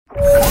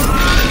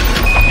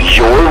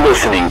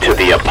listening to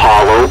the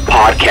Apollo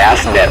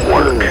Podcast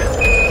Network.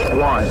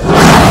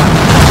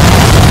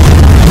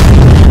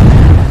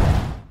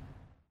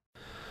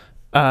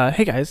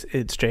 Hey guys,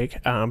 it's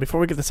Jake. Before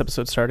we get this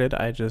episode started,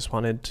 I just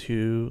wanted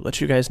to let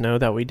you guys know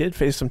that we did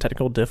face some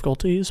technical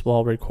difficulties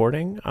while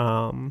recording.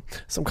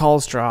 Some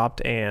calls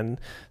dropped and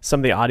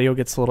some of the audio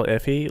gets a little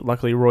iffy.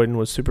 Luckily, Royden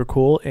was super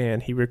cool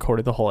and he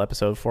recorded the whole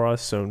episode for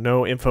us, so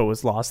no info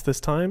was lost this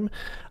time.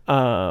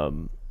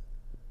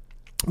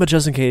 But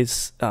just in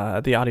case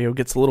the audio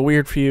gets a little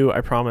weird for you,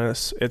 I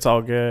promise it's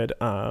all good.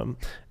 And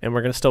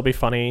we're going to still be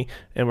funny,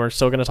 and we're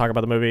still going to talk about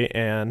the movie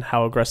and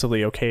how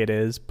aggressively okay it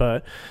is.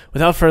 But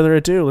without further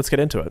ado, let's get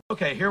into it.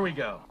 Okay, here we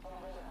go.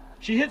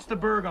 She hits the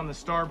berg on the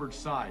starboard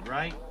side,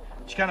 right?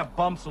 She kind of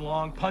bumps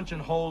along, punching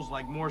holes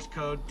like Morse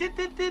code, dit,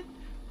 dit, dit,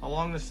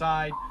 along the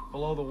side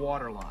below the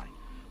water line.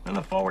 Then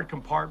the forward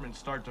compartments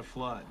start to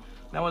flood.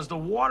 Now, as the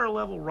water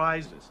level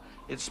rises,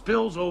 it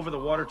spills over the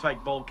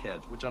watertight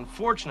bulkheads, which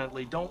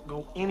unfortunately don't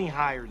go any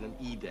higher than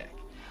E deck.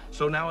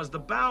 So now as the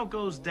bow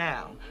goes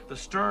down, the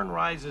stern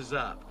rises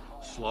up.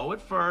 Slow at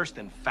first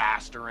and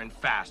faster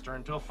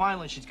until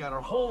finally she's got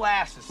her whole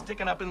ass is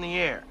sticking up in the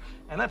air.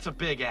 And that's a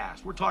big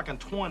ass. We're talking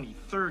 20,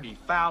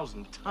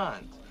 30,000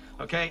 tons,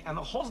 okay? And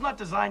the hull's not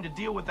designed to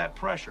deal with that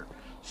pressure.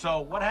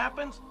 So what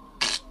happens?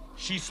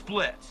 She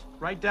splits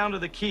right down to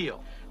the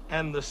keel,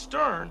 and the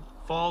stern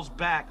falls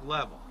back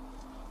level.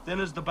 Then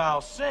as the bow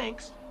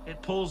sinks,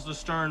 it pulls the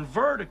stern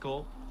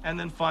vertical and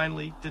then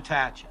finally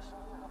detaches.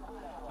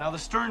 Now the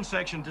stern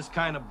section just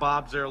kind of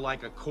bobs there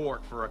like a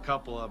cork for a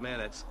couple of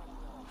minutes,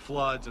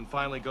 floods, and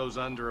finally goes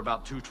under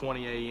about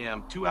 2:20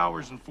 a.m., 2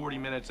 hours and 40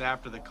 minutes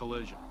after the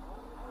collision.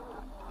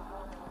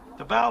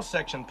 The bow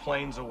section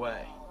planes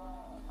away,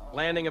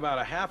 landing about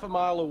a half a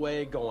mile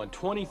away, going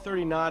 20,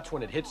 30 knots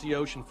when it hits the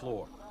ocean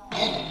floor.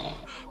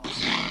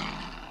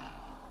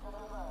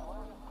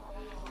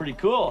 Pretty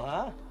cool,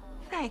 huh?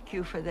 Thank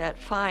you for that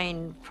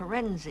fine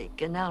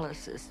forensic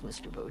analysis,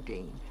 Mr.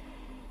 Bodine.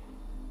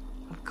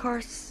 Of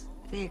course,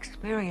 the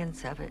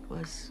experience of it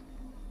was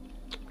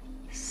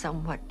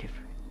somewhat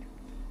different.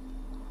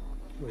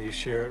 Will you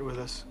share it with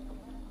us?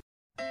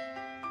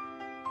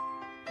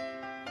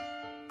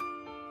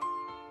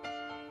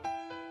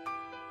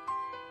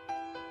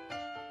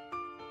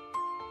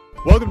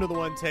 Welcome to the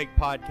One Take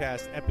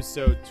Podcast,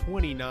 episode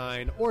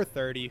 29 or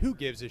 30. Who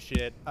gives a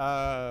shit?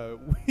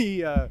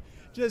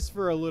 Just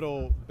for a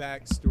little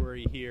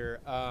backstory here,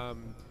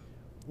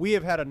 we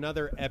have had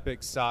another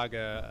epic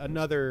saga.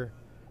 Another,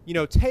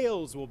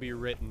 tales will be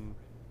written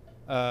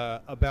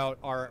about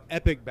our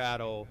epic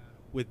battle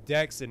with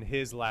Dex and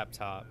his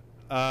laptop.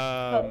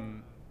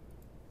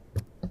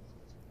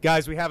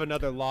 Guys, we have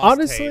another lost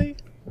Honestly,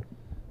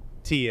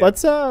 tape.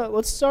 let's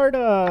start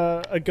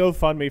a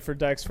GoFundMe for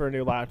Dex for a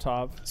new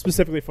laptop,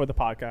 specifically for the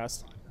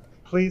podcast.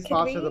 Please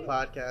sponsor the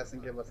podcast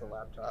and give us a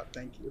laptop.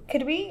 Thank you.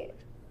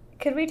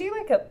 Could we do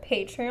like a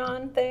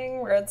Patreon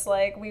thing where it's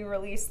like we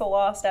release the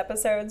lost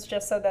episodes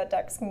just so that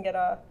Dex can get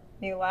a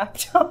new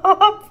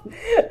laptop?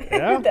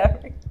 Yeah.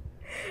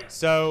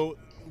 So,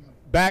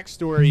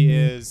 backstory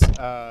is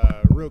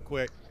real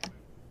quick.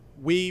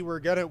 We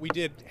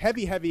did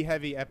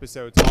heavy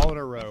episodes all in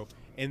a row,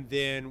 and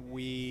then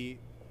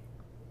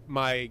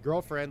my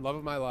girlfriend, love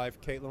of my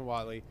life, Caitlin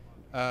Wiley,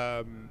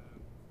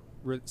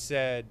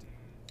 said,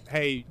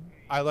 "Hey,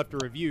 I left a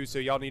review, so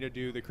y'all need to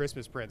do the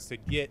Christmas Prince to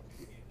get."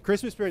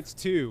 Christmas Prince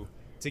 2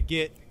 to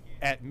get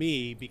at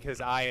me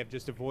because I have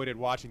just avoided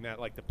watching that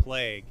like the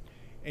plague.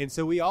 And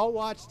so we all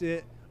watched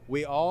it.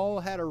 We all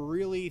had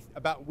we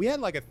had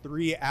like a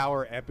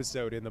 3-hour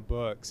episode in the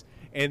books.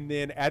 And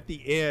then at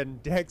the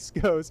end, Dex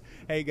goes,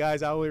 "Hey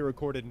guys, I only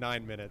recorded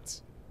 9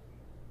 minutes."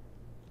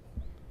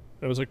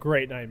 It was a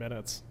great 9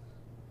 minutes.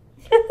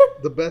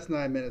 The best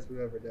 9 minutes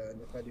we've ever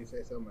done, if I do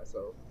say so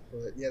myself.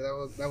 But yeah, that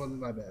wasn't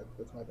my bad.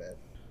 That's my bad.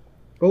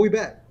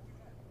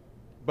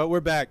 But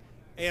we're back.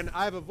 And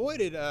I've I've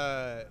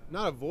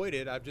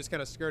just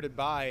kind of skirted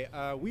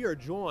by. We are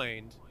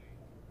joined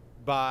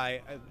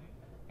by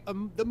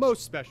the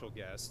most special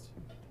guest.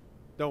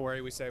 Don't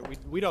worry, we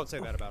don't say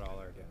that about all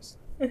our guests.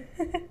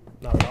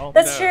 Not at all.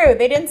 That's true.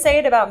 They didn't say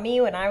it about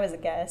me when I was a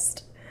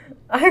guest.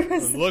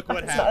 Look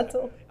what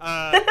happened.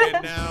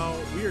 And now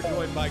we are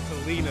joined by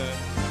Kalina.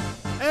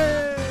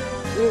 Hey!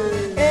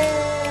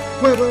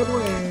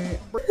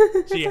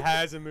 She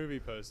has a movie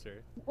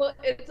poster. Well,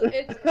 it's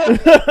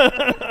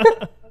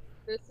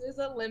this is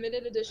a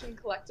limited edition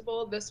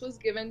collectible. This was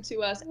given to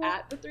us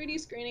at the 3D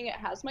screening. It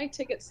has my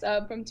ticket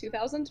stub from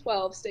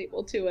 2012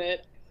 stapled to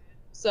it.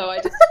 So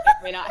I just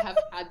may not have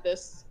had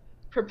this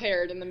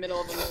prepared in the middle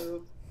of a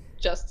move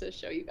just to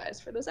show you guys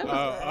for this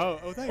episode.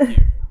 Oh, thank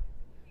you.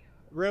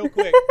 Real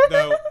quick,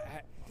 though,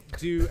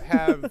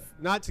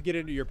 not to get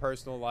into your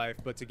personal life,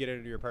 but to get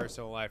into your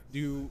personal life,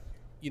 do,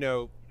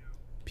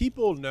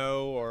 people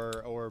know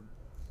or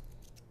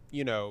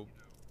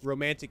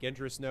romantic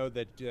interests know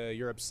that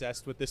you're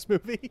obsessed with this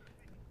movie?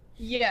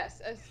 Yes,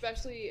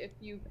 especially if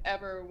you've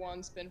ever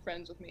once been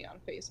friends with me on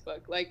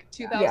Facebook. Like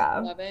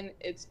 2011,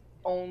 it's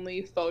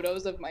only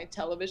photos of my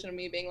television of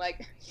me being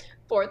like,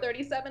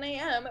 4:37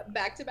 a.m.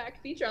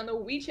 back-to-back feature on the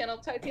WE channel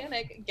of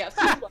Titanic. Guess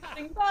who's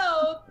watching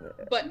both?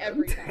 But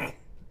every time.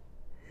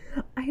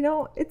 I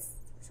know,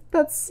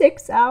 that's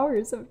 6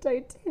 hours of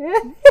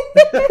Titanic.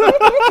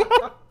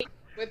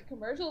 With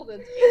commercials,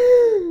 it's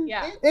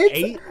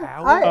 8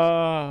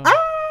 hours?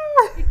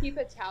 To keep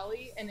a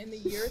tally, and in the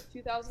year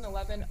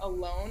 2011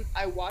 alone,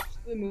 I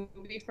watched the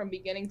movie from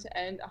beginning to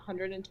end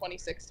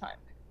 126 times.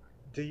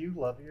 Do you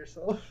love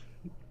yourself?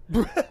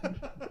 No,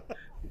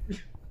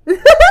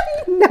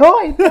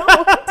 I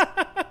don't.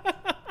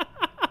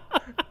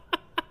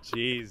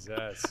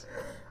 Jesus.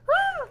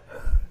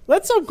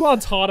 That's some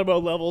Guantanamo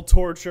level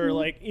torture.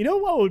 Like, you know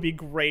what would be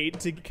great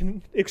to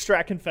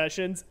extract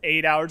confessions?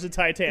 8 hours of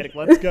Titanic.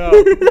 Let's go.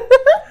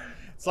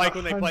 It's like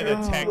when they play the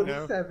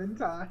techno. 7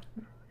 times.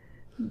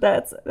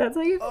 That's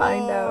how you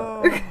find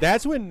out.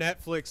 That's when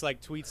Netflix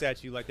like tweets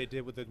at you like they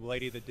did with the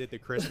lady that did the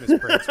Christmas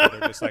Prince, where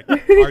they're just like,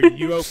 "Are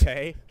you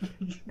okay?"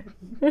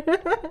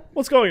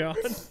 What's going on?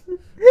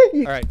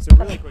 All right, so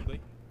really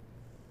quickly.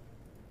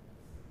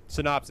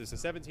 Synopsis: a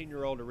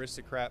 17-year-old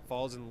aristocrat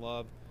falls in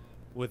love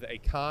with a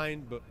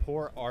kind but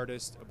poor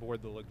artist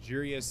aboard the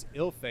luxurious,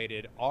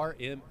 ill-fated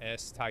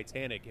RMS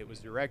Titanic. It was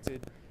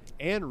directed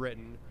and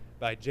written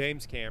by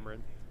James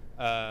Cameron.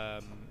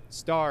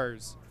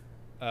 Stars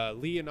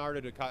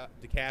Leonardo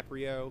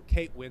DiCaprio,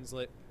 Kate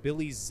Winslet,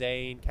 Billy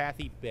Zane,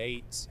 Kathy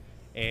Bates,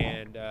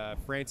 and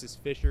Francis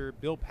Fisher.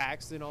 Bill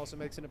Paxton also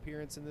makes an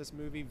appearance in this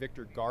movie.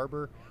 Victor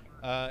Garber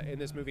in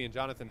this movie, and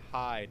Jonathan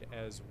Hyde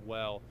as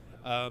well.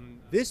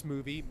 This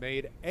movie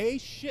made a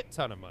shit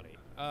ton of money.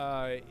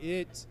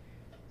 It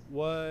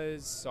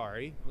was,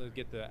 sorry, let's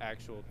get the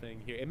actual thing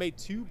here. It made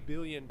 $2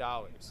 billion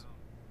on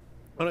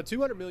a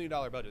 $200 million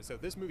budget. So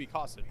this movie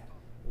costed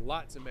a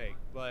lot to make,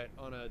 but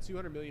on a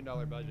 $200 million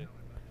budget.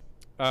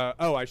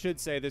 I should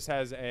say this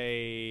has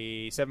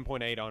a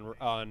 7.8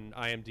 on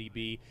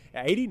IMDb,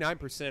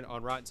 89%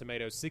 on Rotten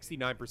Tomatoes,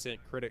 69%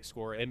 critic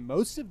score, and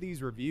most of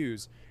these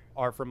reviews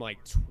are from like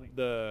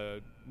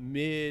the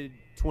mid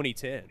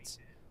 2010s.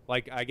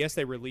 Like, I guess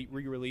they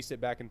re-released it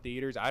back in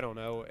theaters. I don't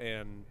know,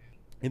 and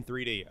in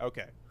 3D.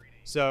 Okay,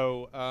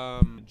 so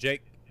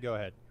Jake, go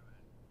ahead.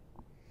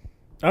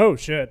 Oh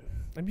shit!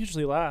 I'm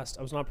usually last.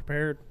 I was not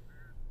prepared.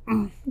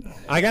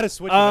 I gotta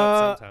switch it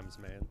up sometimes,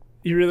 man.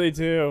 You really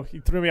do. You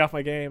threw me off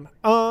my game.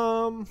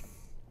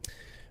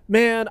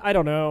 Man, I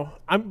don't know.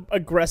 I'm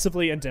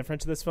aggressively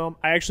indifferent to this film.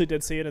 I actually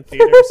did see it in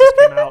theaters. This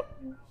came out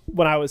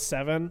when I was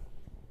 7.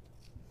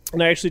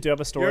 And I actually do have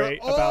a story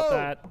about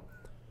that.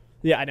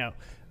 Yeah, I know.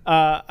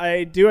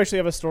 I do actually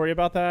have a story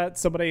about that.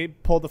 Somebody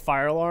pulled the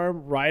fire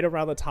alarm right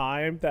around the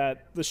time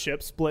that the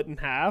ship split in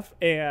half,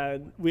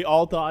 and we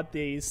all thought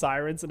the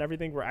sirens and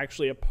everything were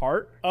actually a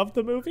part of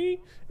the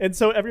movie, and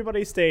so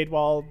everybody stayed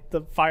while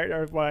the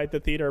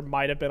theater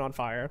might have been on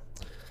fire.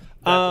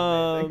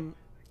 Hell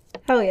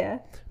yeah.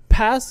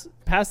 Past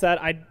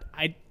that, I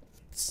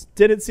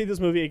didn't see this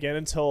movie again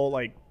until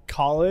like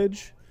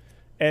college,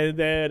 and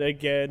then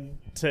again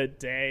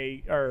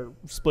today, or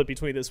split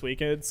between this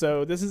weekend.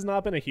 So this has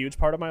not been a huge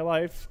part of my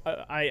life.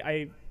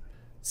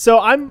 So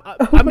I'm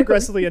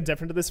aggressively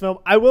indifferent to this film.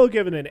 I will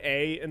give it an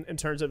A in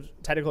terms of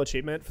technical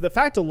achievement for the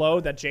fact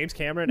alone that James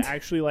Cameron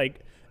actually like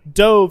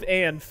dove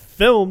and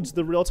filmed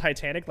the real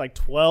Titanic like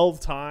 12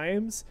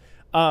 times.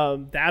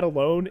 That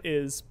alone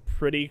is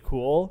pretty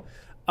cool.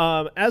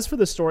 As for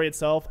the story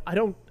itself, I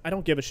don't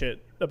give a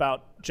shit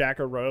about Jack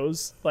or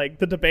Rose. Like,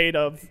 the debate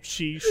of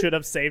she should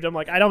have saved him,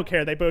 like, I don't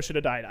care. They both should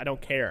have died. I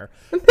don't care.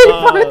 They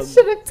both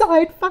should have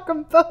died. Fuck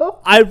them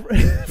both.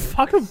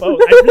 Fuck them both.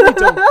 I really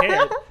don't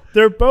care.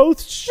 They're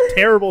both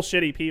terrible,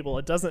 shitty people.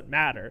 It doesn't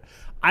matter.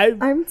 I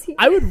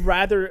would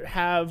rather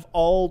have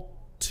all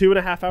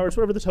 2.5 hours,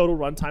 whatever the total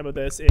runtime of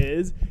this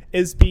is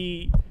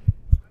be...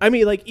 I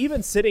mean, like,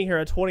 even sitting here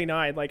at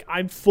 29, like,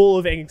 I'm full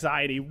of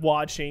anxiety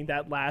watching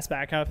that last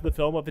back half of the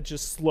film of it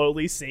just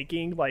slowly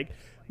sinking. Like,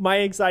 my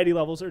anxiety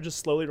levels are just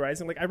slowly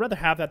rising. Like, I'd rather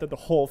have that than the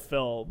whole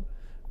film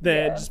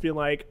than just being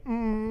like,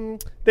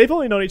 they've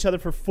only known each other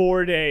for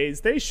 4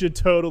 days. They should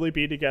totally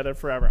be together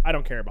forever. I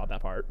don't care about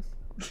that part.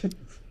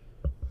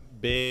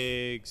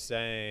 Big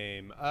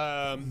same.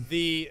 I'll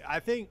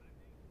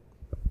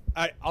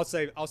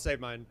save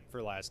mine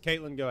for last.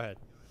 Caitlin, go ahead.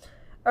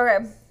 Okay.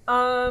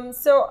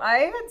 So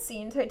I had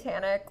seen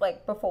Titanic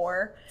like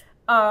before.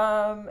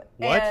 What?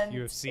 And,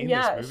 you have seen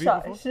this movie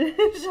before?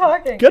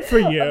 Shocking. Good for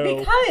you.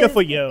 Because Good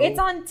for you. It's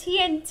on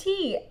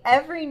TNT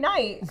every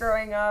night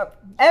growing up,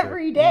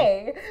 every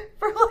day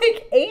for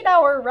like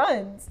 8-hour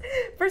runs.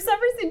 For some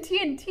reason,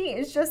 TNT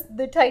is just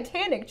the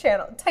Titanic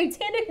channel,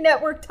 Titanic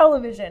Network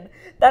Television.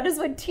 That is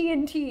what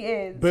TNT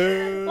is.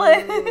 Boom.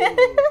 Like,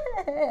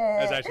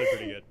 That's actually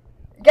pretty good.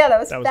 Yeah, that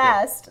was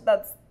fast.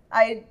 Good.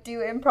 I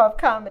do improv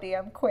comedy.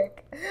 I'm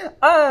quick.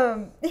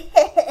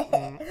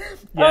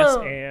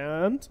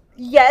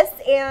 Yes,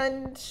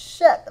 and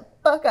shut the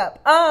fuck up.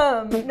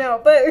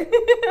 No, but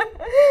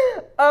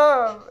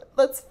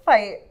let's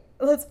fight,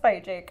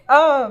 Jake.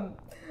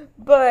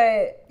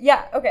 But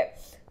yeah, okay.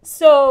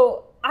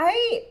 So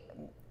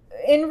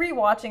in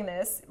rewatching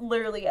this,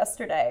 literally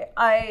yesterday,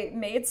 I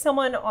made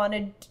someone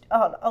on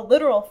a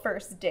literal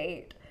first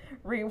date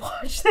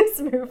rewatch this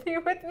movie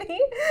with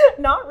me,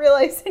 not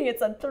realizing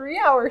it's a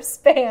 3-hour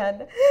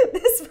span.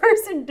 This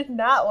person did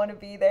not want to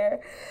be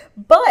there,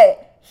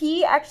 but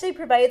he actually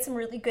provided some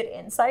really good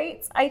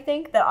insights, I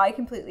think, that I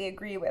completely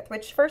agree with,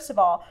 which, first of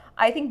all,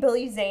 I think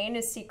Billy Zane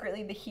is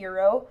secretly the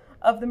hero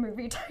of the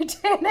movie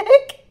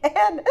Titanic,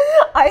 and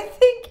I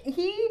think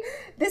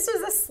this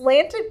was a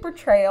slanted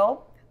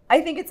portrayal.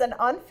 I think it's an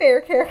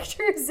unfair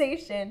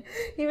characterization.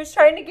 He was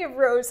trying to give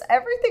Rose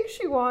everything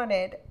she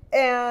wanted,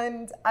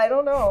 and I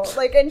don't know,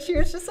 like, and she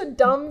was just a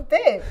dumb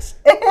bitch.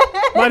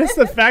 Minus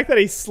the fact that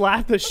he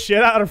slapped the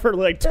shit out of her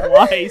like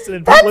twice and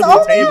then put her on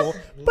the table.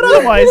 But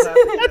otherwise,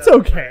 that's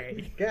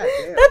okay. God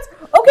damn. That's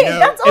okay.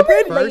 That's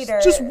only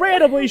later. Just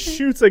randomly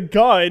shoots a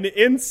gun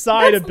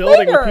inside a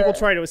building with people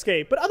trying to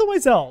escape. But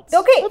otherwise else.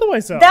 Okay.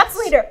 Otherwise else. That's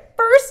later.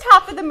 First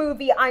half of the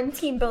movie, I'm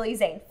Team Billy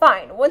Zane.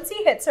 Fine. Once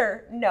he hits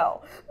her,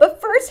 no. But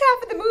first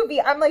half of the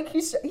movie, I'm like,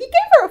 he gave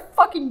her a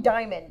fucking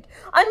diamond.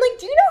 I'm like,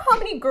 do you know how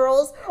many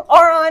girls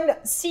are on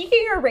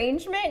seeking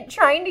arrangement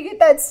trying to get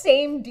that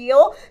same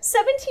deal?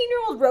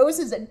 17-year-old Rose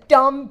is a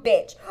dumb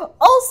bitch.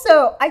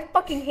 Also, I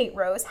fucking hate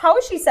Rose. How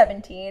is she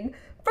 17?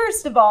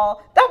 First of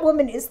all, that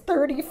woman is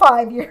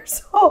 35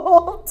 years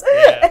old.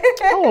 Yeah.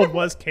 How old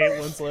was Kate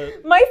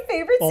Winslet? My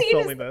favorite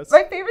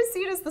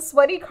scene is the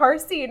sweaty car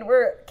scene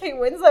where Kate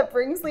Winslet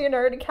brings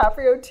Leonardo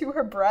DiCaprio to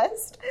her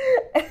breast,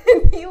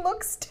 and he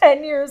looks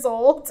 10 years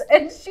old,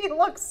 and she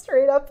looks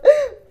straight up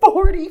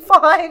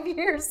 45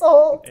 years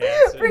old. Yeah,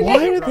 so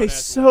Why are they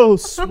so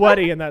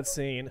sweaty in that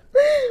scene?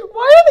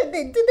 Why are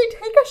they? Did they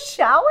take a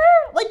shower?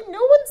 Like, no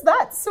one's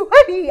that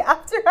sweaty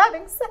after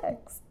having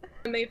sex.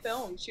 When they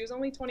filmed, she was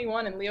only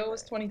 21 and Leo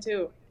was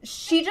 22.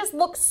 She just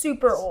looks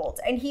super old,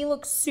 and he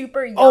looks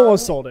super young.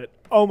 Almost sold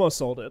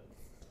it.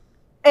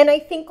 And I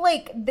think,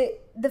 like,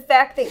 the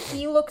fact that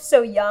he looks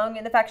so young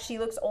and the fact she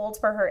looks old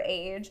for her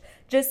age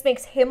just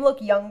makes him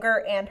look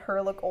younger and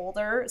her look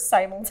older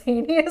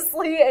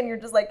simultaneously. And you're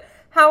just like,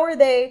 how are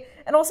they?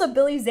 And also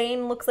Billy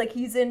Zane looks like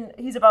he's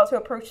about to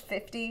approach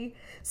 50.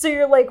 So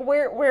you're like,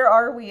 where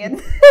are we in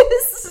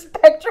this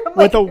spectrum?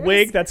 With a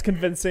wig that's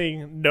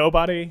convincing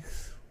nobody.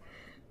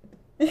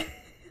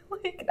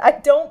 Like, I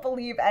don't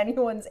believe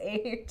anyone's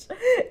age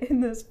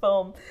in this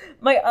film.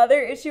 My other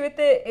issue with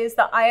it is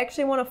that I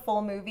actually want a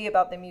full movie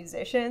about the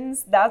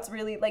musicians. That's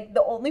really, like,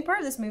 the only part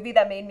of this movie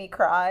that made me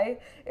cry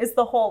is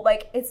the whole,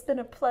 like, it's been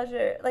a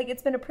pleasure, like,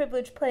 it's been a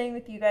privilege playing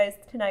with you guys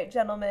tonight,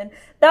 gentlemen.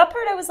 That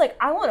part I was like,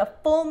 I want a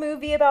full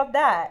movie about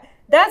that.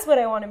 That's what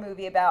I want a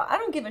movie about. I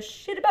don't give a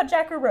shit about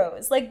Jack or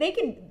Rose. Like, they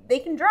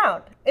can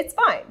drown. It's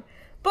fine.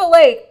 But,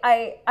 like,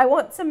 I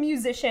want some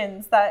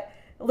musicians that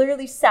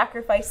literally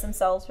sacrifice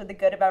themselves for the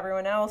good of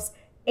everyone else.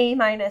 A-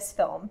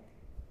 film.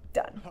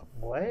 Done.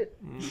 What?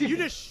 You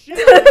just shit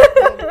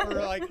on the film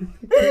for like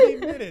 30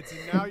 minutes, and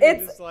now you're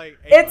just like.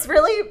 It's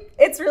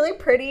really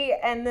pretty,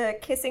 and the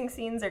kissing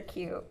scenes are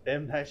cute.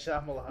 M. Night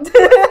Shyamalan.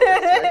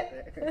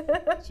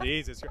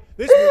 Jesus Christ.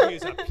 This movie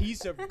is a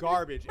piece of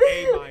garbage.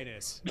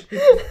 A-.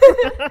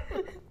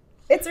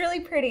 It's really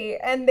pretty,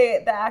 and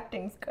the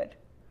acting's good.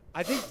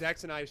 I think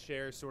Dex and I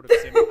share sort of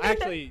similar.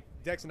 Actually,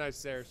 Dex and I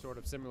share sort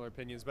of similar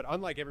opinions, but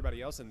unlike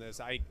everybody else in this,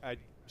 I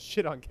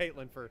shit on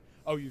Caitlin for,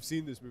 oh, you've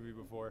seen this movie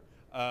before.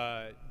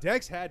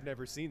 Dex had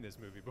never seen this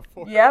movie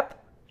before.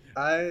 Yep.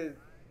 I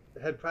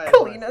had prided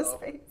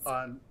myself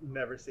on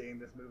never seeing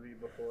this movie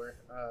before.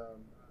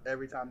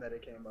 Every time that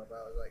it came up,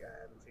 I was like, I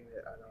haven't seen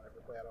it. I don't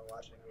ever plan on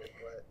watching it.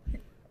 But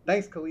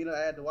thanks, Kalina.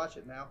 I had to watch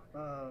it now.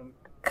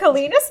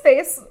 Kalina's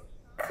face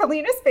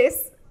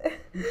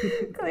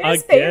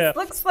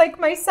looks like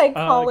my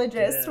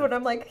psychologist when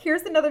I'm like,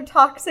 here's another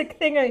toxic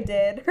thing I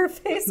did. Her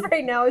face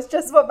right now is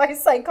just what my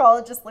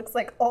psychologist looks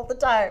like all the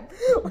time.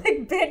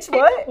 Like, bitch,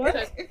 what? What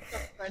a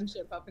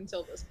friendship up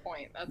until this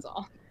point, that's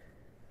all.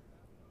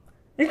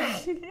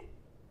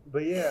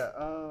 But yeah,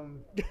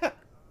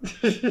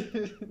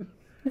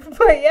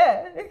 But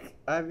yeah.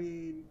 I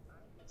mean,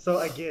 so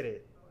I get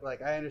it.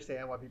 Like, I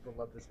understand why people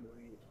love this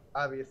movie.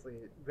 Obviously,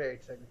 very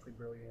technically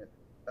brilliant.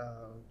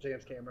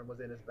 James Cameron was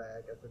in his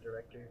bag as a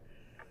director.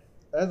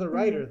 As a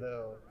writer,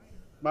 though,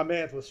 my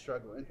man was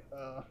struggling.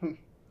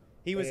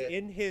 He was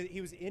in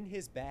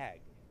his bag.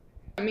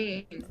 I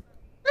mean,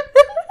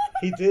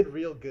 he did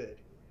real good.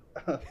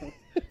 Don't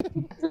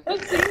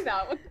say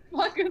that. What the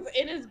fuck is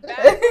in his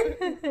bag?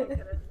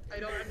 I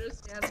don't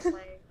understand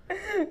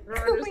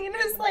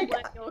Kalina's like,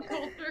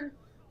 culture.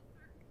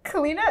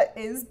 Kalina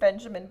is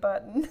Benjamin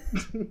Button.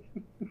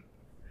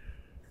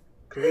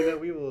 Kalina,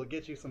 we will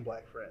get you some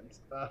black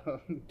friends.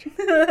 Of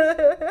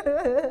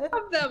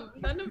them.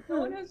 No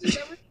one has just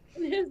ever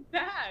in his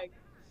bag.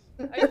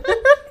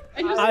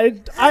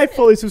 I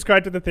fully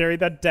subscribe to the theory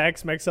that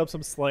Dex makes up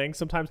some slang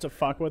sometimes to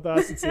fuck with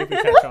us and see if we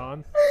catch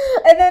on.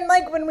 And then,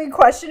 like, when we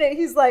question it,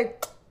 he's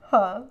like,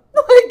 huh?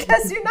 I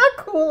guess you're not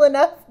cool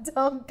enough,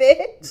 dumb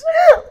bitch.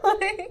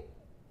 Like,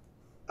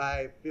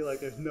 I feel like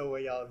there's no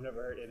way y'all have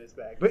never heard in his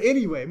bag. But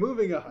anyway,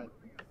 moving on.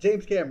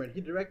 James Cameron,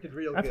 he directed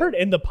real good. I've heard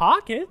In the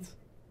Pocket.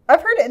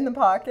 I've heard it in the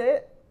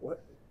pocket.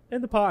 What?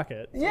 In the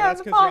pocket. Yeah,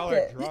 That's in the 'cause y'all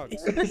are pocket.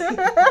 drunks.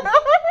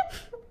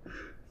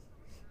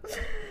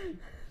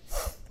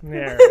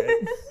 Yeah,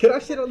 right. Can I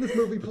shit on this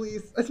movie,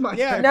 please? That's my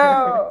Yeah. turn.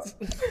 No.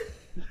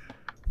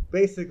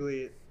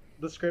 Basically,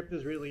 the script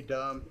is really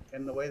dumb,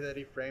 and the way that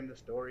he framed the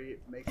story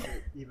makes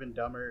it even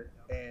dumber.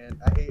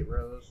 And I hate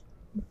Rose.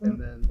 And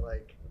then,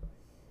 like,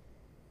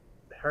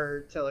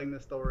 her telling the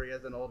story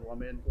as an old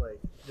woman, like,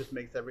 just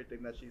makes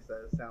everything that she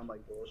says sound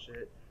like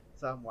bullshit.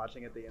 So I'm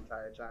watching it the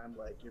entire time,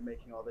 like, you're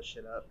making all this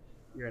shit up.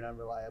 You're an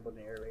unreliable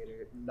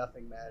narrator.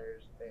 Nothing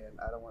matters, and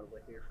I don't want to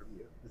hear from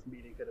you. This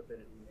meeting could have been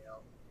an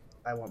email.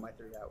 I want my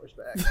 3 hours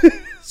back.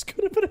 This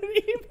could have been an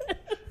email.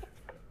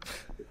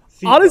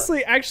 C+.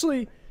 Honestly,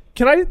 actually,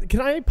 can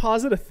I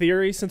posit a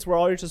theory since we're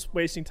all just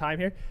wasting time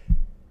here?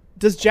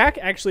 Does Jack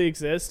actually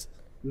exist?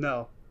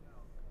 No.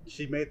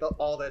 She made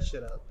all that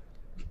shit up.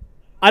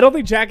 I don't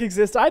think Jack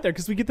exists either,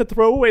 because we get the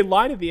throwaway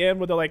line at the end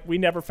where they're like, "We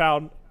never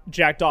found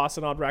Jack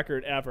Dawson on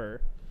record ever."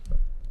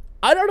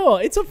 I don't know.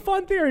 It's a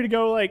fun theory to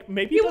go like,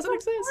 maybe it doesn't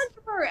exist.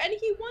 And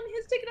he won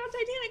his ticket on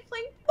Titanic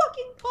playing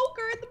fucking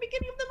poker at the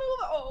beginning of the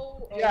movie.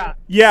 Oh.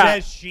 Yeah.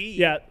 Says she.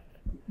 Yeah.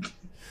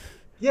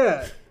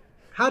 Yeah.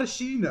 How does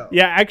she know?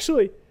 Yeah,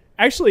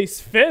 actually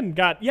Sven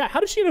got... Yeah,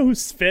 how does she know who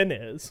Sven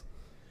is?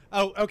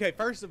 Oh, okay.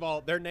 First of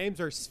all, their names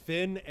are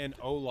Sven and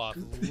Olaf.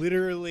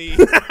 Literally.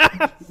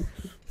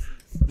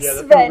 Yeah,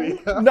 the Sven.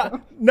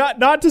 movie.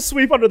 Not to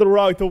sweep under the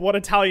rug, the one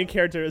Italian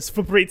character is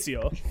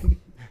Fabrizio.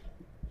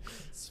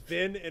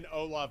 Sven and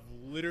Olaf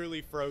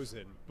literally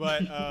frozen.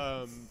 But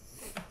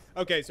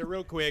okay, so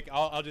real quick,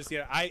 I'll just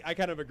I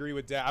kind of agree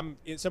with that. I'm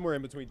somewhere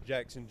in between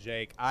Jax and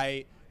Jake.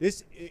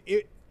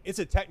 It's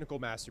a technical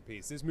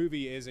masterpiece. This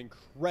movie is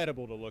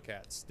incredible to look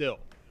at still.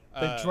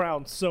 They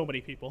drowned so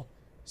many people.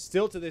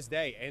 Still to this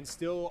day, and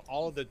still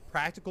all of the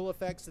practical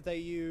effects that they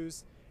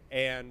use,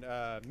 and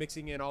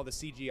mixing in all the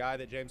CGI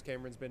that James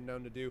Cameron's been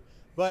known to do.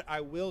 But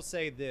I will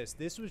say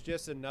this was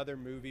just another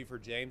movie for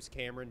James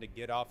Cameron to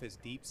get off his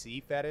deep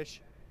sea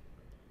fetish.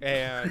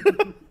 And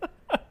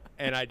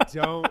and I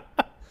don't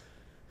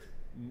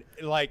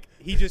like,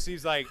 he just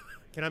seems like,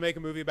 can I make a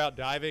movie about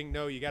diving?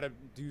 No, you got to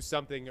do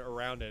something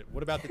around it.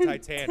 What about the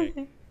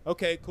Titanic?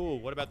 Okay, cool.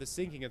 What about the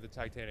sinking of the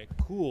Titanic?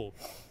 Cool.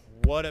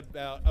 What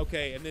about,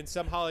 okay, and then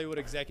some Hollywood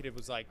executive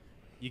was like,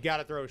 you got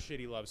to throw a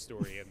shitty love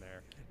story in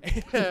there.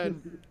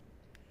 And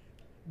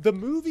the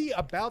movie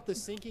about the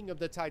sinking of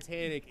the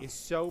Titanic is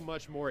so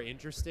much more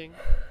interesting.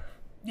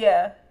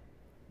 Yeah.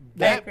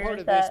 That agree part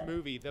with of this that.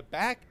 movie, the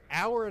back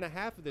hour and a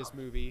half of this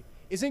movie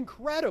is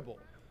incredible.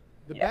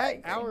 The Yeah, I back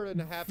agree. hour and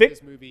a half Vic- of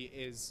this movie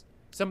is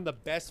some of the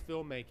best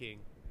filmmaking,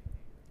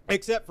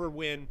 except for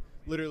when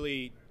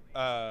literally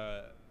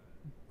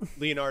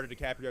Leonardo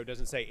DiCaprio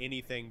doesn't say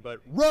anything but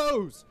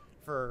Rose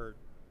for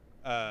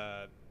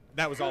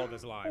that was all of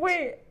his lines.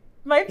 Wait,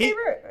 my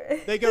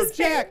favorite. They go his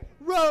favorite- Jack,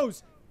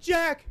 Rose,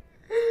 Jack,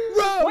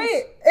 Rose.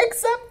 Wait,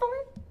 except for.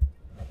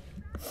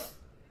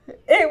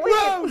 Wait,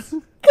 Rose!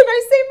 Can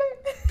I say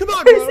my? Come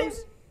on, can I say-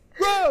 Rose,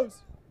 Rose.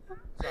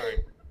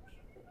 Sorry.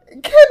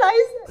 Can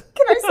I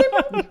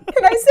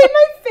say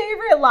my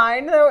favorite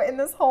line though in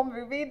this whole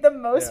movie? The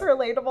most Yeah.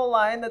 relatable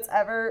line that's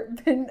ever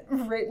been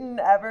written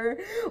ever,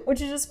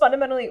 which is just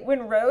fundamentally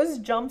when Rose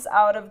jumps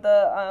out of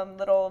the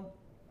little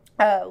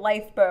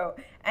lifeboat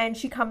and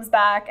she comes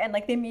back and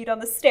like they meet on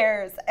the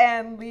stairs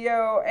and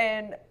Leo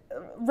and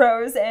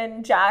Rose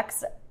and Jack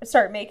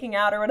start making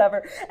out or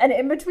whatever, and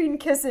in between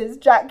kisses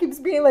Jack keeps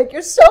being like,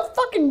 "You're so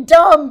fucking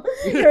dumb,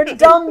 you're a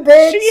dumb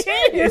bitch,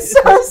 you're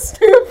so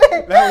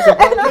stupid." That was a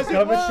And I- Yes, it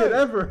Dumbest shit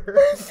was. ever. and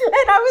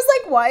I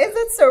was like, why is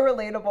that so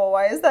relatable?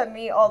 Why is that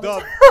me all the The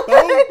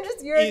time? boat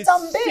Just, you're a is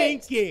dumb bitch.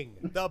 sinking.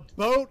 The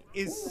boat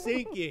is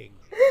sinking.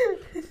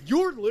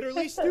 You're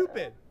literally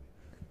stupid.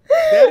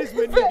 That is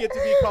when you get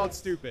to be called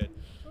stupid.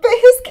 But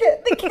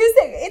the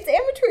kissing, it's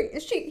amateur.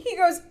 He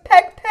goes,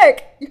 peck,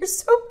 peck. You're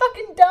so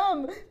fucking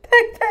dumb.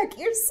 Peck, peck.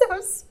 You're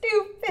so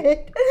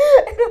stupid.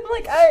 And I'm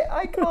like,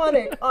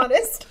 iconic,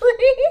 honestly.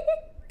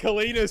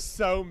 Kalina's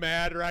so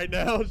mad right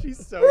now.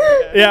 She's so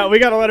mad. Yeah, we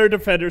gotta let her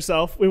defend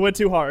herself. We went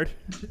too hard.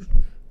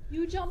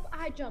 You jump,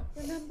 I jump,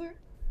 remember?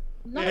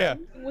 Not Yeah.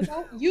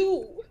 without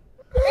you.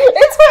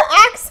 It's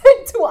her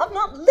accent too. I'm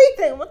not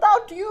leaving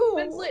without you.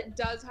 Winslet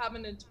does have a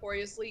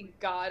notoriously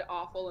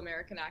god-awful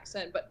American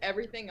accent, but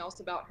everything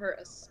else about her,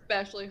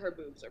 especially her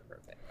boobs, are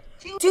perfect.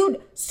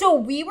 Dude,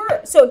 so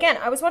again,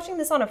 I was watching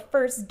this on a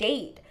first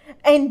date,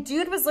 and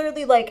dude was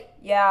literally like,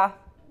 yeah,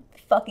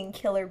 fucking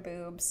killer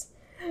boobs.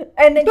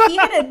 And then he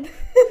had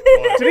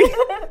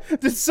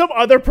Did some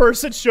other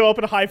person show up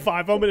and high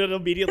five him and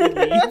immediately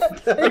leave?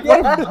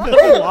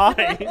 yeah.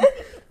 Why?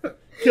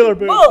 Killer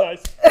boobs, Well-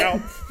 guys.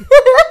 Out.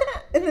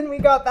 And then we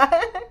got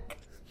back.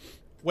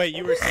 Wait,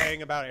 you were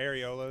saying about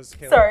areolas?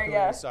 Sorry,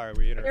 yeah. Sorry,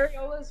 we interrupted.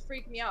 Areolas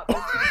freak me out. They're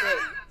too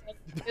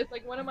big. It's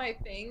like one of my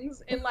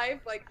things in life.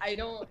 Like, I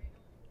don't...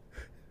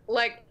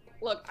 Like,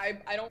 look,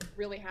 I don't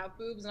really have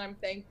boobs, and I'm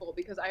thankful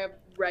because I have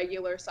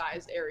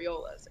regular-sized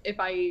areolas. If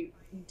I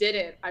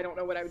didn't, I don't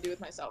know what I would do with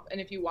myself. And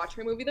if you watch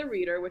her movie The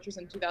Reader, which was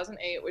in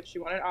 2008, which she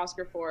won an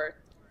Oscar for,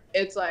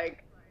 it's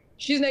like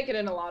she's naked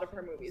in a lot of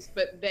her movies,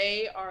 but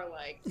they are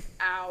like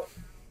out.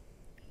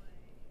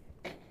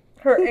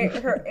 Her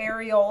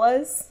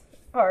areolas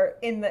are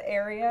in the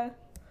area.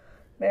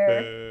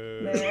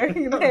 There. No, I'm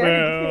cutting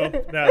that.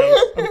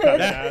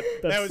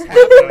 That was half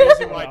the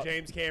reason why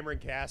James Cameron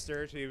cast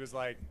her. She was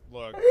like,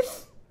 look.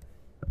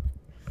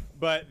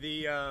 But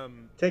the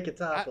Take your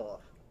top off.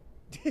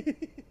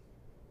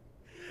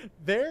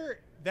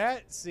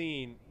 that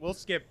scene, we'll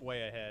skip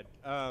way ahead.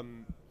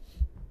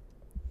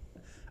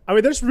 I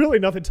mean, there's really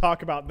nothing to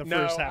talk about in the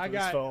first half of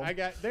this film.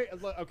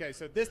 Okay,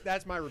 so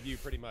that's my review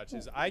pretty much.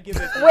 Is I give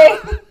it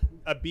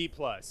a B+.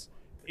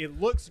 It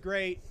looks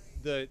great.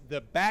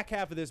 The back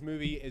half of this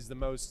movie is the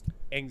most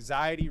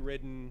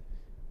anxiety-ridden,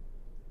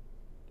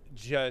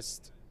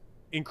 just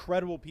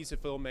incredible piece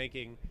of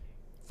filmmaking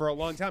for a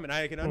long time, and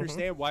I can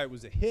understand why it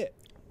was a hit.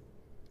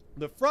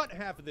 The front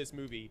half of this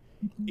movie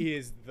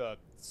is the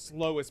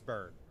slowest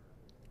burn.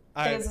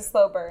 It is a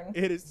slow burn.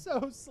 It is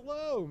so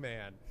slow,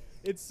 man.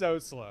 It's so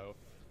slow,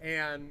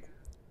 and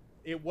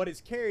what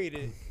carried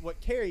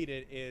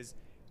it is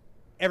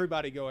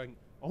everybody going,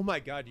 oh my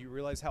God, do you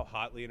realize how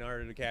hot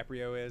Leonardo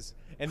DiCaprio is?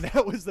 And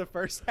that was the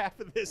first half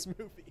of this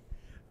movie.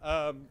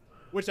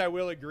 Which I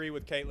will agree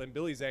with Caitlin.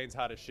 Billy Zane's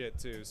hot as shit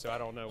too, so I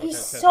don't know what that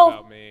says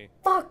about me.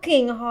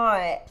 Fucking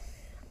hot.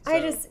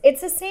 So,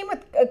 It's the same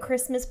with A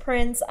Christmas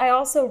Prince. I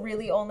also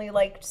really only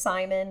liked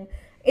Simon.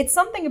 It's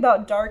something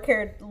about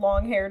dark-haired,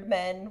 long-haired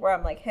men where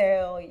I'm like,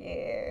 hell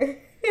yeah.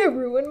 It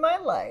ruined my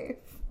life.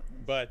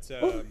 But,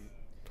 so...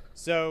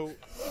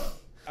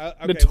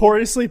 okay,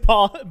 Notoriously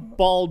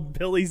bald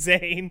Billy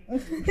Zane.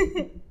 He's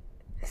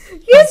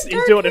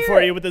doing it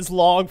for you with his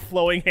long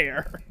flowing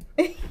hair.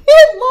 He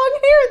had long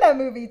hair in that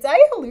movie. Did I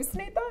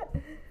hallucinate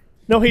that?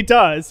 No, he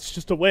does. It's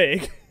just a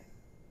wig.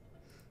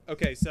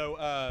 Okay, so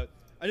I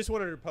just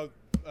wanted to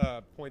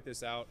point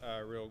this out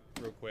real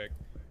quick.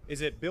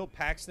 Is it Bill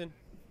Paxton?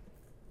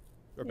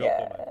 Or Bill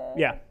Pullman?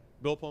 Yeah.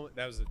 Bill Pullman?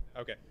 That was it.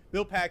 Okay.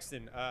 Bill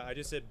Paxton. I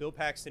just said Bill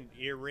Paxton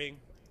earring.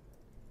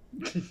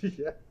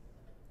 Yeah.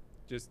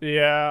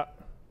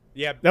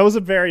 Yeah. That was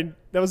a very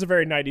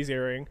 90s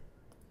earring.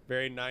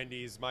 Very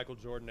 90s Michael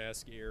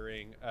Jordan-esque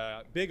earring.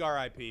 Big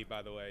R.I.P.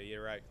 by the way.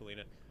 You're right,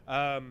 Kalina.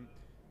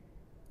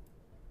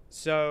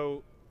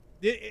 So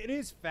it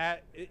is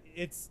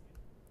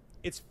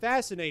it's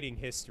fascinating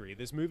history.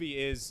 This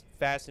movie is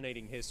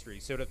fascinating history.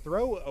 So to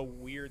throw a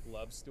weird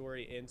love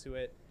story into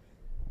it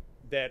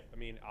that, I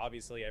mean,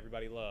 obviously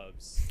everybody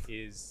loves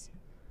is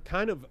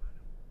kind of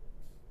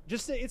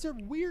it's a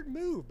weird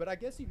move, but I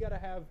guess you got to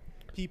have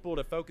people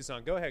to focus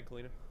on. Go ahead,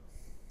 Kalina.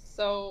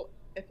 So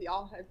if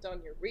y'all have done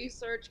your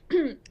research,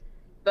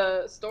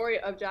 the story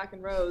of Jack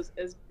and Rose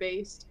is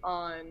based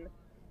on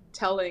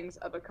tellings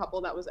of a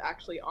couple that was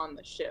actually on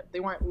the ship. They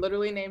weren't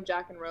literally named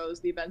Jack and Rose.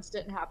 The events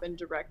didn't happen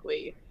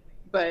directly,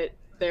 but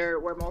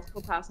there were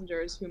multiple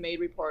passengers who made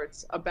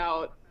reports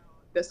about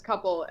this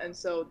couple, and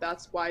so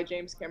that's why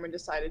James Cameron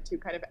decided to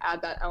kind of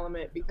add that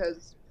element,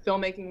 because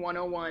filmmaking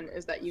 101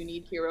 is that you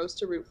need heroes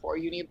to root for.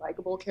 You need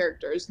likable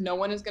characters. No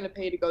one is going to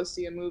pay to go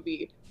see a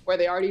movie where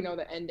they already know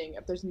the ending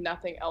if there's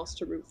nothing else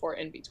to root for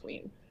in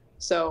between.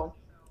 So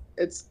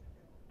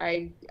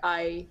I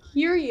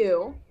hear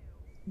you,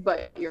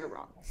 but you're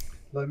wrong.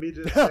 Let me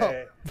just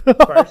say,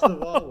 first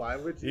of all, why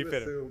would you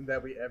assume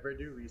that we ever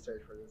do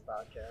research for this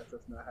podcast?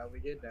 That's not how we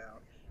get down.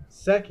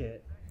 Second,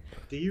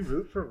 do you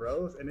root for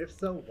Rose? And if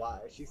so, why?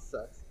 She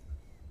sucks.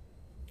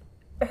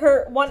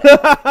 Her one.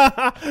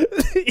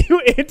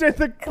 You answered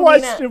the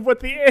question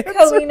with the answer.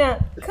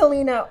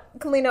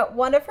 Kalina.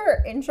 One of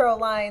her intro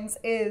lines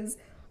is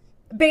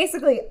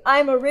basically,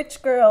 "I'm a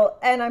rich girl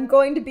and I'm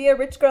going to be a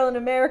rich girl in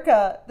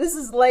America. This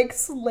is like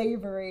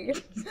slavery."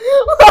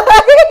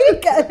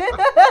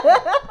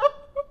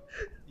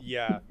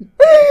 Yeah.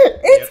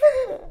 It's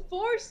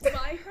forced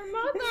by her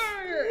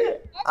mother.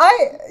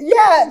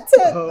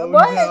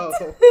 What? No.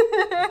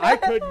 I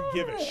couldn't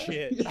give a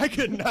shit. I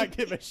could not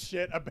give a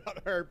shit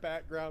about her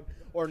background,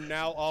 or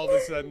now all of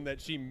a sudden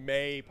that she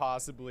may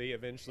possibly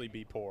eventually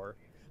be poor.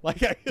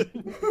 Like, I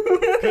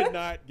could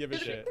not give a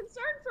shit.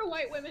 Concern for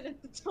white women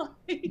at the time.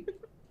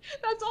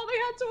 That's all they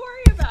had to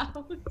worry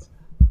about.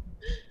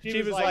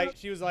 She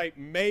was like,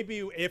 maybe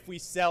if we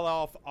sell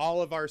off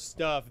all of our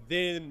stuff,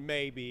 then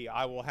maybe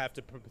I will have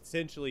to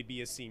potentially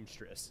be a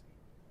seamstress.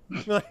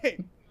 Like,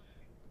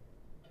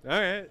 all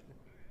right. I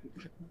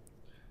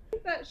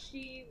think that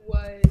she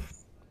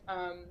was,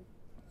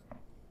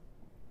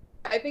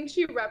 I think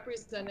she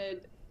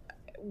represented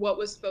what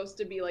was supposed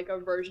to be like a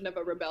version of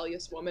a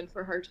rebellious woman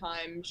for her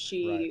time.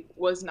 She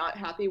was not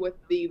happy with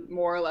the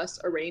more or less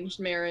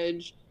arranged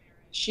marriage.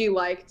 She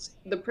liked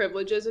the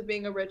privileges of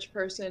being a rich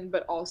person,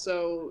 but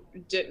also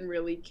didn't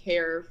really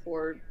care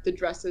for the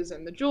dresses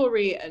and the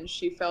jewelry. And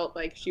she felt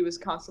like she was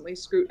constantly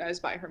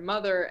scrutinized by her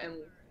mother and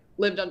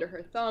lived under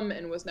her thumb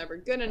and was never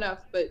good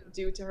enough. But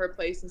due to her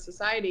place in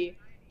society,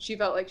 she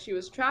felt like she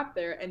was trapped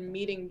there. And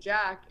meeting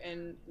Jack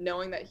and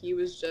knowing that he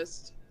was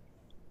just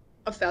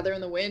a feather in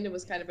the wind and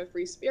was kind of a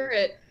free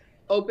spirit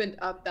opened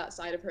up that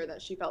side of her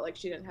that she felt like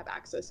she didn't have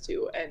access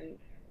to. And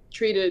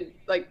treated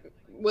like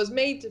was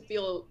made to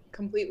feel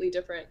completely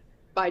different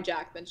by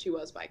Jack than she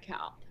was by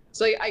Cal.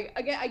 So like,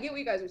 I get what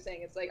you guys are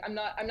saying. It's like I'm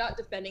not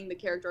defending the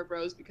character of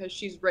Rose because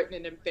she's written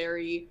it in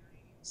very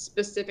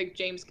specific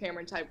James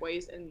Cameron type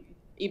ways, and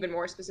even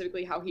more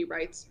specifically how he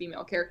writes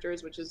female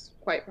characters, which is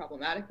quite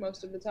problematic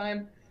most of the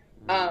time.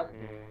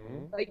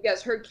 Like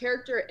yes, her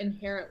character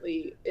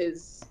inherently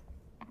is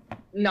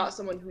not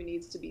someone who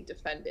needs to be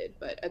defended,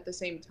 but at the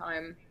same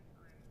time,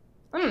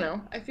 I don't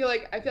know. I feel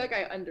like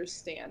I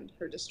understand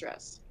her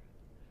distress.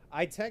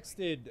 I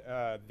texted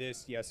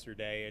this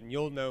yesterday, and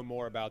you'll know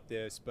more about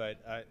this, but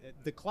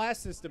the class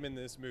system in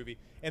this movie,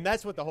 and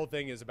that's what the whole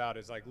thing is about,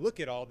 is like, look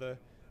at all the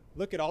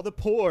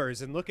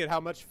poors, and look at how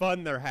much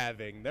fun they're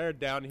having. They're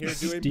down here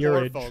doing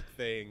poor folk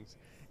things.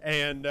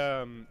 And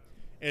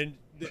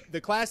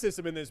the class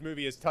system in this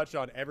movie is touched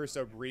on ever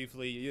so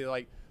briefly. You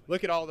like,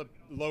 look at all the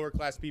lower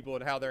class people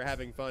and how they're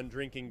having fun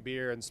drinking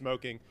beer and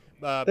smoking.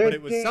 But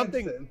it was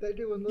something. They're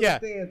doing those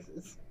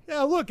dances.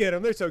 Yeah, look at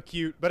them. They're so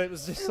cute. But it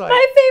was just like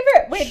my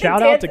favorite. Wait,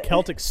 shout out to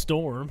Celtic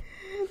Storm.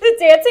 The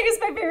dancing is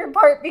my favorite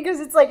part because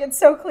it's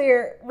so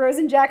clear Rose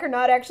and Jack are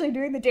not actually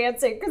doing the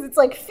dancing because it's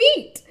like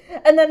feet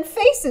and then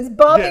faces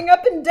bobbing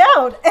up and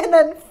down and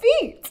then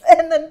feet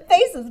and then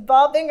faces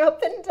bobbing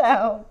up and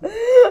down.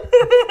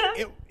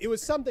 It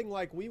was something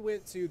like we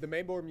went to the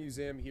Mayborn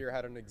Museum here,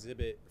 had an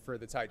exhibit for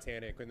the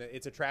Titanic, and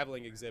it's a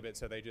traveling exhibit,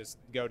 so they just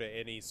go to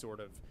any sort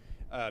of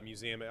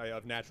museum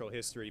of natural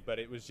history. But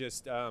it was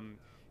just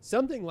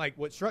something like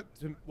what struck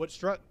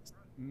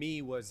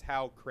me was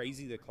how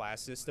crazy the class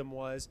system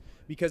was,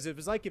 because it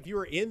was like if you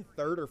were in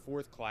third or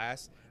fourth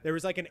class, there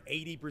was like an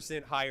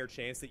 80% higher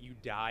chance that you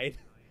died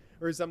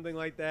or something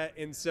like that.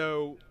 And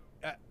so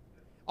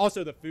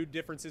also the food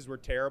differences were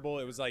terrible.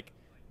 It was like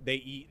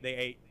they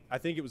ate I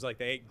think it was like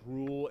they ate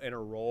gruel and a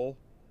roll,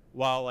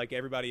 while like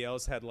everybody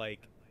else had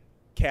like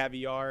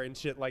caviar and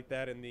shit like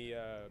that in the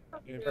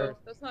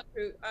That's not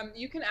true.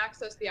 You can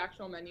access the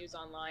actual menus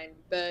online.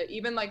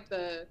 Even like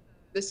the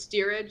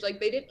steerage,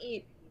 like they didn't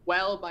eat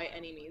well by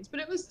any means, but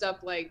it was stuff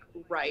like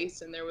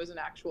rice, and there was an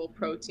actual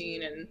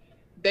protein, and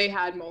they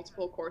had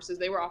multiple courses.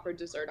 They were offered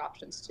dessert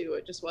options too.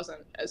 It just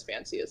wasn't as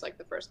fancy as like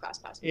the first class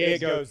passengers. It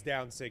goes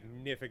down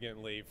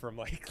significantly from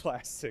like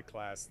class to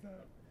class though.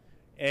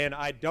 And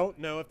I don't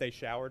know if they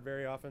showered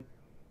very often.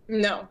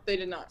 No, they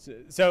did not.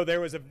 So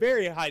there was a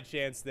very high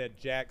chance that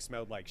Jack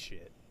smelled like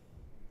shit.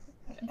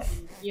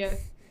 Yeah.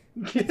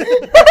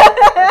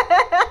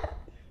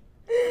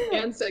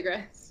 And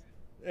cigarettes.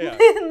 Yeah.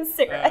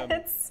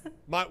 Cigarettes.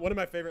 One of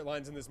my favorite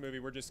lines in this movie,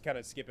 we're just kind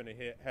of skipping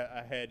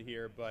ahead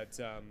here, but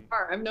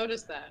I've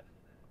noticed that.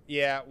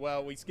 Yeah,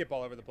 well, we skip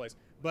all over the place,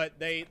 but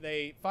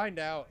they find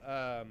out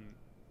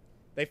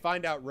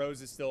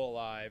Rose is still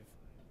alive.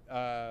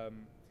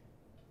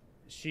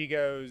 She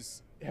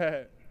goes,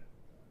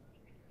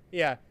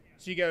 yeah,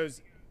 she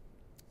goes,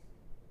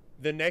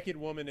 the naked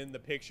woman in the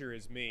picture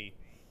is me.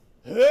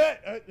 Wait,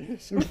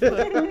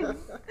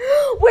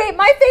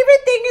 my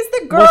favorite thing is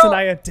the girl. Wasn't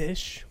I a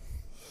dish?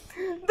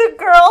 The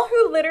girl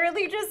who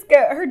literally just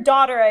her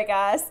daughter, I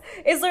guess,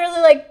 is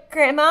literally like,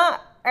 Grandma,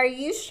 are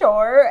you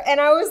sure? And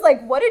I was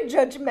like, what a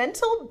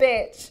judgmental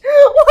bitch.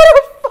 What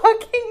a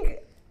fucking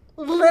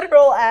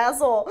literal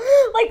asshole.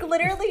 Like,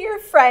 literally your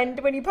friend,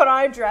 when you put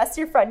on a dress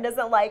your friend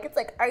doesn't like, it's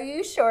like, are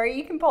you sure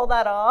you can pull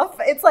that off?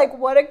 It's like,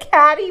 what a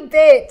catty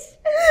bitch.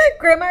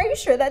 Grandma, are you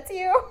sure that's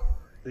you?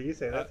 Do you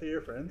say that to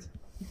your friends?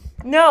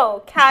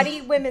 No,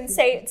 catty women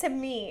say it to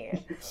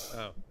me.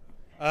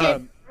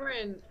 Oh.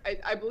 Lauren,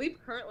 I believe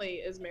currently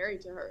is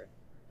married to her.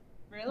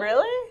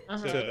 Really?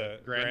 Uh-huh. To the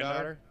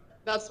granddaughter?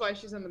 That's why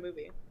she's in the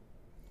movie.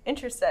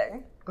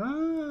 Interesting.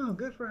 Oh,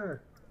 good for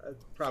her.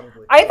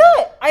 Probably. I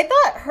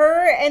thought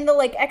her and the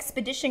like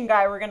expedition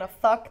guy were gonna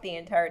fuck the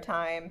entire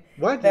time.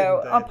 Why didn't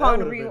though, they? upon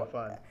That would have been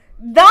fun.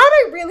 That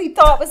I really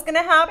thought was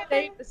gonna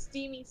happen. The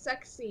steamy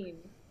sex scene.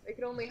 They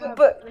could only have.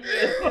 But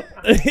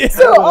Yeah.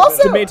 so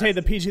also to maintain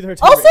the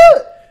PG-13. Also,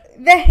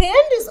 the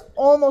hand is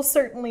almost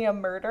certainly a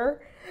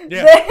murder.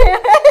 Yeah. The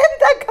hand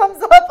that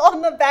comes up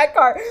on the back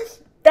car.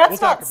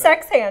 That's not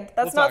sex hand.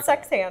 That's not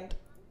sex hand.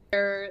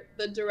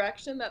 The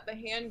direction that the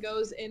hand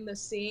goes in the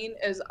scene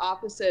is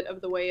opposite of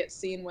the way it's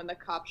seen when the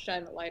cops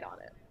shine the light on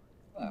it.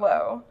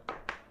 Whoa.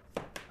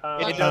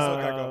 It does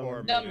look like a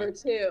horror movie. Number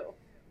 2.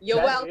 You're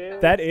welcome.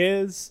 That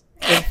is,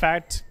 in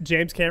fact,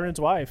 James Cameron's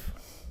wife,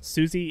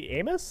 Susie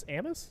Amos.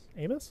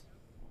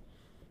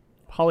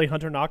 Holly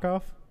Hunter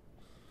knockoff.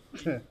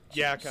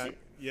 Yeah,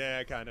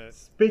 kind of.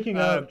 Speaking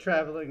of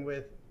traveling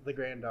with the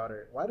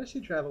granddaughter, why does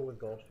she travel with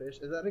goldfish?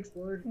 Is that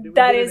explored?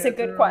 That is a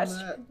good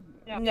question.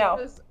 No.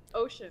 This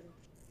ocean.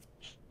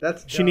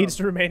 That's She needs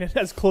to remain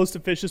as close to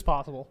fish as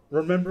possible.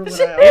 Remember when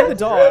I And almost the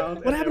dog. drowned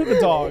What and happened to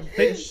there the was dog?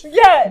 fish?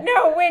 Yeah,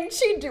 no, when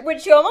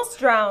she almost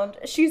drowned,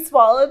 she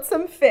swallowed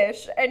some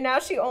fish, and now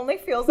she only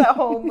feels at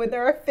home when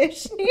there are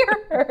fish near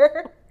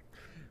her.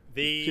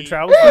 She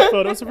travels with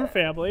photos of her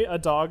family, a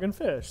dog, and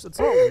fish. It's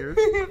all weird.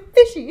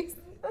 Fishies.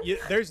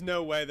 there's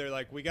no way they're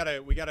like, we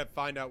gotta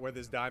find out where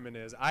this diamond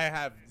is. I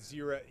have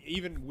zero.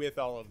 Even with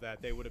all of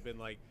that, they would have been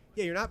like,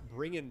 yeah, you're not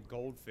bringing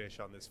goldfish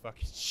on this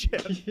fucking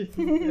ship.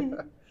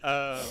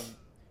 Well,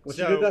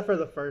 she did that for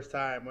the first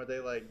time, where they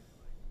like,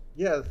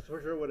 yeah,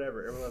 for sure,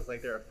 whatever. Everyone's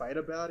like, there a fight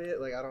about it.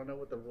 Like, I don't know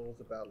what the rules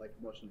about like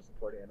emotional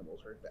support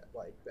animals were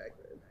like back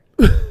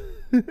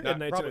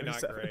then. Probably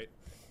not great.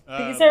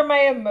 These are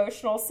my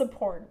emotional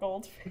support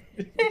goldfish.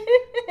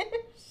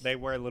 They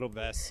wear little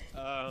vests.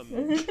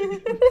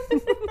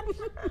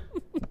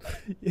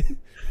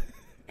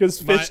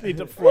 Because fish need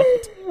to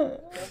float.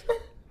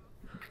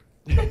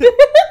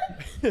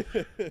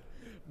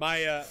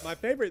 My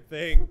favorite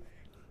thing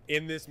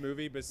in this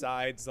movie,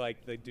 besides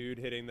like the dude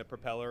hitting the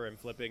propeller and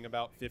flipping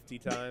about 50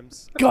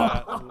 times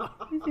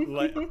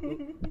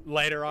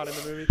later on in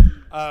the movie,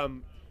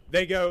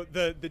 they go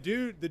the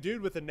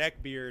dude with the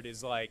neck beard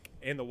is like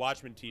in the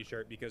Watchmen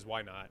t-shirt, because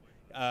why not?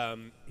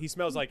 He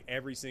smells like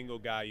every single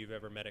guy you've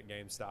ever met at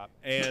GameStop,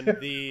 and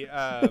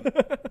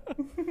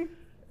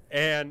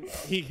and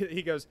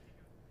he goes,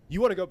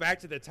 "You want to go back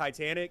to the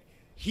Titanic?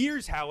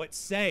 Here's how it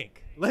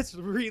sank. Let's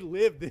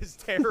relive this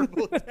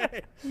terrible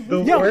day."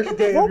 The worst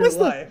day of your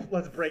life.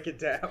 Let's break it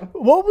down.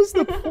 What was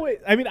the point?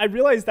 I mean, I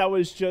realized that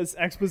was just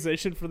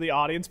exposition for the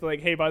audience, but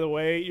like, hey, by the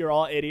way, you're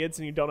all idiots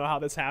and you don't know how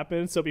this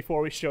happened, so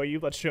before we show you,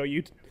 let's show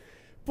you.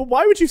 But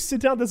why would you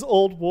sit down this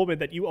old woman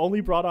that you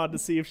only brought on to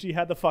see if she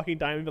had the fucking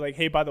diamond and be like,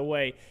 hey, by the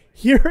way,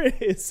 here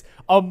is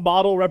a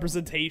model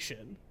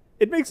representation?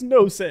 It makes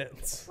no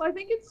sense. Well, I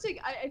think it's to,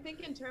 I think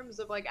in terms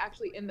of like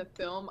actually in the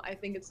film, I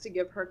think it's to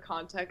give her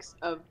context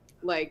of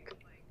like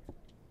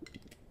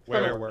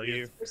where were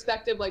you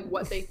perspective, like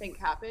what they think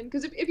happened.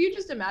 Because if you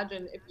just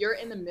imagine, if you're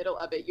in the middle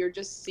of it, you're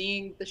just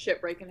seeing the ship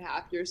break in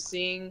half, you're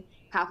seeing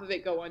half of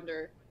it go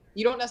under.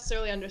 You don't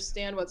necessarily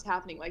understand what's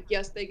happening. Like,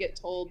 yes, they get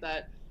told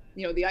that,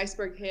 you know, the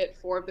iceberg hit,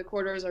 4 of the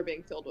quarters are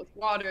being filled with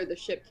water, the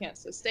ship can't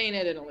sustain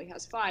it, it only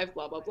has 5,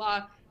 blah blah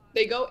blah.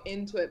 They go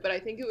into it, but I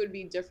think it would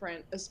be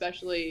different,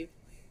 especially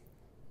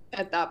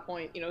at that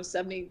point, you know,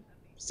 70,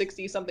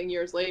 60 something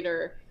years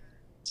later,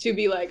 to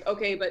be like,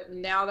 okay, but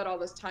now that all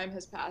this time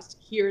has passed,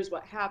 here's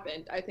what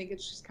happened. I think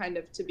it's just kind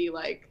of to be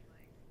like,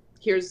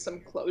 here's some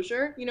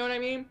closure, you know what I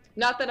mean?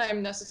 Not that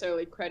I'm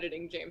necessarily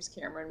crediting James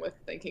Cameron with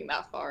thinking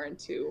that far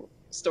into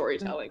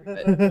storytelling,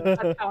 but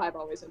that's how I've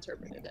always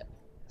interpreted it.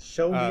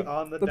 Show me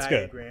on the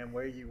diagram good.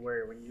 where you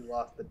were when you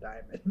lost the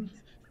diamond.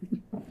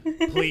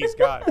 Please,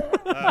 God.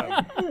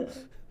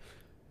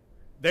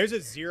 There's a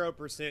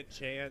 0%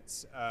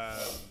 chance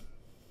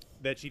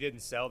that she didn't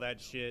sell that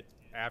shit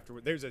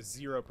afterward. There's a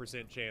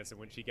 0% chance that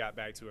when she got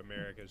back to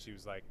America, she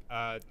was like,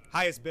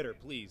 highest bidder,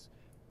 please.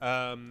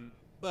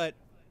 But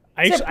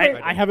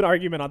I have an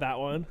argument on that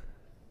one.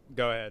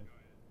 Go ahead.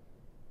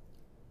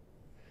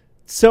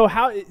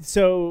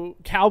 So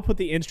Cal put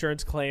the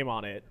insurance claim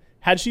on it.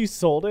 Had she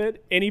sold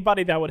it,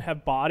 anybody that would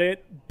have bought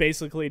it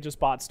basically just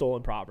bought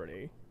stolen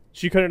property.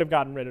 She couldn't have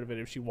gotten rid of it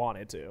if she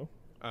wanted to.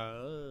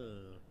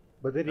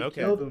 But then he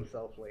killed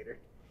himself later.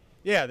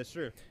 Yeah, that's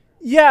true.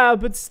 Yeah,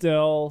 but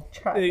still,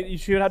 you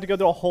should have to go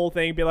through a whole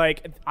thing, be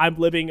like, I'm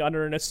living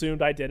under an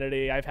assumed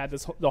identity. I've had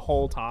this the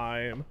whole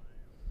time.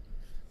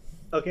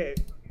 Okay,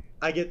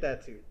 I get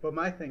that too. But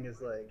my thing is,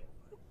 like,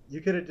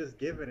 you could have just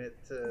given it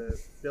to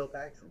Bill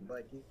Paxton.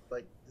 Like,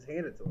 just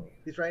hand it to him.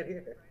 He's right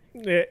here.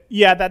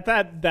 Yeah,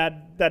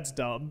 that's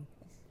dumb.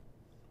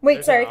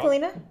 Wait, sorry,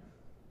 Kalina?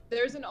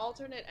 There's an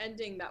alternate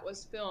ending that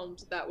was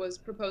filmed that was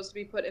proposed to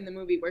be put in the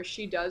movie where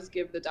she does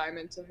give the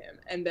diamond to him,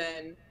 and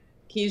then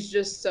he's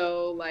just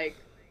so like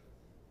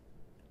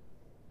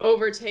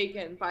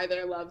overtaken by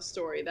their love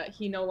story that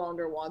he no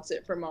longer wants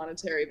it for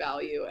monetary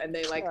value, and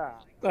they like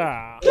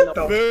get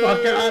the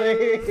fuck out of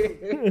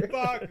here.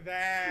 Fuck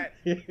that.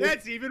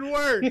 That's even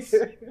worse.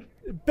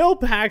 Bill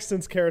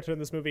Paxton's character in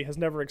this movie has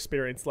never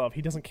experienced love.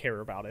 He doesn't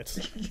care about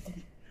it.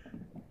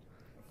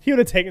 He would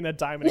have taken that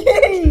diamond.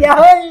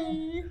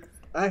 Yikes.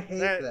 I hate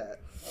that.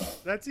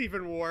 That's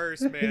even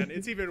worse, man.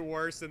 It's even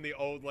worse than the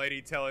old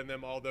lady telling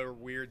them all the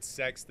weird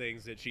sex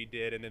things that she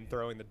did and then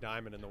throwing the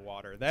diamond in the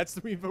water. That's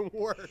even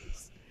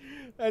worse.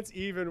 That's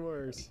even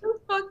worse. She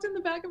was fucked in the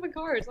back of a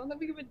car. It's not that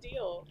big of a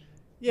deal.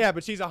 Yeah,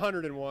 but she's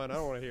 101. I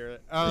don't want to hear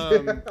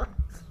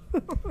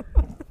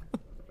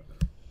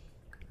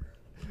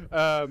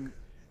it.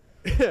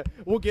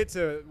 We'll get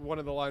to one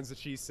of the lines that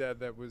she said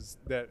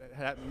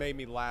that made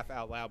me laugh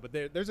out loud. But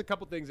there's a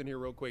couple things in here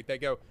real quick. They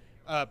go,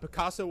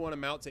 Picasso won't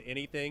amount to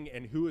anything,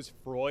 and who is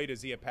Freud?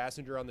 Is he a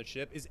passenger on the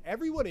ship? Is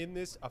everyone in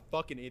this a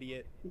fucking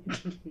idiot?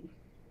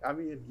 I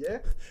mean, yeah.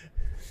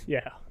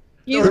 Yeah.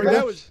 He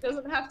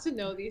doesn't have to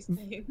know these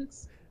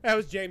things. That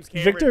was James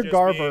Cameron. Victor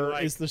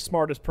Garber is the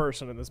smartest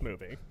person in this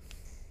movie.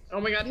 Oh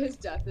my god, his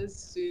death is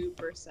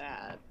super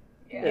sad.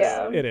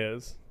 Yeah. It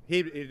is.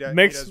 He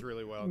does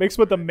really well. Mixed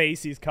with the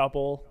Macy's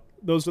couple.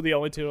 Those are the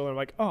only two, and they're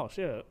like, oh,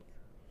 shit.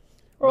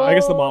 Well, I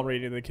guess the mom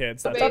reading the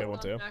kids. That's based what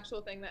on too. an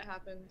actual thing that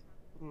happened.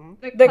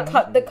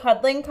 The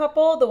cuddling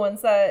couple, the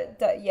ones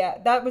that yeah,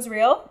 that was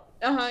real.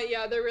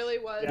 Yeah, there really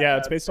was. Yeah,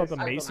 it's based off the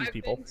I've Macy's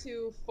people. been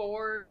to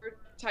 4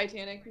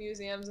 Titanic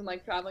museums and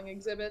like traveling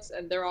exhibits,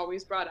 and they're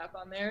always brought up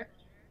on there.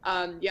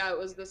 Yeah, it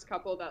was this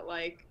couple that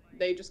like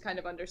they just kind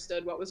of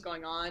understood what was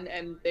going on,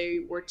 and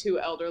they were too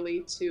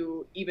elderly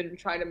to even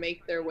try to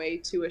make their way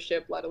to a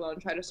ship, let alone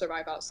try to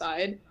survive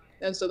outside.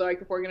 And so they're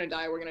like, if we're gonna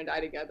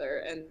die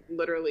together. And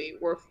literally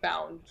were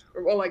found,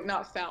 or well, like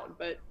not found,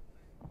 but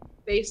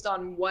based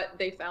on what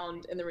they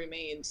found in the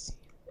remains,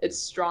 it's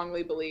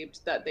strongly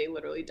believed that they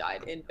literally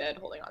died in bed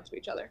holding on to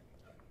each other.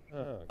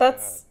 Oh,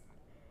 That's,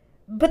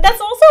 but that's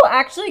also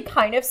actually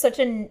kind of such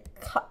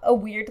a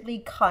weirdly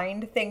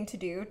kind thing to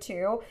do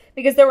too,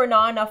 because there were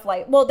not enough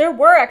there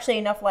were actually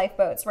enough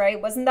lifeboats, right?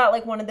 Wasn't that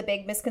like one of the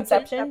big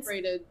misconceptions?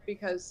 Separated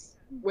because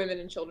women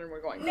and children were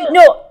going.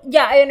 No,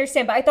 yeah, I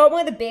understand, but I thought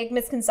one of the big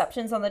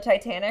misconceptions on the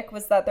Titanic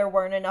was that there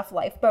weren't enough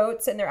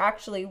lifeboats, and there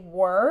actually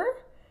were.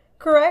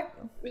 Correct?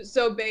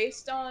 So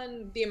based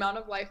on the amount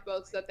of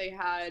lifeboats that they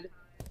had,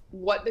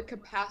 what the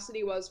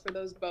capacity was for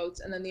those boats,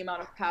 and then the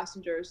amount of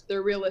passengers,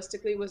 there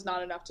realistically was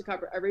not enough to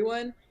cover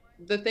everyone.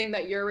 The thing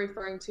that you're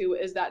referring to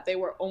is that they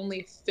were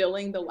only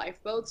filling the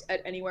lifeboats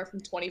at anywhere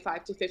from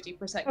 25 to 50%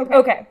 capacity.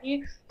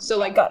 Okay. So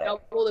like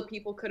double the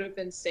people could have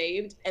been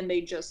saved, and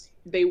they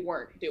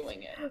weren't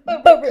doing it.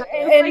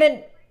 And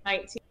then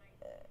 19.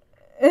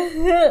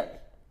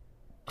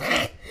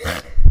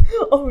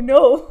 Oh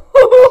no.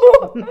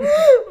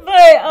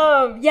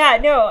 But yeah,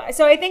 no.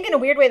 So I think in a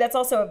weird way that's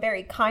also a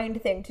very kind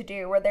thing to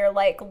do, where they're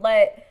like,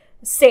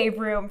 save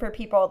room for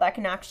people that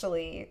can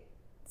actually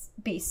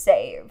be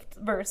saved,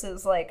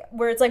 versus like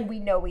where it's like we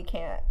know we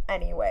can't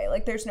anyway.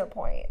 Like there's no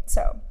point.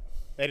 So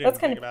they didn't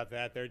think about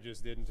that. They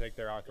just didn't take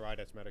their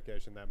arthritis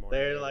medication that morning.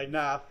 They're like,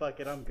 nah, fuck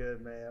it, I'm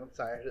good, man. I'm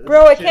tired.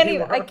 Bro, I can't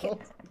even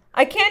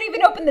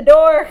open the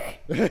door.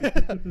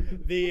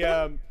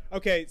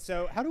 Okay,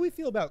 so how do we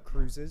feel about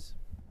cruises?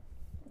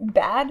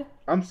 Bad.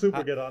 I'm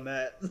super good on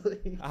that.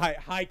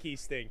 High key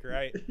stink,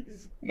 right?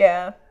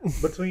 Yeah.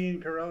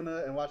 Between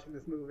Corona and watching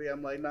this movie,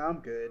 I'm like, nah, I'm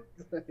good.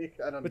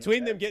 I don't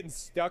Between them getting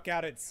stuck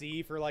out at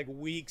sea for like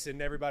weeks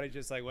and everybody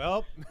just like,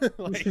 well,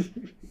 like,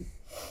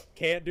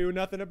 can't do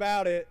nothing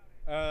about it.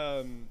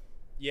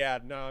 Yeah,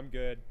 no, I'm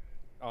good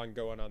on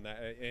going on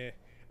that.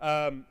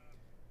 I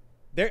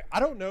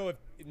don't know if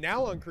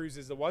now on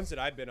cruises, the ones that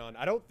I've been on,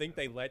 I don't think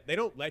they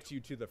don't let you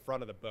to the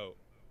front of the boat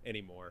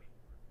anymore.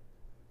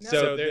 No,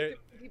 so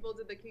people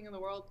did the King of the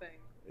World thing.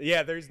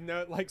 Yeah, there's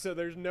no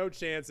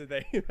chance that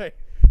they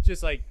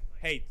just like,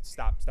 hey,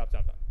 stop.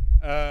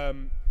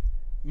 One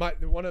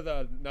of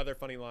the another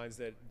funny lines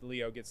that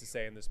Leo gets to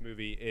say in this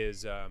movie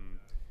is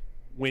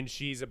when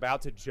she's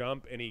about to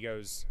jump and he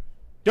goes,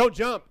 "Don't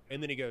jump,"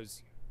 and then he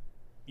goes,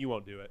 "You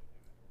won't do it."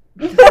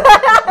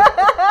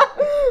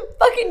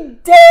 Fucking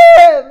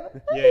damn.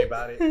 Yeah,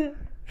 about it.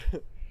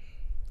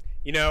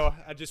 You know,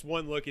 just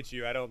one look at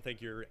you, I don't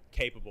think you're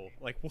capable.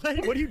 Like, what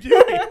are you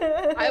doing?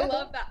 I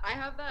love that. I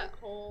have that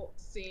whole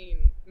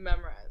scene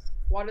memorized.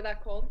 Water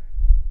that cold,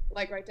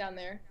 like right down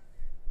there,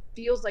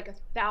 feels like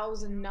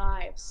 1,000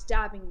 knives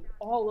stabbing you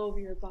all over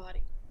your body.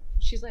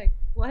 She's like,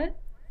 what?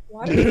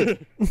 Water?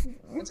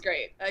 It's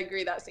great. I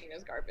agree. That scene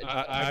is garbage.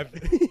 Fun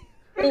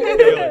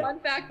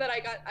fact that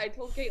I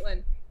told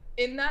Caitlin,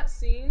 in that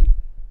scene,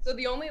 so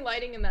the only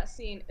lighting in that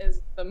scene is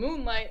the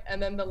moonlight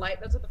and then the light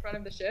that's at the front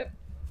of the ship.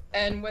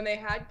 And when they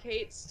had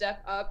Kate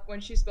step up when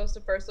she's supposed to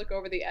first look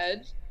over the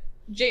edge,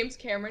 James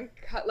Cameron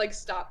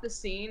stopped the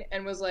scene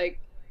and was like,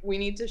 we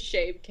need to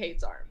shave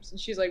Kate's arms.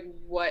 And she's like,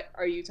 what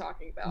are you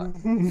talking about?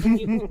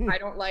 I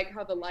don't like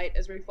how the light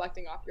is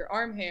reflecting off your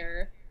arm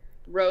hair.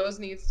 Rose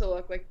needs to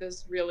look like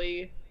this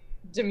really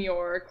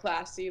demure,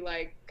 classy,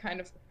 like kind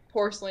of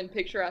porcelain,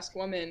 picturesque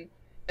woman.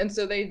 And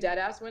so they dead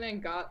ass went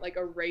and got like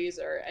a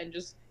razor and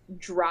just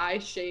dry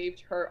shaved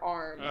her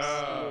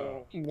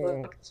arms.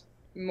 Looked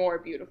more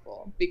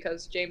beautiful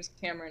because James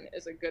Cameron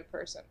is a good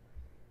person.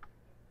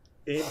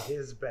 In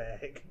his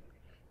bag.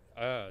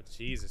 Oh,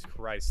 Jesus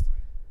Christ.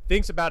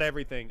 Thinks about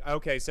everything.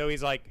 Okay, so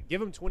he's like,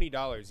 give him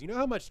 $20. You know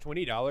how much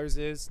 $20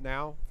 is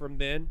now from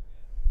then?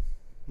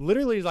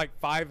 Literally like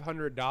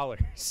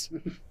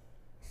 $500.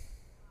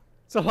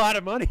 It's a lot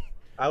of money.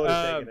 I would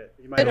have taken it.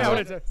 You might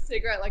have a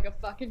cigarette like a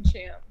fucking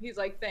champ. He's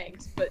like,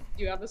 thanks, but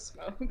do you have a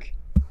smoke?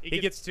 He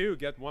gets two.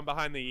 Get one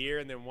behind the ear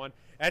and then one.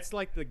 That's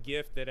like the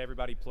gift that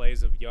everybody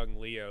plays of young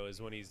Leo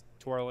is when he's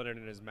twirling it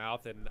in his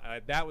mouth. And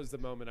that was the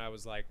moment I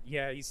was like,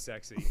 yeah, he's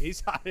sexy. He's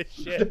hot as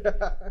shit.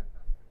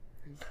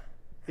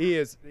 He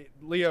is.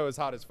 Leo is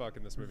hot as fuck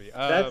in this movie.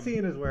 That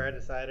scene is where I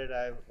decided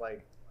I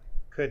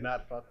could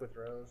not fuck with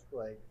Rose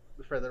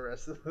for the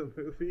rest of the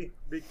movie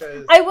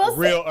because I will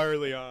real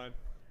early on.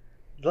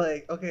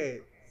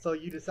 Okay, so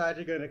you decide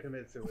you're going to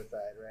commit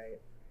suicide,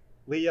 right?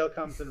 Leo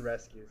comes and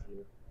rescues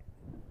you.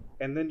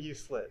 And then you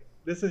slip.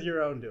 This is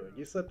your own doing.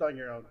 You slipped on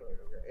your own clothing,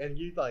 right? And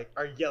you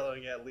are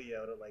yelling at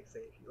Leo to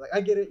save you.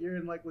 I get it, you're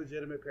in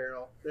legitimate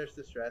peril. There's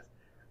distress.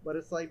 But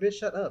it's like, bitch,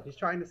 shut up. He's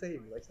trying to save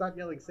you. Stop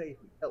yelling,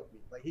 save me, help me.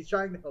 He's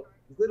trying to help you.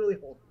 He's literally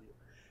holding you.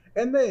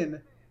 And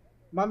then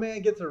My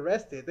man gets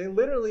arrested. They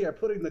literally are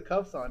putting the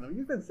cuffs on him.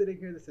 You've been sitting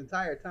here this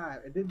entire time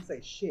and didn't say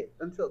shit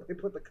until they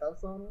put the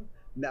cuffs on him.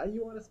 Now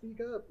you want to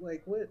speak up?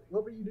 Like, what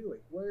were you doing?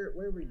 Where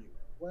were you?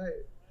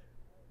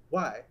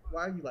 Why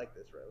are you like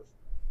this, Rose?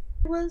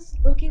 I was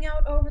looking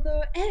out over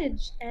the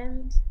edge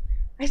and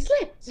I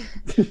slipped.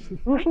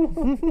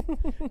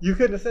 You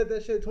couldn't have said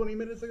that shit 20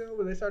 minutes ago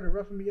when they started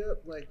roughing me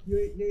up. Like, you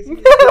ain't seen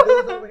these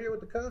dudes over here with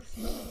the cuffs?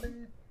 You know what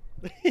I'm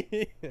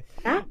saying?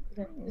 That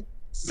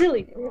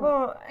silly.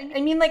 Well,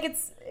 I mean, like,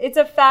 it's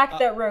a fact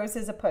that Rose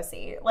is a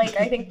pussy. Like,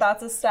 I think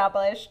that's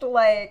established.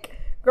 Like,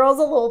 girl's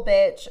a little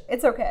bitch.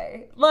 It's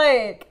okay.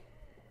 Like,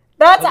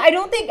 I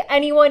don't think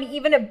anyone,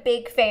 even a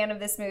big fan of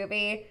this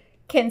movie,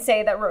 can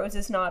say that Rose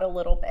is not a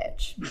little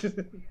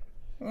bitch.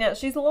 No,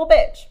 she's a little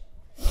bitch.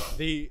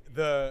 The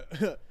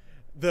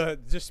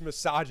just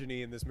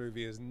misogyny in this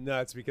movie is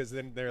nuts because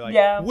then they're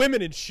like,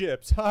 women in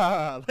ships.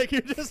 Ha! Like,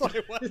 you're just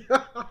like, what?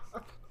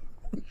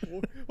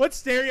 What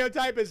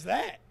stereotype is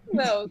that?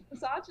 No,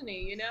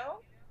 misogyny, you know?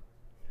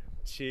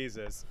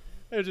 Jesus.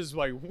 They're just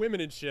like, women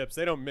in ships,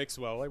 they don't mix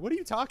well. Like, what are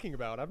you talking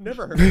about? I've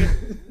never heard of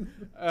it.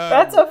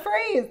 That's a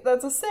phrase.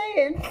 That's a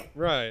saying.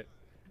 Right.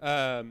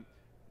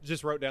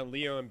 Just wrote down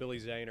Leo and Billy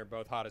Zane are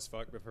both hot as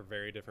fuck, but for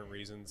very different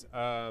reasons.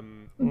 I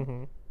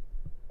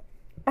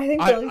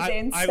think Billy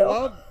Zane's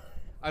still...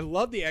 I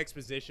love the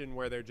exposition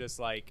where they're just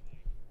like,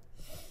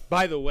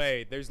 by the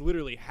way, there's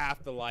literally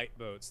half the light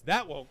boats.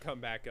 That won't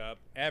come back up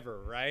ever,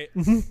 right?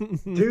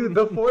 Dude,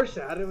 the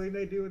foreshadowing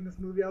they do in this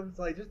movie, I was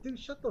like, dude,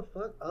 shut the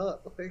fuck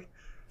up. Like,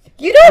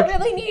 you don't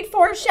really need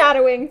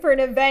foreshadowing for an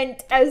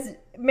event as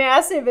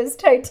massive as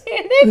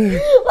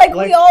Titanic. like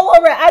we all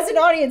already, as an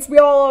audience, we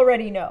all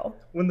already know.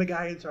 When the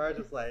guy in charge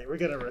was like, we're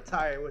going to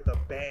retire with a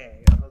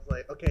bang. I was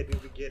like, okay,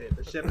 dude, we get it.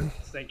 The ship is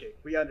sinking.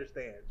 We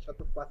understand. Shut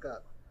the fuck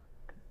up.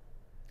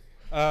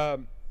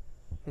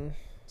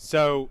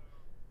 So,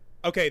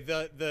 okay,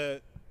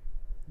 the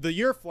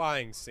you're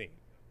flying scene,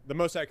 the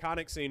most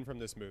iconic scene from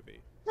this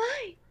movie.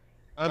 Fly.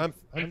 I'm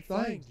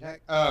flying,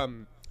 Jack.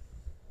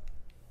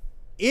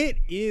 It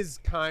is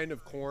kind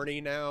of corny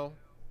now,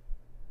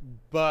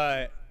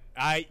 but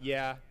I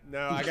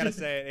gotta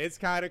say it. It's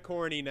kind of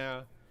corny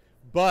now,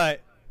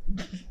 but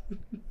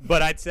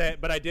I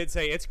did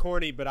say it's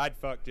corny, but I'd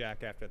fuck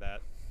Jack after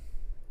that.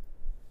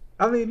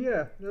 I mean,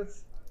 yeah.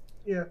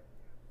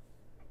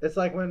 It's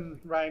like when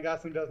Ryan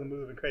Gosling does the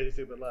move in Crazy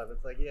Stupid Love.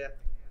 It's like, yeah,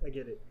 I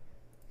get it.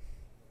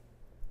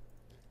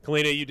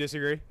 Kalina, you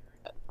disagree?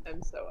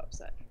 I'm so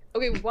upset.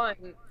 Okay, one,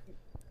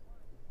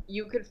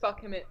 you could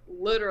fuck him at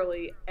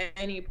literally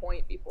any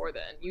point before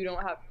then. He didn't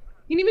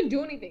even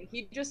do anything.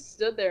 He just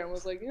stood there and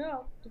was like,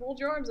 hold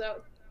your arms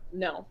out.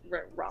 No,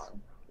 wrong.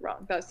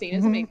 That scene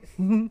is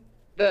amazing.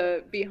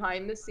 The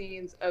behind the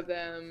scenes of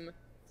them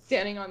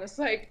standing on this,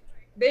 like,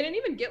 they didn't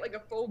even get like a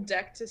full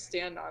deck to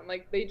stand on.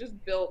 Like, they just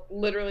built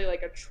literally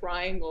like a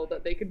triangle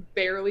that they could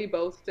barely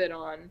both fit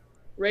on,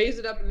 raise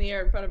it up in the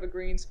air in front of a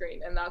green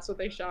screen, and that's what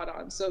they shot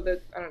on. So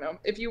that, I don't know,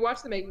 if you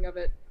watch the making of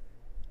it,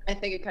 I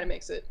think it kind of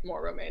makes it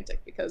more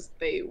romantic because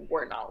they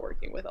were not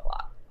working with a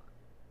lot.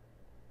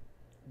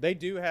 They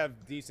do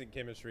have decent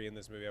chemistry in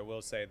this movie, I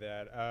will say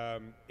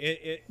that.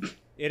 It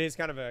is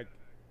kind of a...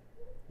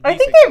 I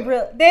think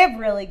they have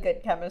really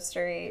good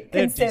chemistry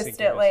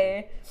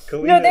consistently.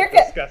 No, they're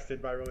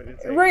disgusted by Royden.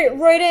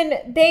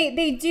 Royden,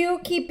 they do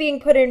keep being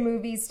put in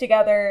movies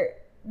together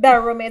that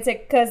are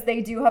romantic because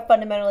they do have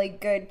fundamentally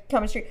good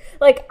chemistry.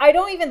 Like, I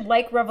don't even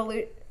like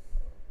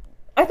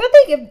I thought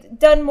they have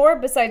done more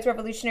besides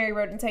Revolutionary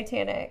Road and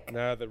Titanic.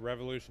 No, the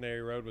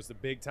Revolutionary Road was the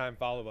big time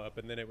follow-up,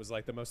 and then it was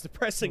like the most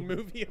depressing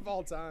movie of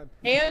all time.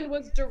 And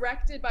was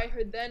directed by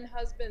her then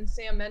husband,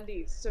 Sam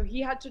Mendes. So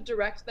he had to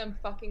direct them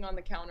fucking on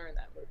the counter in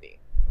that movie.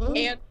 Oh.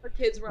 And her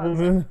kids were on the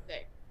same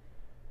day.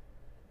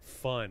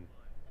 Fun.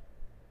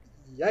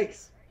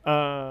 Yikes.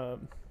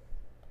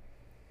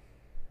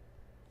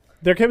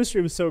 Their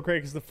chemistry was so great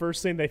because the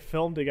first scene they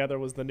filmed together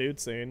was the nude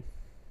scene.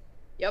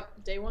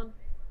 Yep, day one.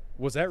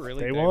 Was that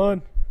really day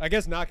one? I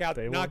guess knock out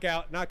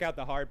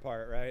the hard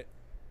part, right?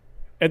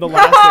 And the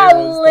last day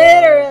was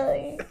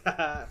literally.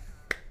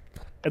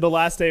 And the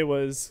last day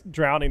was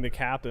drowning the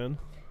captain.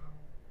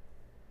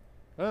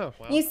 Oh,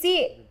 wow. You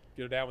see,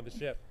 go down with the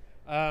ship.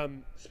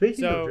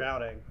 Speaking of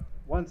drowning,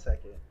 1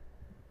 second.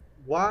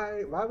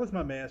 Why was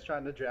my man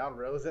trying to drown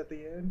Rose at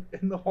the end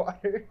in the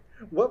water?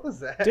 What was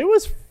that? It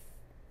was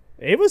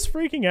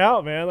freaking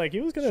out, man. Like,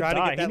 he was gonna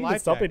die. He needed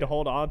something to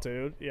hold on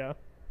to. Yeah.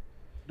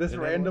 This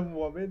random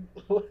woman,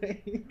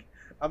 like,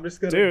 I'm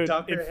just gonna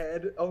dunk her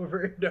head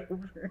over and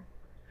over.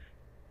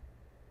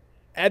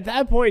 At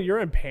that point, you're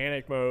in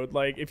panic mode.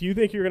 Like, if you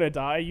think you're gonna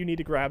die, you need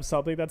to grab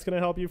something that's gonna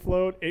help you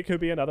float. It could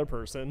be another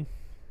person.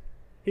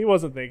 He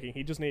wasn't thinking.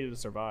 He just needed to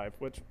survive,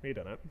 which he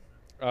didn't.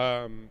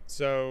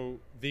 So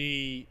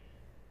we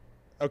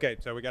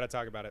gotta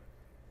talk about it.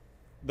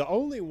 The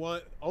only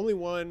one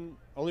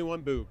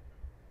boob.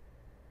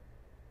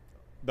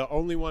 The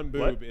only one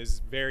boob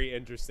is very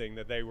interesting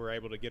that they were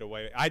able to get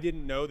away. I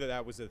didn't know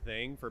that was a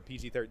thing for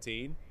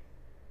PG-13.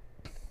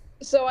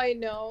 So I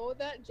know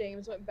that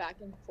James went back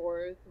and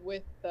forth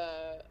with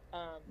the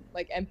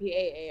like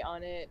MPAA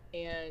on it,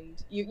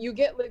 and you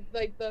get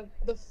like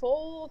the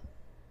full.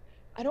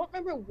 I don't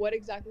remember what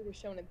exactly was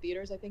shown in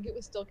theaters. I think it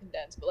was still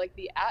condensed, but like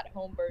the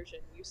at-home version,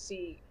 you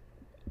see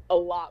a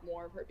lot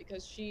more of her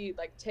because she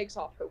like takes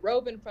off her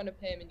robe in front of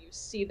him, and you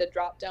see the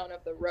drop down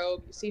of the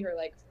robe. You see her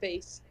like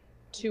face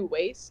to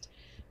waist.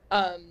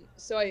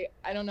 So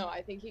I don't know.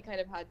 I think he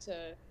kind of had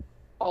to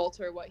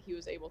alter what he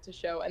was able to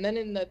show, and then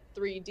in the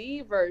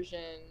 3D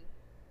version,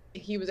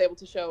 he was able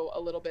to show a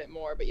little bit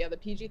more. But yeah, the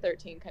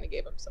PG-13 kind of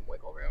gave him some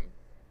wiggle room.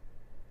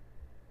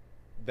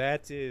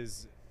 That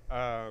is,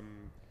 I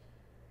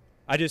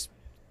just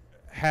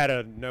had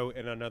a note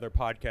in another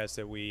podcast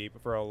that we,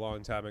 for a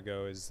long time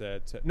ago, is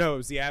that, no, it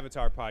was the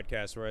Avatar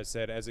podcast where I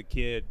said as a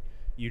kid,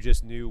 you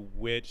just knew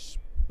which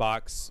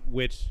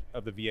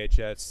of the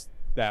VHS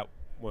that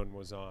one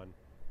was on.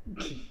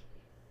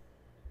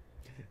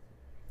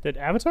 Did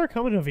Avatar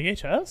come in a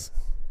VHS?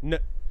 No.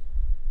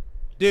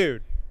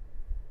 Dude.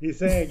 He's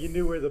saying you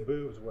knew where the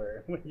boobs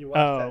were when you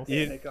watched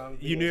Titanic on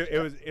VHS. You knew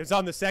it was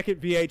on the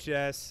second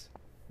VHS.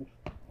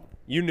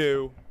 You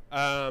knew.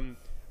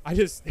 I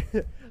just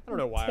I don't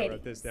know why I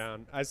wrote this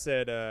down. I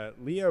said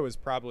Leo is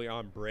probably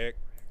on Brick,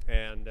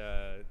 and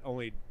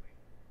only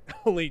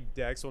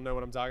Dex will know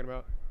what I'm talking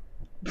about.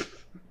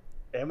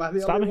 Am I the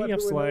Stop only making one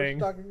up who knows what slang.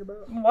 you're talking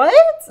about?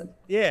 What?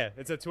 Yeah,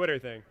 it's a Twitter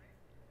thing.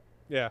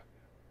 Yeah.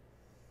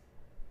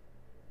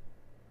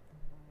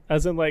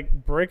 As in, like,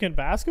 Brick and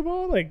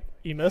basketball? Like,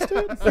 you missed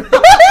it?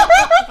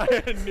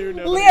 I knew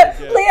nobody would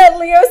get it.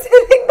 Leo's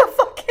hitting the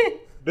fucking...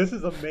 This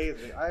is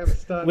amazing. I am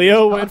stunned.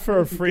 Leo went for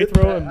a free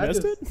throw and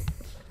missed it?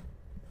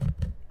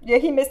 Yeah,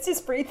 he missed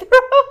his free throw.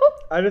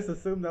 I just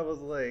assumed that was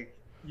like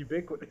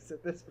ubiquitous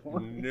at this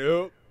point.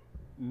 Nope.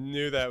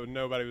 Knew that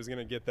nobody was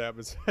gonna get that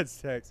besides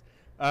Tex.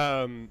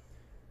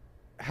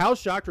 How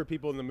shocked were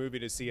people in the movie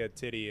to see a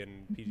titty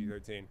in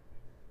PG-13?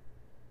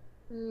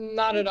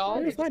 Not at all.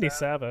 It was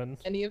 97.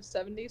 Any of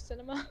 70s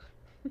cinema?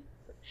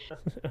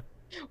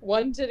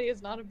 One titty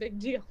is not a big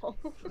deal.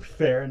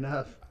 Fair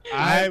enough.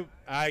 I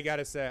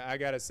gotta say, I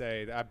gotta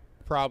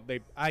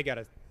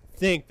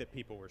think that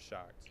people were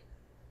shocked.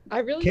 I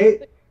really don't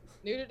think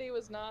nudity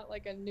was not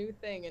like a new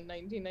thing in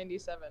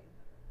 1997.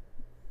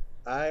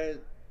 I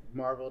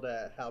marveled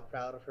at how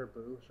proud of her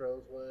boobs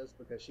Rose was,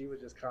 because she was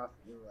just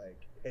constantly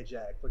like, "Hey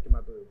Jack, look at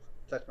my boobs,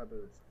 touch my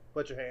boobs,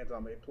 put your hands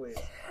on me, please."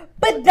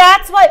 But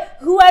that's what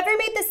whoever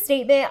made the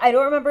statement, I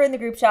don't remember in the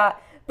group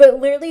chat, but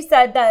literally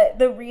said that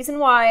the reason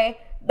why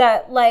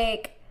that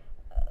like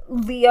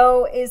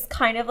Leo is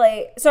kind of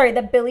like, sorry,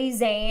 that Billy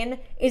Zane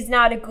is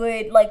not a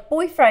good like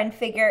boyfriend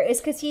figure is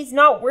because he's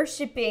not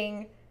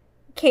worshiping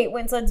Kate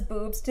Winslet's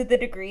boobs to the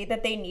degree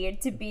that they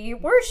need to be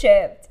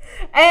worshipped.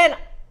 And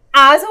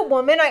as a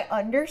woman, I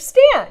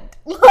understand.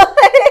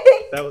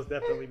 That was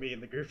definitely me in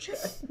the group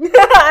chat.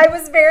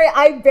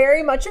 I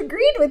very much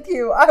agreed with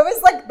you. I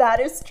was like, that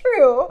is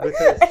true.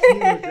 Because she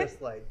was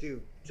just like,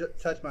 dude,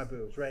 touch my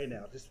boobs right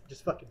now.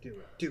 Just fucking do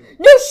it. Do it.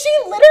 No, she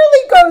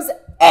literally goes,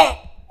 eh,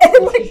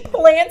 and like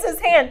plants his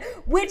hand,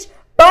 which,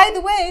 by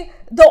the way,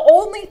 the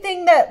only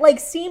thing that like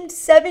seemed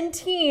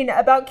 17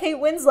 about Kate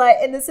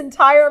Winslet in this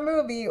entire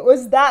movie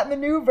was that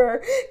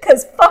maneuver,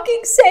 because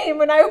fucking same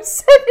when I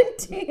was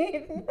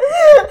 17.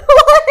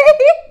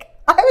 Like,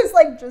 I was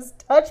like,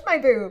 just touch my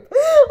boob.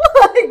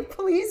 Like,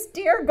 please,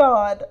 dear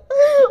God.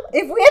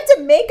 If we have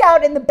to make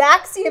out in the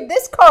backseat of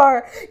this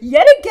car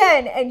yet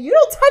again and you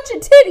don't touch a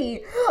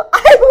titty,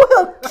 I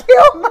will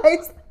kill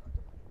myself.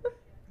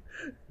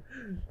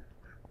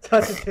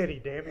 Touch a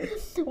titty, damn it.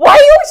 Why are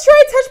you always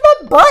trying to touch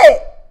my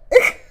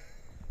butt?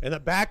 In the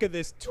back of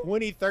this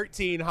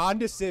 2013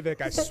 Honda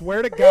Civic, I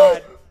swear to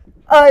God.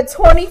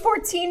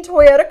 2014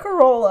 Toyota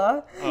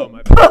Corolla. Oh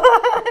my God.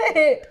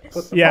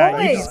 But Yeah,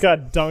 boy, you just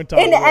got dunked on.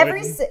 In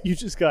every Lloyd. si- You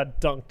just got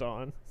dunked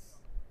on.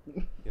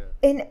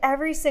 in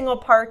every single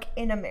park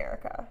in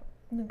America.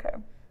 Okay.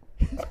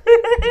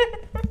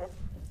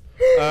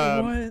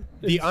 What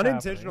The is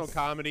unintentional happening?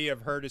 comedy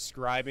of her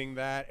describing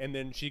that, and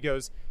then she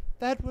goes,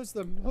 "That was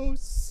the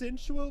most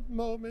sensual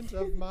moment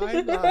of my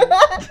life."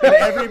 And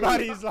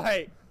everybody's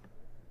like,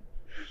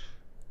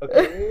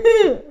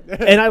 Okay.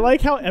 And I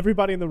like how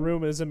everybody in the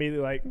room is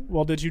immediately like,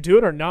 well, did you do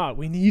it or not?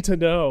 We need to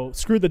know.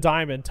 Screw the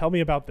diamond. Tell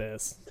me about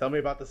this. Tell me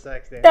about the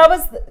sex, damn That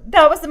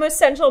was the most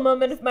sensual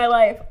moment of my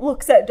life.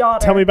 Looks at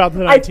daughter. Tell me about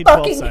the I 1912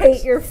 fucking sex.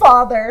 hate your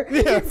father.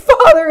 Your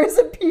father is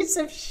a piece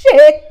of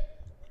shit.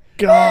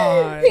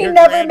 God. He Your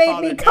never made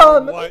grandfather me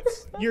never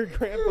come. Your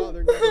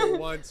grandfather never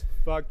once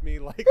fucked me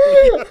like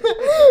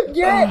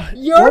Your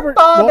While we're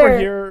father.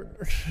 here,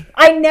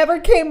 I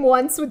never came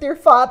once with your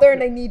father,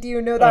 and I need you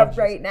to know that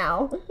right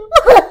now.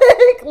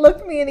 Like,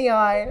 look me in the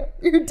eye.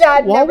 Your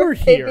dad While never we're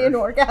gave me here- an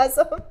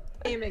orgasm.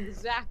 Came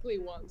exactly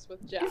once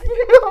with Jack.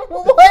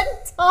 One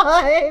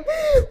time,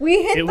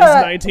 we hit it was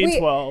the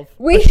 1912.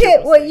 We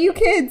hit what you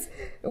kids,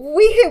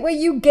 we hit what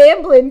you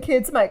gambling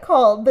kids might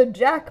call the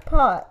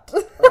jackpot.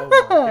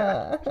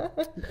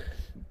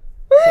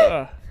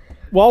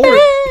 While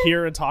we're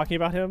here and talking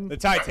about him, the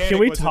Titanic can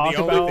we wasn't talk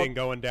the only about? thing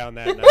going down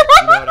that night.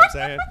 You know what I'm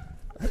saying?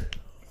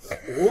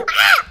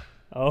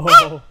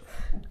 Oh,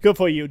 good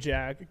for you,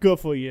 Jack. Good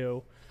for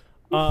you.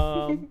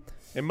 And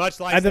much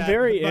like At the that,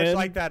 very much end-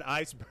 like that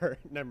iceberg.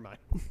 Never mind.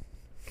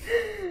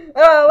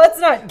 Oh, let's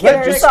not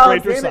kid Just ourselves.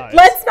 scrape your sides.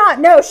 Let's not.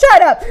 No,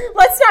 shut up.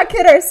 Let's not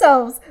kid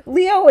ourselves.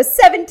 Leo was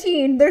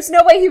 17. There's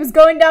no way he was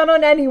going down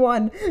on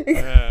anyone.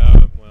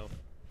 Well,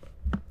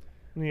 I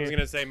Yeah. was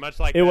gonna say much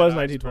like It that was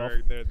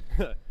iceberg,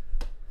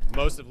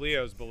 most of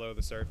Leo's below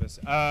the surface.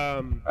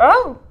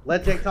 Oh.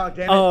 Let Jake talk,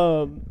 damn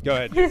it. Go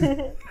ahead.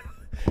 Jake.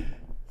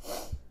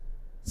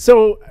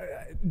 So,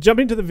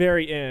 jumping to the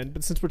very end,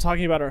 but since we're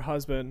talking about her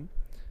husband,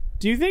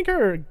 do you think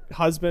her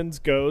husband's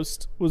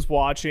ghost was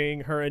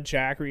watching her and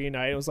Jack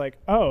reunite and was like,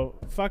 oh,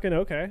 fucking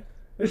okay.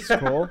 This is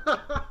cool.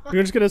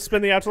 You're just going to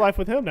spend the afterlife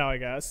with him now, I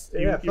guess.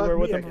 Yeah, You fuck were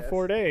with me, him I for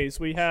 4 days.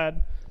 We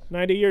had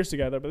 90 years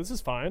together, but this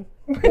is fine.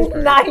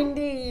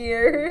 90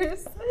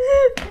 years.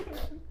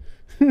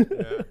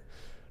 Yeah.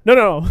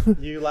 No.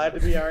 You lied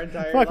to me our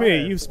entire Fuck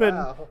me. lives.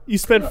 Wow. You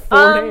spent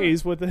 4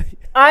 days with the...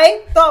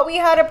 I thought we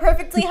had a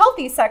perfectly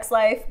healthy sex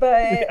life,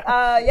 but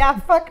yeah,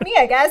 fuck me,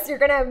 I guess. You're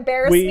going to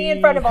embarrass me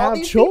in front of all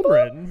these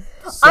children.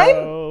 I'm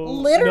So,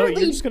 literally- No,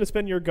 you're just going to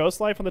spend your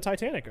ghost life on the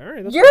Titanic. All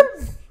right. That's people.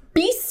 You're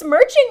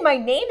besmirching my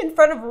name in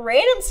front of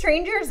random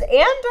strangers and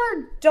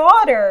our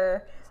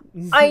daughter.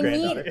 I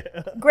need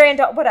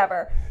granddaughter,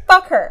 whatever.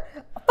 Fuck her.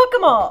 Fuck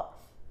them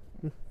all.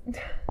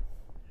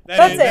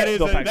 That's it.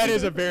 That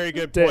is a very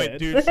good Dead. point,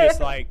 dude. It's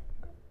just like,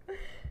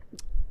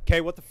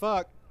 okay, what the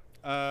fuck?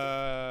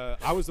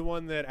 I was the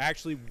one that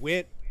actually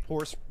went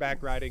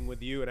horseback riding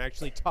with you and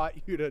actually taught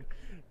you to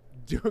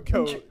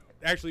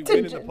actually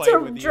win in the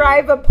plane with you.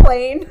 Drive a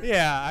plane.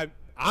 Yeah,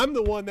 I'm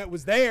the one that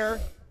was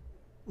there.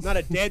 Not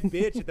a dead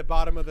bitch at the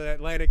bottom of the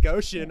Atlantic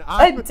Ocean.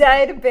 A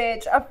dead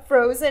bitch, a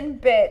frozen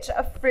bitch,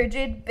 a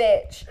frigid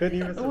bitch. Couldn't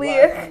even survive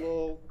Leo- some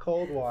little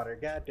cold water.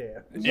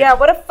 Goddamn. Yeah,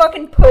 what a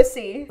fucking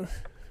pussy.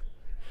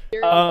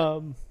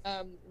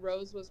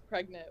 Rose was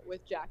pregnant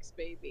with Jack's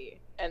baby,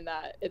 and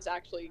that it's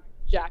actually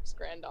Jack's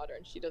granddaughter,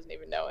 and she doesn't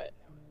even know it.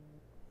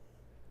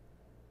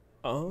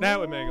 Oh. That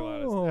would make a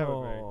lot of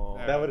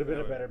sense. That would have been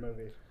a better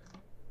movie.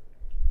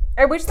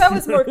 I wish that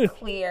was more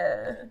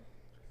clear.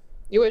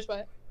 You wish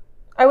what?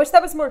 I wish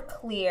that was more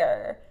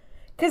clear.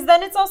 Because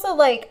then it's also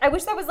like, I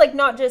wish that was like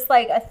not just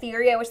like a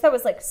theory. I wish that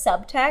was like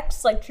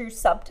subtext, like true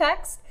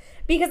subtext.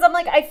 Because I'm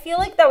like, I feel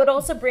like that would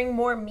also bring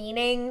more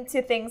meaning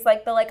to things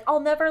like the like, I'll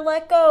never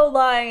let go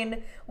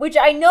line, which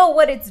I know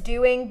what it's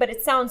doing, but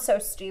it sounds so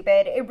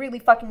stupid. It really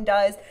fucking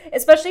does.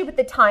 Especially with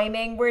the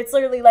timing where it's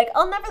literally like,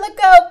 I'll never let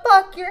go.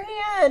 Fuck your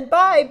hand.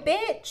 Bye,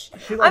 bitch.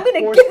 She, like, I'm going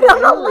to forced get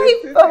on a him to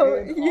lift his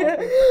lifeboat. hand Yeah. off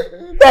of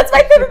her. That's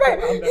my favorite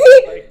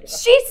part.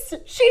 She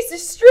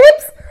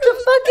strips the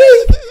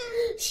fucking,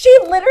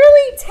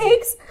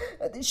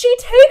 she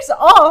takes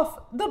off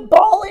the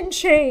ball and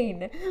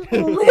chain,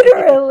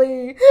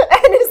 literally,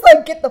 and is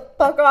like, get the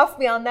fuck off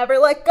me, I'll never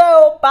let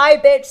go, bye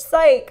bitch,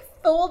 psych,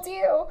 fooled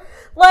you.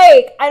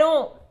 Like,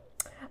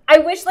 I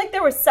wish like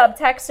there was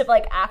subtext of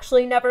like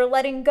actually never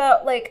letting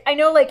go. Like, I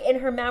know like in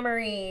her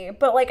memory,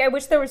 but like I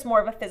wish there was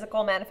more of a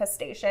physical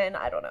manifestation.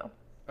 I don't know.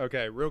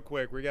 Okay, real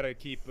quick, we gotta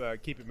keep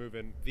it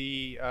moving.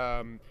 The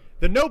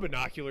no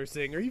binoculars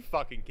thing. Are you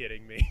fucking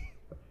kidding me?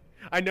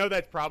 I know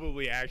that's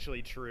probably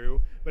actually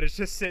true, but it's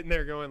just sitting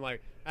there going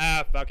like,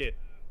 fuck it,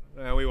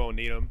 we won't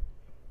need them.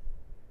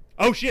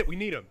 Oh shit, we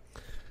need them.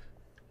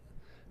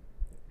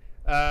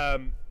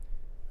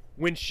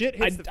 When shit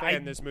hits the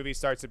fan, this movie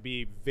starts to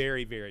be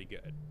very, very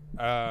good.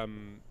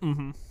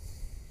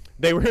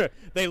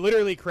 They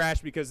literally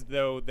crashed because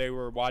they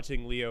were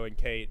watching Leo and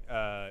Kate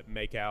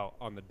make out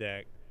on the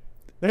deck.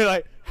 They're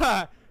like,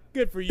 ha,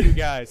 good for you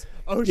guys.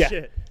 Oh Yeah.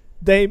 shit.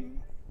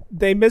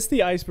 They missed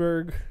the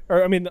iceberg,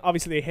 or I mean,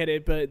 obviously they hit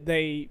it, but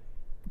they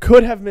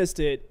could have missed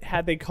it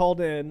had they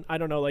called in, I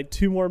don't know, like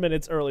 2 more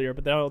minutes earlier.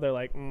 But now they're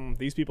like,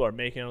 these people are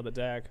making out on the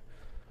deck.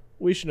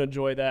 We should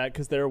enjoy that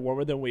because they're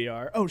warmer than we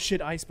are. Oh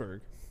shit,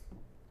 iceberg.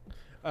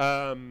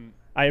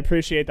 I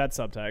appreciate that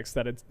subtext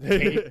that it's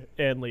Kate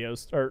and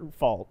Leo's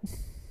fault.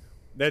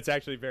 That's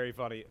actually very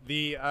funny.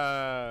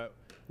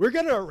 We're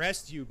gonna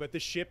arrest you, but the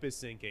ship is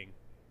sinking.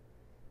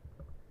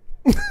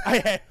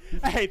 I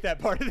hate that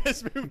part of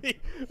this movie.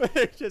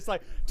 It's just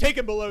like, take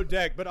him below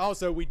deck, but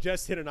also we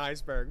just hit an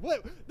iceberg.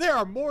 What? There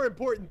are more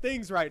important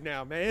things right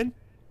now, man.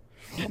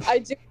 I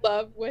do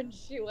love when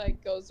she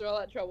like goes through all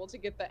that trouble to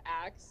get the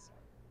axe,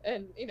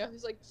 and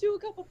he's like, do a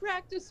couple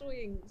practice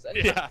swings, and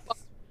he's Yeah. like,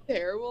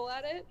 terrible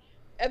at it,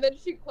 and then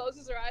she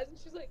closes her eyes and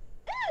she's like,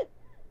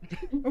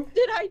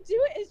 did I do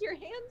it? Is your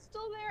hand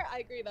still there? I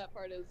agree that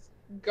part is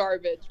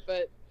garbage,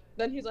 but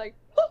then he's like,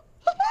 you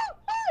did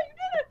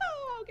it!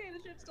 Oh, okay,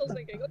 the ship's still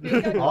sinking.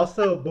 Okay.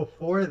 Also,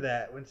 before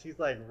that, when she's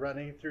like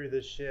running through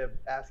the ship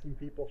asking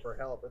people for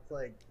help, it's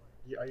like,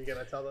 are you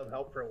gonna tell them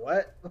help for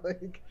what?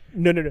 Like,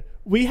 No.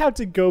 We have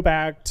to go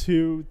back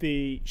to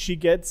she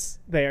gets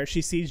there,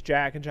 she sees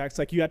Jack, and Jack's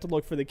like, you have to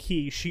look for the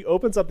key. She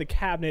opens up the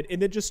cabinet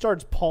and then just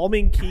starts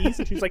palming keys,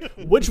 and she's like,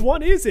 which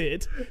one is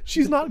it?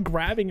 She's not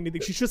grabbing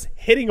anything. She's just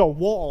hitting a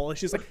wall, and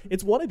she's like,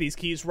 it's one of these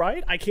keys,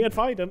 right? I can't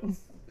find him.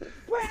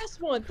 brass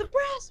one, the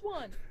brass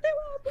one. They're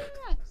all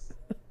brass.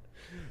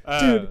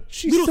 Dude,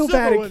 she's little so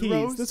bad silver at one, keys.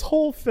 Rose. This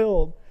whole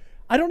film.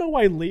 I don't know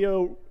why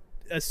Leo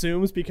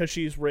assumes because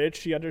she's rich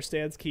she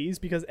understands keys,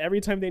 because every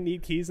time they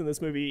need keys in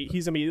this movie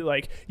he's immediately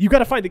like, you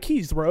gotta find the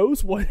keys,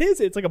 Rose. What is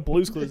it? It's like a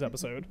Blue's Clues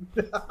episode.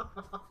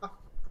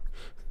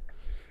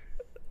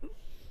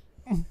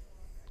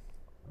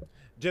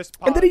 Just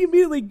And then he pause.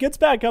 immediately gets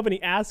back up and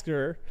he asks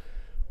her,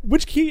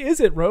 which key is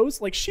it,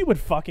 Rose? Like, she would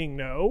fucking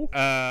know.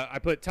 I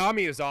put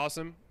Tommy is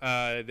awesome.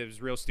 That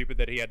was real stupid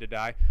that he had to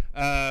die.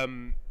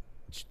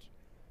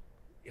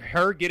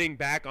 Her getting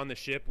back on the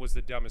ship was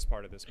the dumbest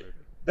part of this movie.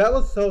 That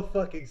was so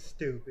fucking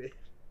stupid.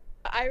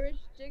 The Irish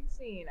jig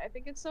scene. I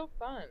think it's so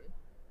fun.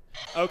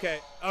 Okay.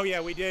 Oh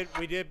yeah, we did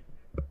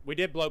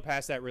blow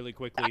past that really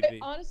quickly.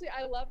 Honestly,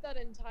 I love that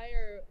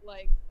entire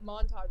like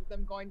montage of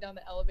them going down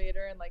the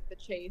elevator and like the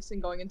chase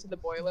and going into the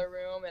boiler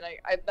room, and I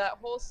that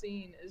whole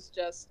scene is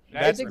just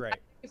That's it's great.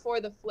 exactly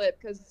before the flip,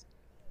 because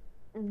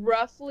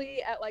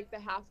roughly at like the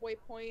halfway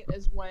point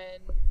is when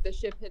the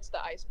ship hits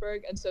the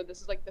iceberg, and so this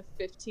is like the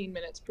 15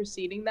 minutes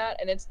preceding that,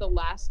 and it's the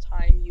last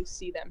time you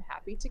see them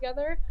happy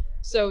together.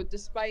 So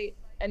despite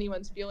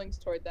anyone's feelings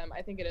toward them,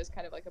 I think it is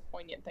kind of like a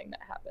poignant thing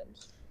that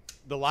happened.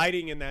 The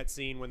lighting in that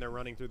scene when they're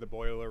running through the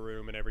boiler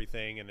room and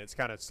everything, and it's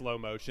kind of slow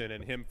motion,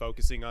 and him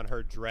focusing on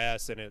her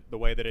dress and the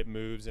way that it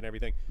moves and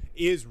everything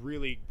is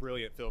really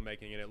brilliant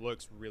filmmaking, and it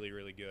looks really,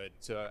 really good.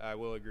 So I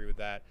will agree with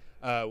that.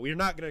 We're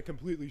not going to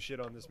completely shit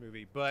on this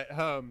movie, but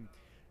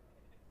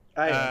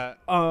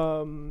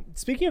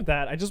Speaking of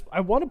that, I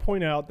want to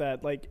point out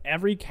that like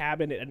every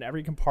cabin and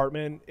every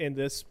compartment in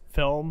this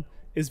film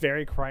is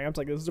very cramped.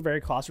 Like, this is a very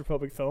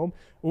claustrophobic film.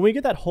 When we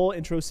get that whole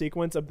intro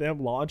sequence of them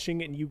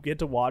launching and you get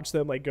to watch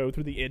them like go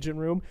through the engine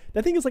room,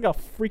 that thing is like a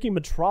freaking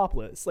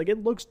metropolis. Like,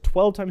 it looks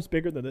 12 times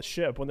bigger than the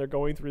ship when they're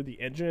going through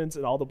the engines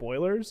and all the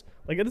boilers.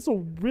 Like, it is a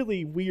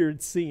really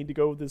weird scene to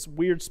go with this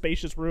weird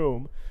spacious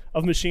room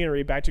of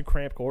machinery back to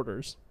cramped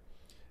quarters.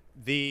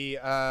 The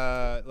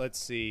let's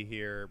see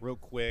here real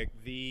quick.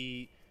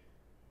 It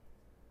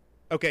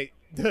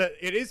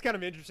is kind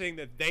of interesting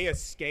that they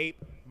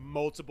escape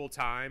multiple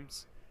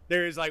times.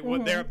 There is like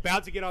when they're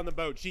about to get on the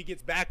boat, she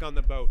gets back on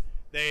the boat.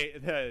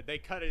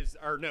 They cut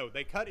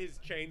his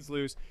chains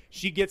loose.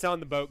 She gets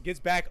on the boat, gets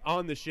back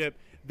on the ship.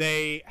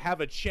 They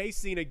have a chase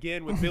scene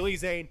again with Billy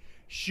Zane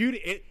shooting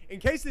it. In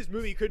case this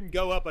movie couldn't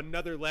go up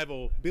another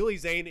level, Billy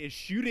Zane is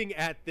shooting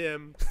at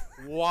them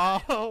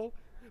while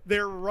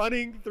they're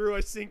running through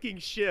a sinking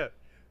ship.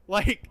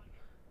 Like,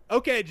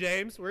 okay,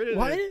 James, we're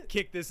gonna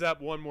kick this up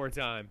one more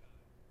time.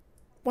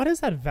 Why does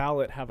that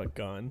valet have a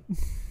gun?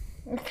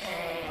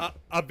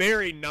 A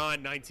very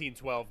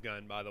non-1912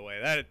 gun, by the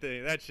way.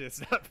 That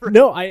shit's not for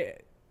No, I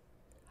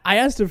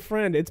asked a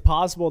friend. It's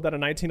possible that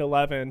in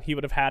 1911 he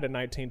would have had in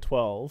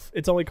 1912.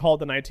 It's only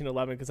called the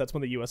 1911 because that's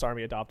when the U.S.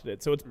 Army adopted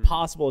it. So it's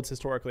possible it's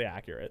historically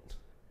accurate.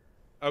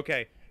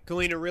 Okay,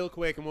 Kalina, real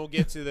quick, and we'll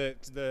get to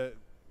the.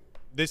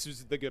 This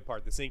is the good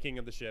part, the sinking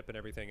of the ship and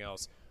everything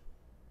else.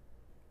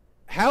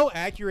 How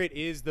accurate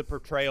is the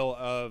portrayal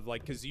of,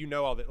 like, because you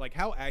know all that, like,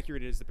 how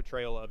accurate is the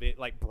portrayal of it,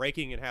 like,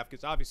 breaking in half?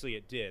 Because obviously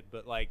it did,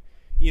 but, like,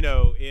 you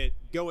know, it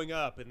going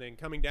up and then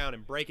coming down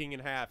and breaking in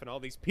half and all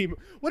these people.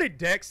 What did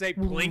Dex say?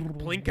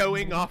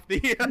 Plinkoing off the.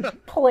 This man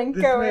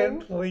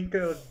Plinkoing.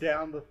 plinkoed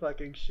down the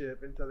fucking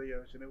ship into the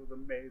ocean. It was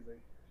amazing.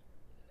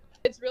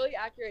 It's really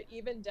accurate,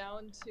 even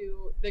down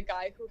to the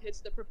guy who hits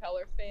the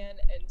propeller fan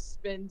and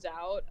spins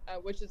out,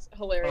 which is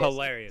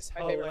hilarious.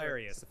 My favorite.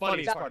 Hilarious. The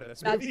funniest part of this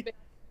That's movie. based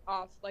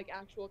off like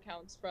actual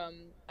counts from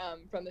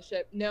the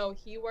ship. No,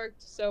 he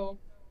worked. So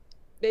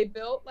they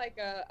built like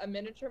a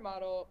miniature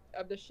model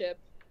of the ship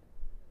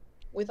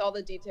with all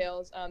the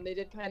details. They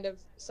did kind of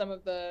some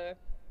of the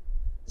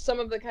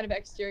kind of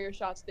exterior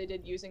shots they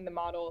did using the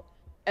model.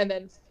 And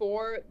then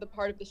for the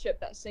part of the ship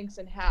that sinks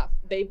in half,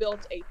 they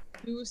built a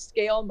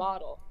 2-scale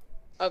model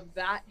of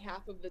that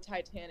half of the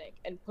Titanic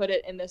and put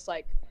it in this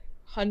like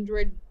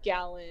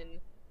 100-gallon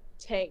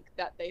tank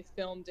that they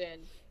filmed in.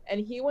 And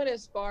he went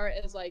as far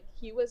as like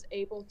he was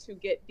able to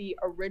get the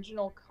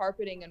original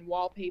carpeting and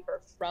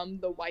wallpaper from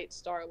the White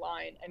Star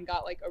Line and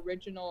got like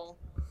original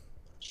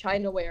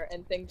Chinaware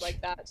and things like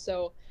that.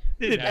 So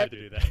They didn't have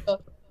to do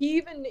that.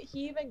 he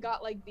even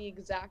got like the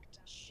exact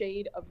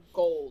shade of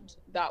gold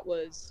that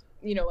was,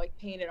 you know, like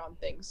painted on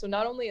things. So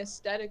not only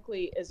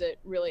aesthetically is it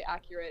really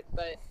accurate,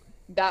 but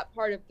that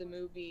part of the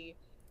movie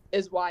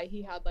is why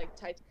he had like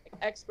Titanic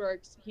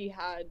experts. He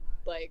had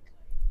like,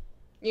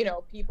 you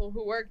know, people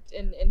who worked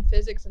in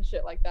physics and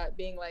shit like that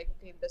being like,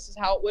 okay, this is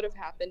how it would have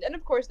happened. And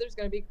of course there's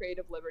going to be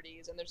creative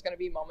liberties and there's going to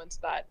be moments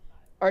that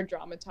are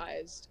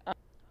dramatized.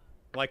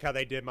 Like how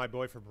they did my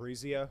boy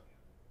Fabrizio.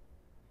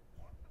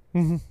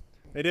 Mm-hmm.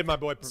 They did my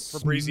boy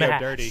Fabrizio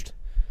dirty.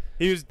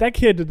 That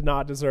kid did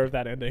not deserve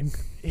that ending.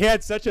 He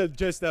had such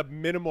just a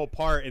minimal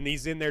part, and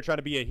he's in there trying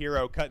to be a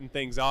hero, cutting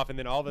things off, and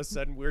then all of a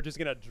sudden we're just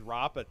gonna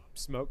drop a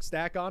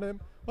smokestack on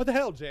him. What the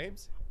hell,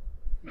 James?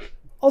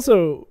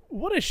 Also,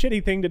 what a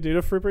shitty thing to do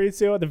to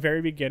Fabrizio at the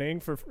very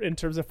beginning in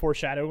terms of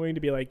foreshadowing,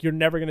 to be like, you're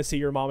never gonna see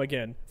your mom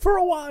again for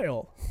a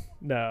while.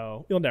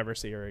 No, you'll never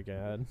see her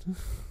again.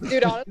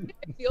 Dude, honestly,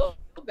 I feel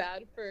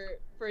bad for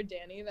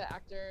Danny, the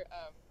actor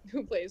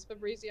who plays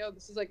Fabrizio.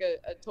 This is like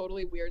a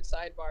totally weird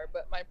sidebar,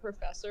 but my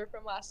professor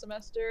from last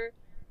semester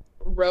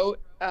wrote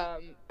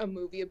a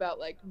movie about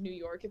like New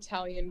York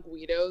Italian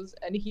Guidos,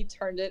 and he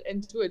turned it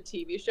into a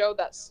TV show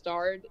that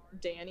starred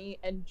Danny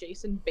and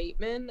Jason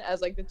Bateman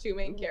as like the two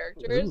main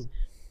characters. Ooh.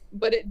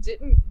 But it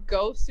didn't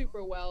go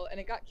super well, and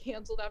it got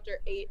canceled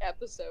after 8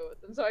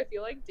 episodes. And so I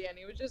feel like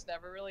Danny was just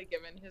never really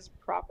given his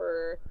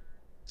proper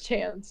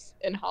chance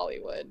in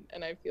Hollywood.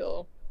 And I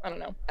feel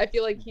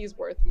like he's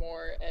worth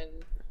more.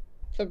 And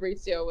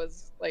Fabrizio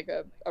was like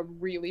a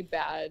really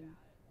bad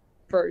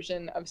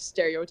version of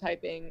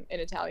stereotyping an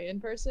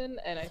Italian person,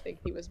 and I think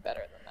he was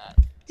better than that.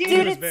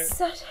 Dude, was it's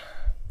such.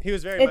 He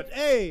was very much,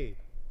 hey!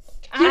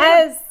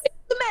 As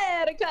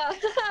America!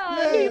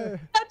 Yeah.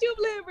 Statue of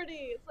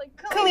Liberty! It's like,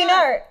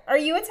 Kalina, are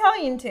you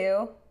Italian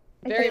too?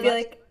 Very I feel much.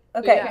 like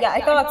okay, Yeah.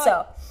 I thought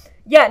so.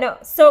 Yeah, no.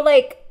 So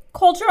like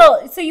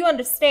cultural, so you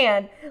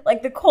understand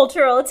like the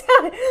cultural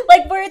Italian,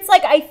 like where it's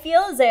like I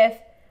feel as if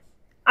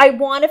I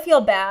want to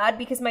feel bad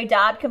because my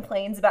dad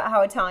complains about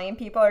how Italian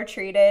people are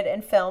treated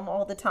in film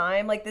all the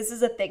time. Like this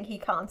is a thing he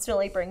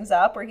constantly brings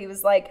up where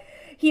he's like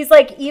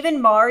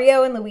even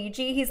Mario and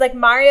Luigi, he's like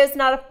Mario's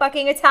not a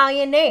fucking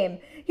Italian name.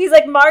 He's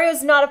like,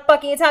 Mario's not a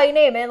fucking Italian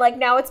name. And, like,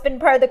 now it's been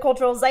part of the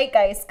cultural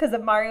zeitgeist because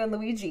of Mario and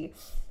Luigi.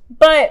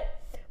 But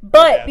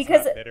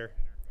because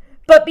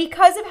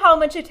of how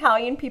much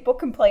Italian people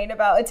complain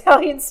about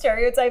Italian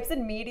stereotypes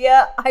in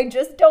media, I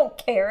just don't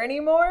care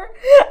anymore.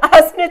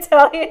 As an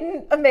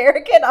Italian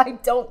American, I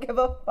don't give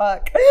a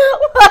fuck.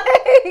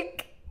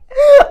 Like,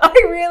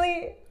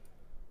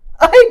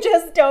 I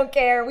just don't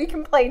care. We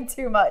complain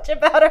too much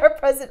about our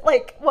president.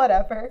 Like,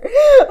 whatever. We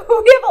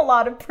have a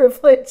lot of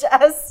privilege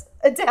as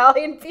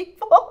Italian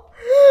people.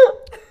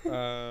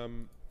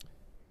 Okay,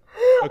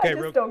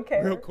 don't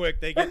care. real quick.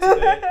 They get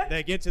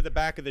to the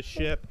back of the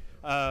ship.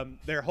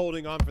 They're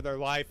holding on for their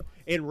life,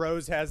 and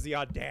Rose has the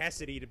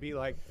audacity to be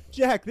like,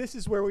 "Jack, this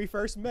is where we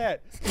first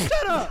met."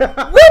 Shut up.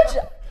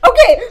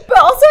 Okay, but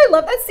also I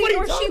love that scene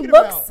What are you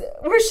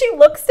where she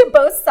looks to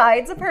both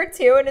sides of her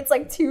too, and it's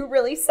like two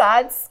really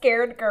sad,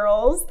 scared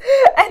girls,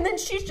 and then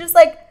she's just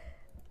like,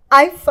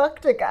 I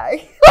fucked a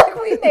guy.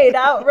 Like, we made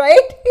out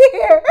right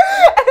here.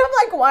 And I'm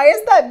like, why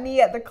is that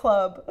me at the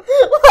club?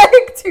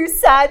 Like, two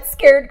sad,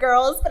 scared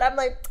girls. But I'm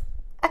like,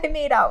 I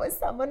made out with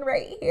someone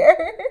right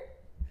here.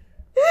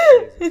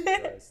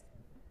 Jesus Christ.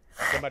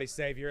 Somebody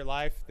save your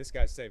life? This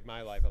guy saved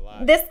my life a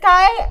lot. This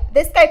guy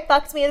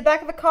fucked me in the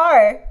back of a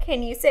car.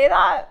 Can you say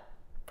that?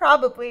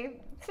 Probably.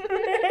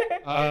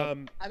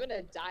 I'm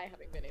gonna die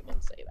having been able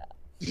to say that.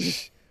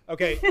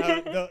 Okay,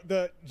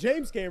 the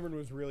James Cameron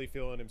was really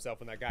feeling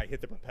himself when that guy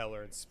hit the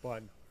propeller and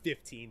spun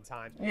 15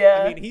 times.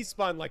 Yeah. I mean, he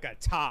spun like a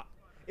top.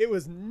 It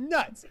was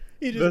nuts.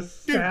 He The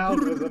just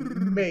sound was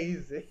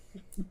amazing.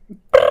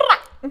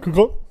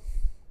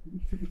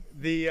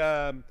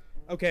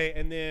 Okay,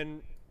 and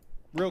then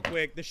real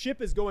quick, the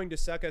ship is going to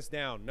suck us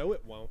down. No,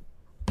 it won't.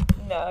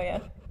 No,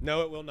 yeah.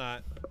 No, it will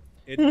not.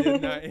 It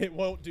did not. It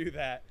won't do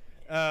that.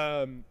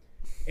 And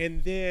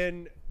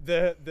then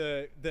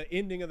the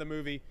ending of the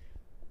movie,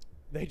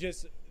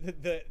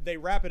 they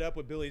wrap it up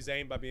with Billy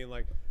Zane by being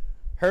like,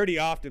 heard he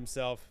offed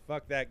himself.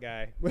 Fuck that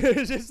guy.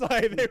 It's just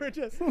like they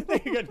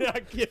could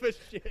not give a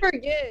shit.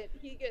 Forget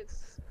he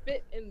gets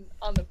spit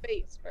on the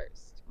face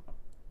first.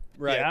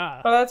 Right.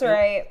 Yeah. Oh, that's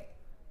right.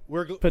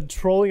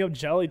 Petroleum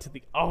jelly to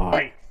the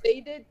eye. They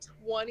did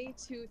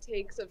 22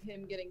 takes of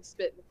him getting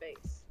spit in the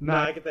face.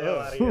 Nah, get the hell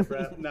out of here,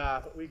 bro.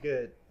 Nah, we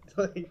good.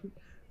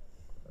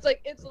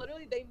 It's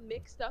literally they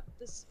mixed up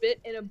the spit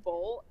in a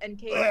bowl and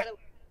Kate had to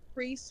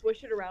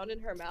pre-swish it around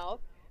in her mouth.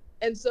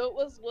 And so it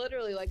was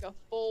literally like a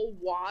full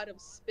wad of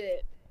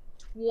spit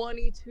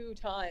 22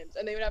 times.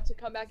 And they would have to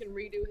come back and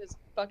redo his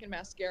fucking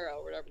mascara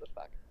or whatever the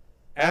fuck.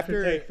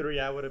 After take 3,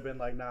 I would have been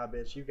like, nah,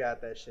 bitch, you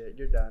got that shit.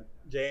 You're done.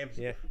 James,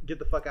 get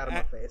the fuck out of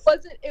my face.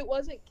 It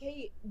wasn't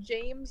Kate.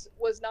 James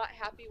was not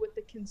happy with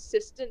the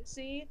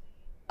consistency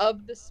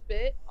of the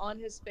spit on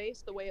his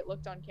face the way it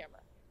looked on camera.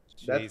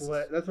 That's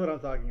what I'm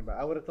talking about.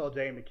 I would have told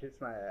James to kiss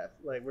my ass.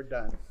 Like, we're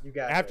done. You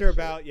got after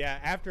about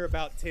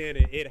 10,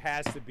 it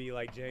has to be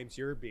like, James,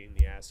 you're being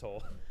the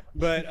asshole.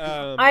 But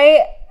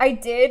I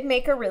did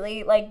make a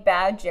really like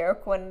bad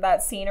joke when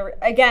that scene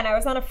again. I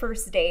was on a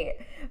first date,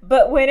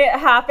 but when it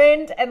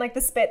happened and like the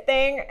spit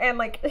thing and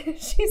like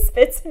she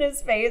spits in his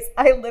face,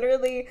 I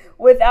literally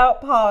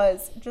without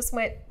pause just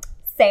went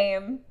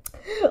same,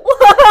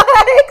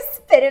 like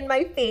spit in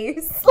my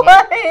face,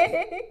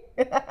 like.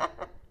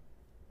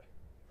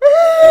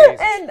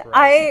 And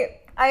I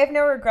have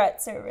no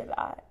regrets over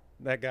that.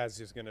 That guy's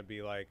just gonna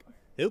be like,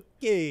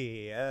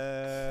 okay,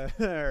 all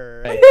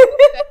right.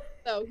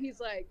 So he's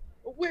like,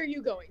 where are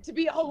you going? To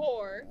be a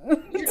whore.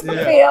 You're to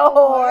be a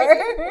whore.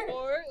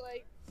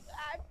 Like,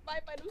 I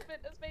might find him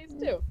spit in his face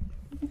too.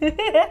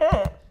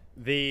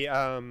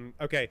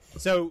 Okay,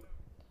 so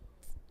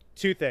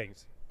 2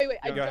 things. Wait,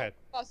 I Go don't ahead.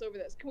 gloss over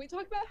this. Can we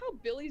talk about how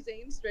Billy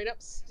Zane straight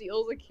up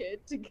steals a kid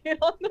to get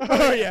on the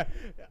Oh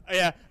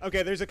yeah.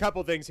 Okay, there's a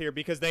couple things here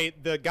because I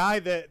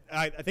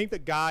think the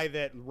guy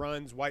that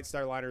runs White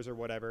Star Liners or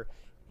whatever,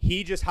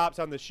 he just hops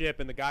on the ship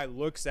and the guy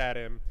looks at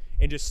him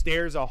and just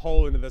stares a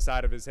hole into the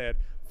side of his head.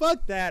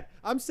 Fuck that!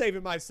 I'm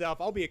saving myself.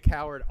 I'll be a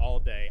coward all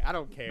day. I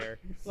don't care.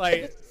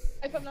 Like,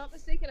 if I'm not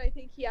mistaken, I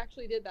think he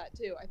actually did that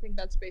too. I think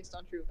that's based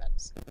on true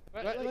events.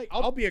 like,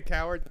 I'll be a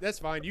coward. That's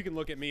fine. You can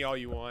look at me all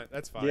you want.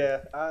 That's fine.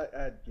 Yeah,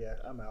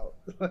 I'm out.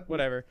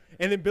 Whatever.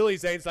 And then Billy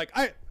Zane's like,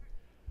 I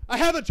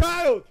have a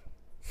child.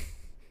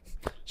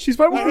 She's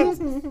my wife.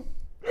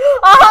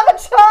 I have a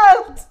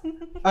child.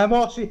 I'm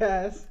all she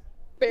has.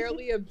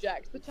 Barely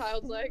objects. The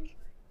child's like,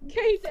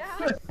 "Okay,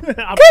 Dad." Because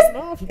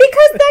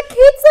that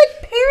kid's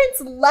like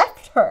parents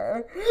left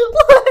her.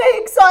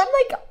 Like, so I'm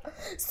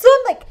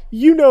like,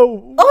 You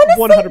know,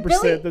 honestly, 100%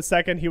 Billy- the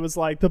second he was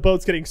like, the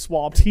boat's getting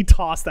swamped, he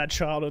tossed that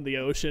child in the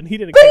ocean. He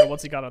didn't care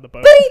once he got on the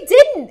boat. but he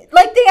didn't.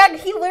 Like,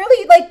 he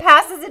literally like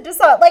passes it to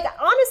some. Like,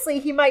 honestly,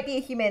 he might be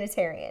a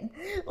humanitarian.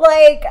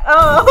 Like,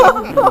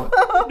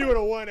 Doing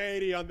a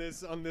 180 on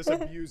this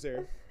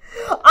abuser.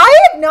 I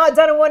have not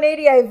done a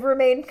 180. I've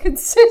remained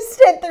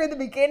consistent through the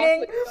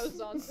beginning. Actually goes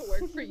on to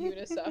work for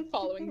UNICEF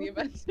following the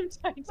events of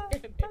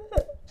Titanic.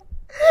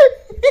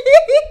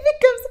 He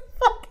becomes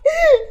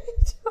fucking.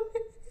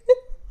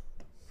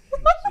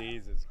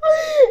 Jesus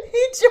Christ.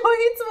 He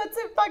joins what's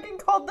it fucking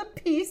called, the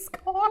Peace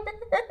Corps.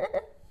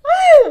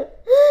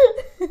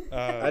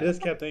 I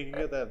just kept thinking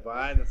of that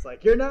vine that's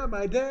like, "You're not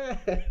my dad."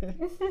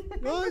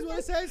 I always want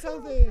to say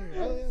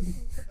something.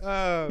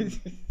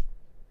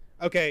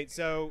 Okay,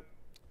 so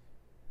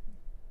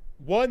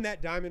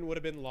that diamond would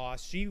have been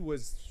lost. She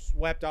was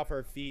swept off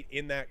her feet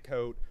in that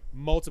coat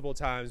multiple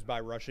times by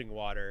rushing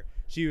water.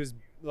 She was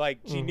like,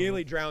 she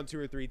nearly drowned 2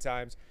 or 3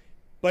 times.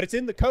 But it's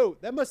in the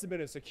coat. That must have been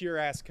a secure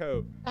ass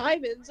coat.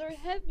 Diamonds are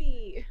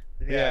heavy.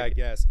 Yeah, I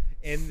guess.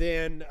 And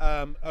then,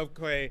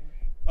 okay,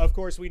 of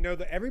course, we know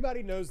that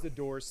everybody knows the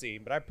door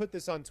scene, but I put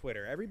this on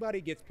Twitter. Everybody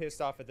gets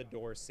pissed off at the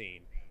door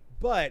scene.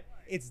 But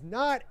it's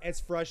not as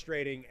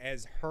frustrating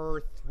as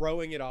her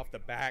throwing it off the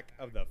back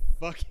of the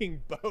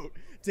fucking boat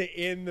to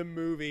end the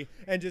movie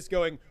and just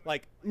going,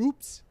 like,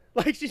 oops.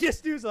 Like, she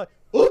just does like,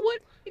 oops. What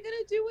are you gonna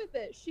do with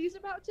it? She's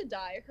about to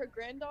die. Her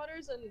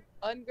granddaughter's an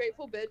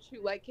ungrateful bitch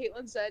who, like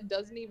Caitlin said,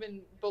 doesn't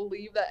even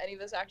believe that any of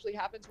this actually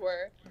happened to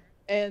her.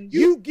 And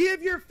You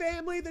give your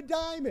family the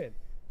diamond.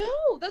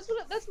 no, that's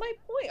my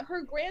point.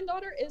 Her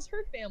granddaughter is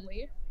her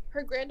family.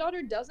 Her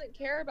granddaughter doesn't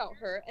care about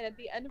her, and at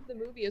the end of the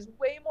movie is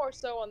way more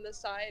so on the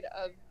side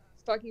of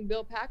fucking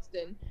Bill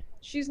Paxton.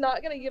 She's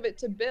not gonna give it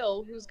to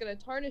Bill, who's gonna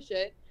tarnish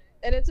it,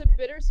 and it's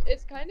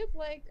kind of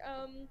like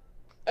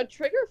a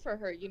trigger for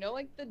her, you know,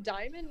 like the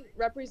diamond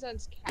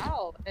represents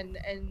Cal and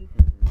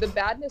the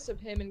badness of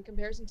him in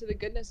comparison to the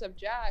goodness of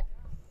Jack.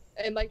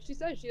 And like she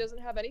said, she doesn't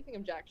have anything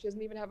of Jack. She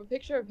doesn't even have a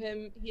picture of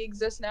him. He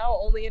exists now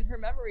only in her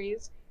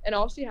memories, and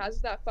all she has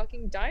is that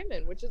fucking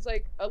diamond, which is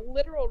like a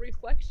literal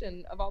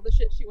reflection of all the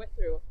shit she went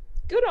through.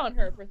 Good on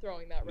her for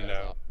throwing that rose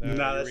off. Nah, you're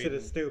that shit reading.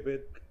 is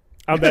stupid.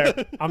 I'm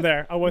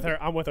there. I'm with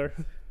her. I'm with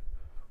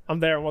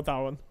that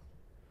one.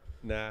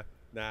 Nah.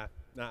 No,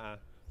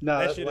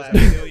 That that's shit is last.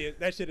 $1 billion.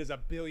 That shit is $1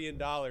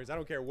 billion. I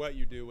don't care what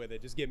you do with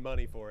it. Just get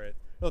money for it.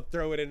 Don't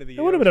throw it into the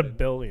It would have been $1 ocean.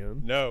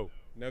 billion.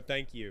 No,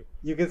 thank you.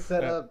 You could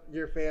set up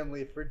your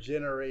family for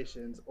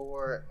generations,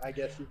 or I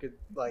guess you could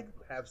like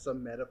have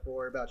some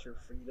metaphor about your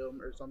freedom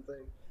or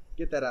something.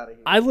 Get that out of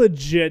here. I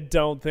legit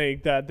don't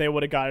think that they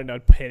would have gotten a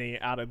penny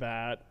out of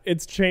that.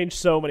 It's changed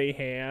so many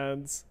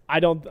hands. I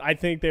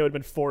think they would have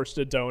been forced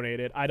to donate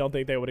it. I don't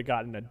think they would have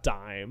gotten a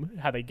dime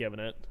had they given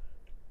it.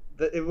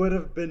 It would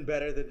have been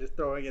better than just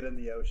throwing it in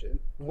the ocean.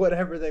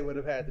 Whatever they would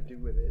have had to do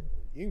with it.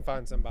 You can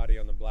find somebody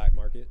on the black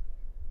market.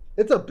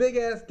 It's a big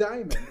ass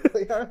diamond.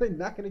 Like, how are they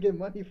not going to get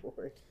money for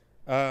it?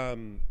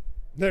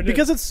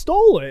 Because it's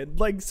stolen.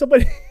 Like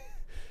somebody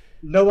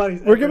Nobody's.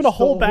 We're ever given a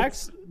whole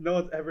stole- No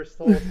one's ever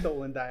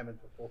stolen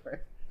diamonds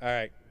before. All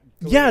right.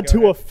 Yeah, Kalina, to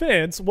go a ahead.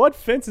 fence. What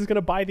fence is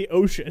gonna buy the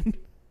ocean?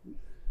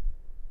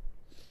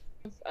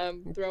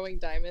 Throwing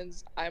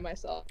diamonds, I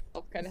myself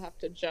kind of have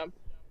to jump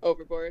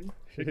overboard.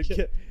 You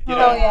Oh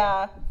know,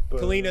 yeah.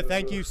 Kalina,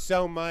 thank you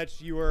so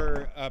much. You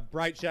were a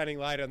bright shining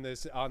light on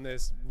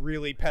this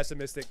really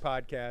pessimistic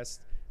podcast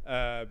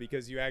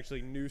because you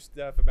actually knew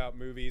stuff about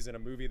movies and a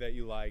movie that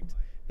you liked.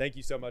 Thank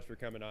you so much for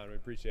coming on. We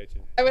appreciate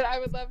you. I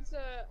would love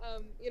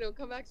to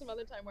come back some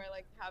other time where I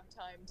like have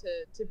time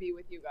to be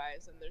with you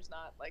guys and there's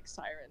not like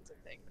sirens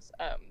and things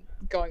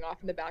going off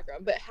in the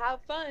background. But have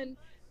fun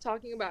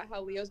talking about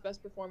how Leo's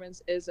best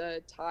performance is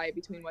a tie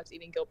between What's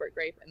Eating Gilbert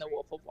Grape and The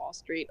Wolf of Wall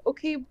Street.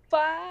 Okay,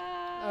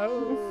 bye.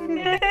 Oh.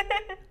 Bye,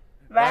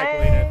 Bye.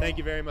 Kalina. Thank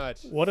you very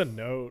much. What a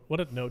note.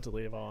 What a note to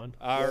leave on.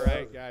 All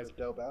right, guys. That's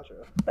a dope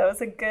outro. That was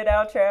a good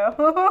outro.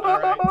 All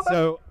right.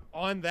 So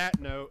on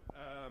that note,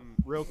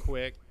 real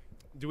quick,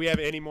 do we have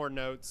any more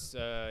notes?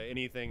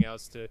 Anything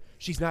else to?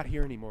 She's not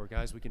here anymore,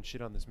 guys. We can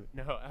shit on this movie.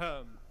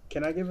 No.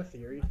 Can I give a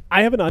theory?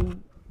 I have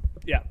an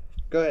yeah.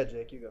 Go ahead,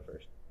 Jake. You go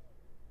first.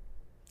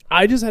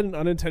 I just had an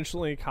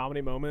unintentionally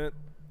comedy moment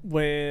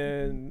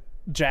when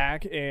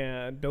Jack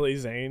and Billy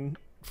Zane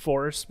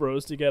force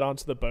Rose to get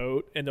onto the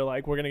boat, and they're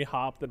like, we're gonna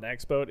hop the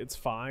next boat, it's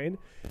fine.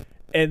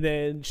 And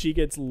then she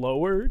gets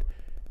lowered,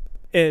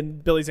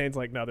 and Billy Zane's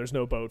like, no, there's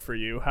no boat for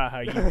you, haha,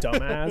 you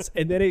dumbass.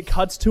 And then it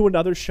cuts to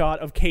another shot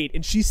of Kate,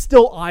 and she's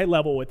still eye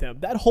level with him.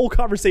 That whole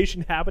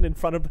conversation happened in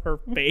front of her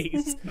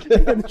face,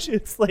 and she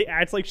like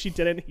acts like she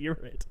didn't hear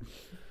it.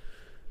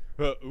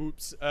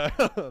 Oops.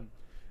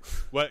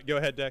 What? Go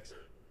ahead, Dex.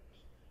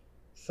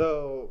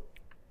 So,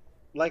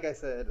 like I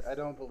said, I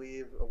don't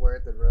believe a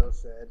word that Rose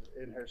said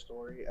in her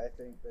story. I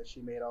think that she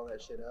made all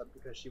that shit up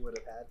because she would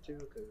have had to.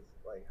 Because,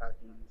 like, how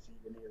can you see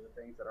any of the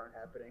things that aren't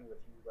happening with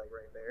you, like,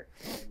 right there?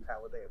 And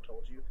how would they have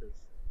told you? Because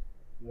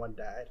one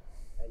died,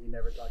 and you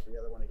never talked to the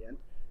other one again.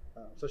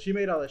 So she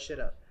made all that shit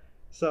up.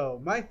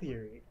 So my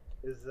theory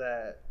is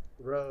that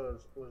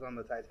Rose was on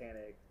the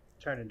Titanic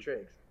turning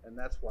tricks, and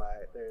that's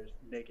why there's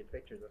naked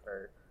pictures of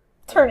her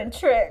turning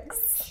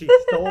tricks. She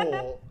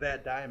stole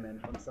that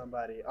diamond from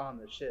somebody on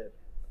the ship.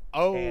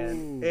 Oh.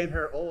 And in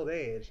her old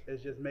age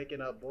is just making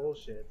up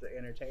bullshit to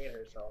entertain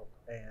herself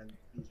and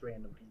these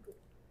random people.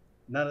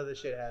 None of this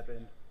shit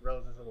happened.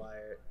 Rose is a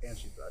liar, and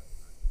she sucks.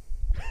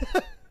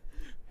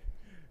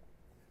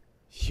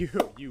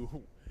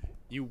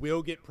 You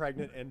will get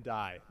pregnant and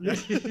die.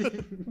 If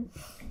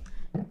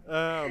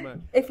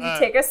you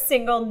take a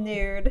single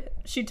nude,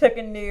 she took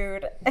a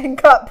nude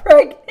and got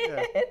pregnant.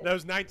 Yeah.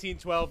 Those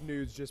 1912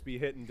 nudes just be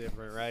hitting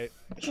different, right?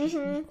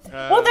 Mm-hmm.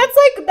 Well,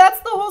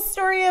 that's the whole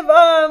story of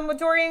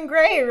Dorian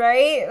Gray,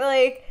 right?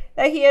 Like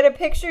that he had a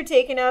picture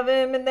taken of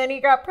him and then he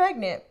got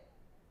pregnant.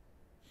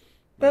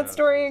 That's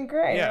Dorian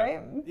Gray, yeah. right?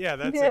 Yeah,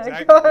 that's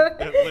exactly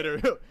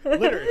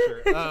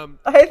literature.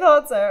 I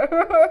thought so.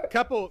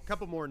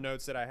 Couple more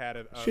notes that I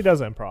had. She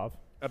does improv.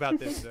 About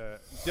this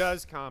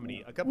does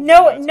comedy.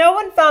 No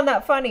one found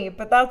that funny,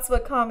 but that's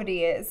what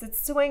comedy is.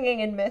 It's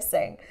swinging and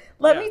missing.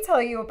 Let me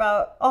tell you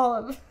about all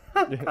of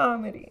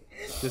comedy.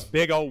 Just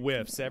big old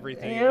whiffs,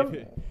 everything.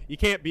 Yep. You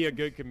can't be a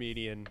good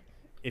comedian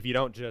if you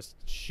don't just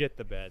shit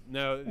the bed.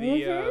 No,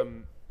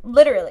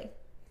 literally.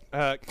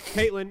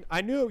 Caitlin,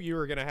 I knew you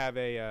were gonna have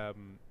a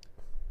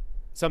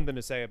something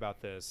to say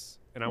about this,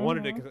 and I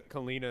wanted to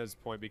Kalina's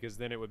point because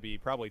then it would be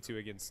probably 2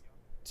 against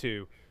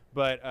 2.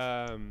 But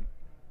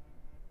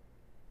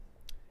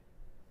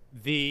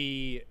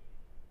Jake,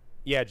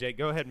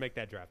 go ahead and make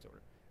that draft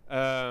order.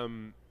 I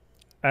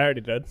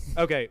already did.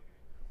 Okay,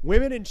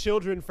 women and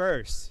children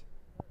first.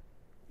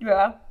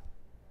 Yeah.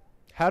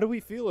 How do we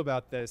feel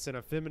about this in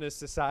a feminist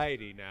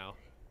society now?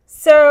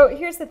 So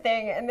here's the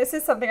thing, and this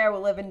is something I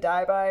will live and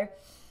die by.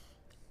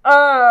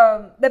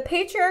 The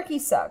patriarchy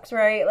sucks,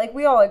 right? Like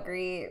we all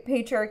agree,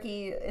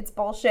 patriarchy, it's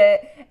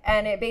bullshit,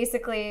 and it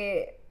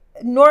basically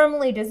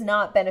normally does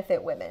not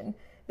benefit women.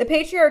 The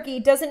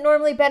patriarchy doesn't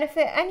normally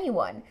benefit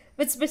anyone,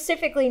 but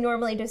specifically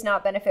normally does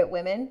not benefit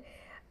women.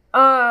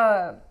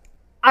 I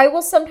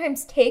will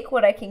sometimes take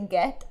what I can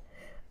get.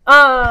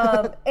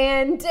 And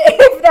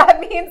if that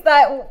means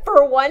that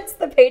for once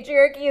the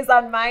patriarchy is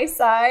on my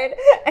side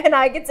and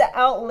I get to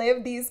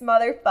outlive these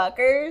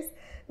motherfuckers,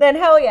 then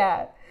hell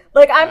yeah.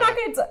 Like I'm not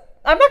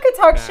gonna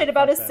talk shit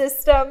about a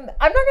system.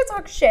 I'm not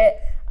gonna talk shit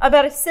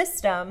about a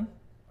system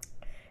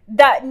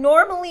that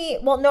normally,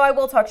 well, no, I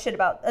will talk shit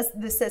about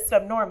the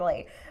system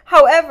normally.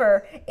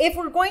 However, if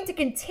we're going to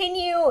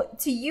continue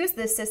to use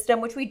this system,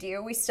 which we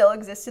do, we still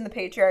exist in the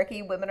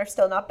patriarchy, women are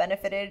still not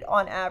benefited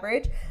on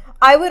average,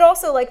 I would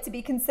also like to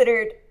be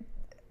considered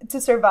to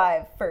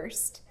survive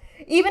first.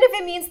 Even if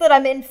it means that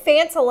I'm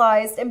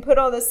infantilized and put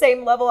on the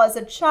same level as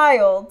a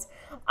child,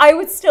 I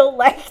would still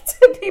like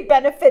to be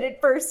benefited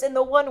first in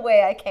the one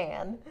way I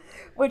can,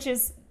 which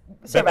is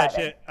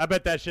surviving. I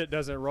bet that shit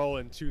doesn't roll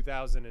in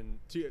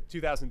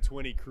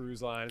 2020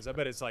 cruise lines. I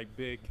bet it's like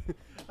big.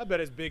 I bet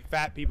it's big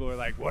fat people who are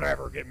like,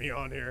 whatever, get me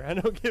on here. I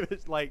don't give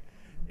it like,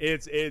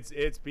 it's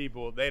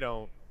people. They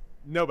don't.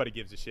 Nobody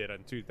gives a shit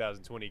on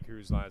 2020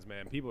 cruise lines,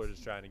 man. People are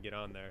just trying to get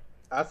on there.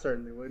 I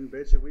certainly wouldn't,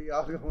 bitch. If we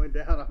all going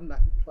down, I'm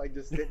not like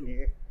just sitting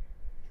here.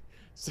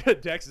 So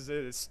Dex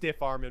is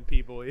stiff arming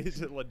people.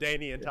 He's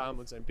LaDainian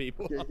Tomlinson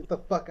people. Yeah, get the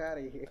fuck out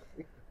of here.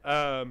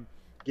 I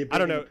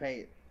don't know.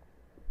 Paint.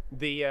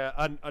 The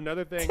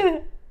another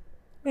thing,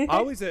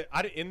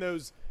 in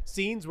those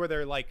scenes where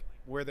they're like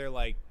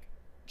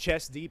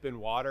chest deep in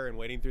water and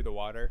wading through the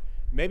water.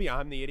 Maybe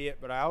I'm the idiot,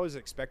 but I always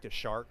expect a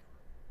shark.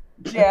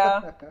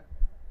 Yeah.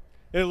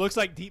 It looks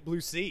like Deep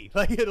Blue Sea.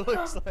 Like it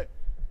looks like.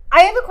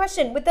 I have a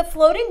question with the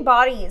floating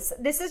bodies.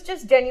 This is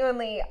just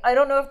genuinely, I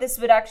don't know if this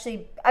would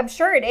actually, I'm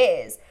sure it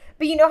is,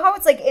 but you know how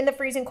it's like in the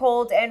freezing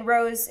cold and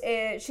Rose,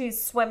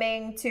 she's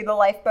swimming to the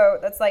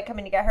lifeboat that's like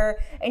coming to get her,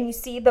 and you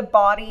see the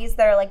bodies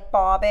that are like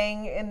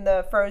bobbing in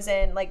the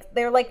frozen, like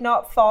they're like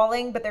not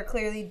falling, but they're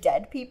clearly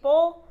dead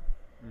people.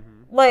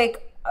 Mm-hmm.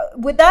 Like,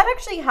 would that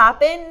actually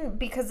happen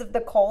because of the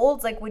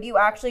cold? Like, would you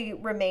actually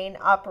remain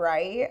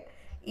upright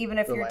even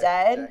if you're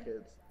dead?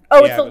 Jackets.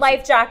 Oh, it's the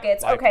life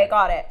jackets. Okay,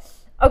 got it.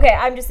 Okay,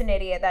 I'm just an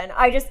idiot then.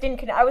 I just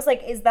didn't. I was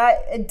like, is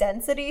that a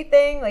density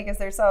thing? Like, is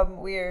there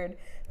some weird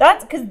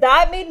That's because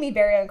that made me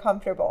very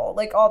uncomfortable.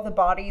 Like all the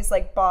bodies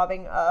like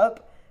bobbing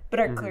up, but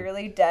are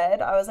clearly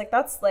dead. I was like,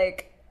 that's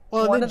like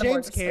Well, one and of then the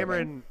more James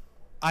Cameron,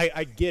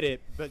 I get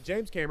it, but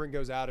James Cameron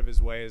goes out of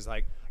his way as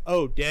like,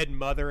 oh, dead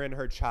mother and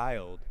her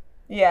child.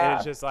 Yeah. And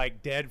it's just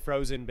like dead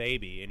frozen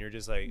baby, and you're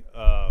just like,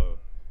 oh,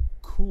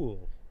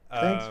 cool.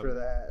 Thanks for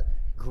that.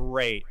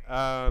 Great.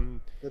 The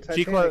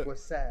Titanic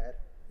was sad.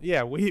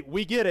 Yeah,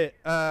 we get it.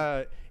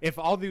 If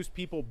all these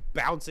people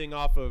bouncing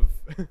off of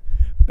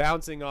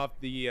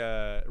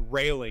the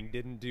railing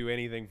didn't do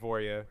anything for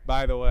you,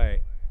 by the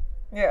way.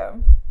 Yeah.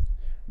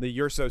 The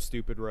 "You're so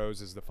stupid,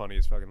 Rose" is the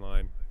funniest fucking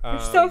line. You're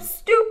so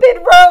stupid,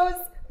 Rose.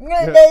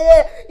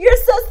 You're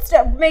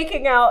so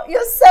making out.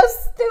 You're so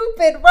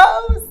stupid,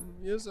 Rose.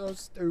 You're so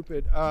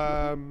stupid.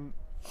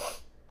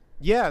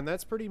 Yeah, and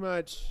that's pretty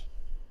much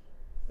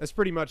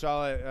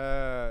all.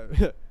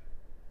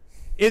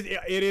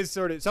 It is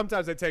sort of.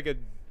 Sometimes I take a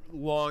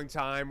long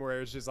time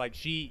where it's just like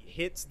she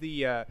hits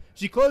the.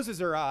 She closes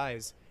her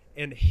eyes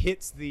and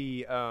hits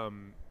the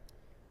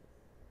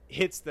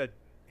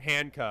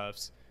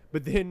handcuffs,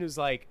 but then is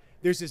like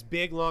there's this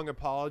big long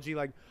apology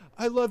like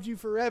I loved you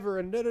forever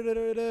and da da da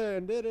da da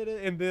and da da da,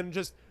 and then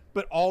just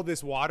but all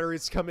this water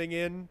is coming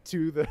in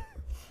to the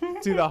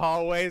to the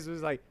hallways. It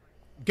was like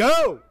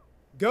go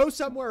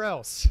somewhere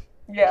else.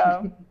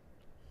 Yeah.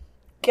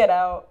 Get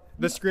out.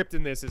 The script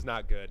in this is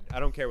not good. I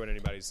don't care what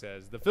anybody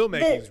says. The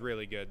filmmaking is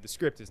really good. The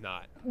script is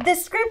not. The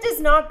script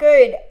is not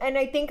good, and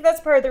I think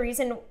that's part of the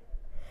reason.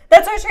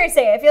 That's what I was trying to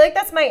say. I feel like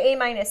that's my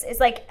A-. Is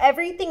like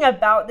everything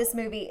about this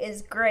movie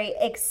is great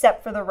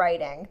except for the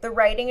writing. The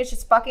writing is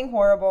just fucking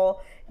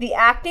horrible. The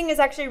acting is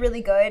actually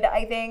really good.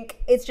 I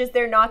think it's just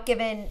they're not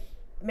given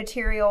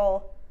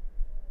material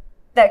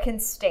that can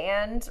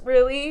stand,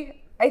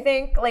 really. I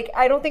think, like,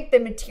 I don't think the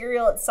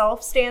material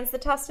itself stands the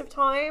test of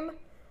time,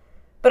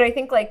 but I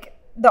think, like,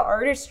 the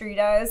artistry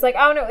does. Like,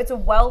 I don't know, it's a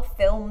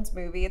well-filmed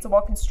movie. It's a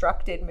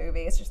well-constructed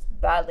movie. It's just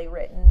badly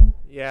written.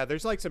 Yeah,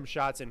 there's like some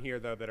shots in here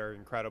though that are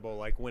incredible.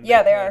 Like when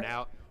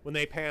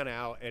they pan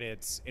out and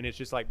it's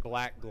just like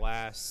black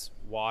glass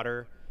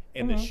water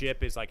and the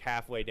ship is like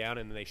halfway down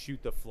and then they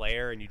shoot the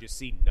flare and you just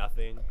see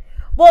nothing.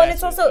 Well, and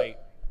it's also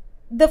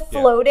the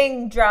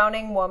floating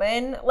drowning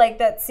woman, like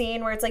that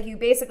scene where it's like you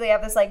basically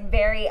have this like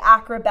very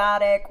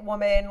acrobatic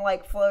woman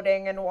like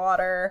floating in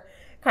water,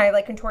 kind of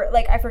like contort.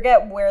 Like I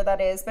forget where that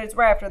is, but it's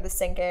right after the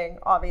sinking,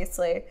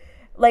 obviously.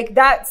 Like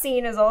that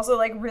scene is also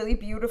like really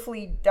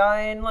beautifully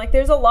done. Like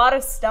there's a lot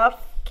of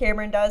stuff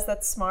Cameron does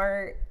that's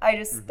smart. I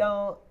just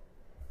don't.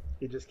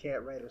 He just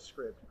can't write a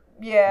script.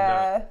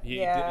 Yeah.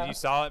 No, you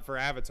saw it for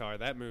Avatar.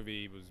 That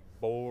movie was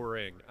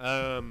boring.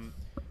 All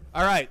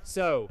right.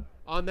 So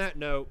on that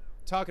note,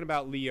 talking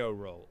about Leo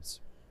roles,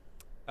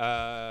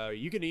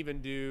 you can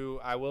even do.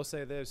 I will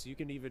say this: you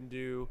can even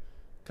do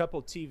a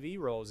couple TV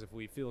roles if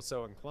we feel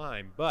so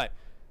inclined. But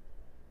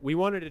we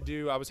wanted to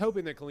do. I was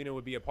hoping that Kalina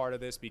would be a part of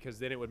this because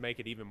then it would make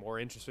it even more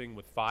interesting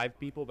with 5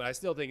 people. But I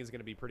still think it's going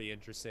to be pretty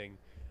interesting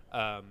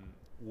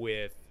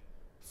with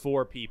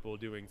 4 people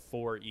doing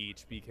 4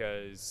 each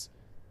because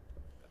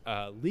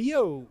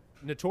Leo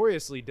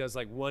notoriously does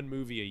like 1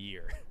 movie a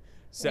year,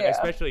 so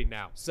especially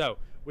now. So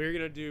we're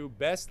gonna do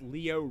best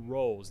Leo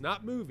roles,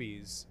 not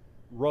movies,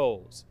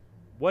 roles.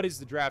 What is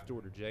the draft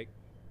order, Jake?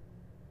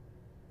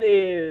 It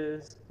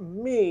is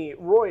me,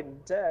 Royden,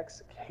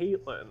 Dex,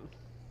 Caitlin.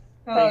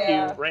 Thank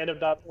you,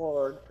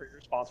 random.org, for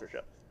your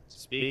sponsorship.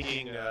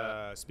 Speaking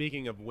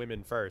of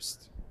women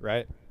first,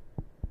 right?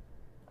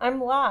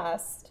 I'm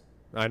last.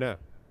 I know.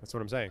 That's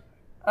what I'm saying.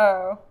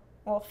 Oh,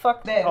 well,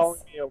 fuck this.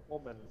 Calling me a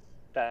woman.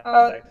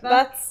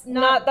 That's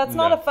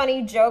not a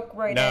funny joke,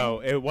 right?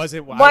 No, it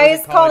wasn't. Why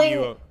is calling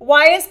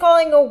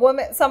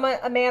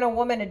a man a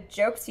woman a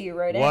joke to you,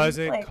 right?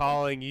 Wasn't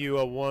calling you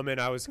a woman.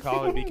 I was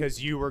calling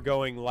because you were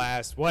going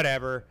last.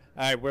 Whatever.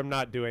 All right, we're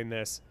not doing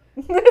this.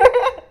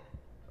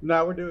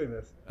 No, we're doing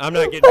this. I'm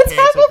not getting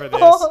canceled for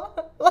this.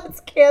 Let's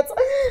cancel.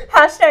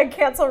 Hashtag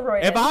cancel Roy.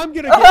 If I'm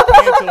gonna get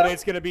canceled,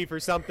 it's gonna be for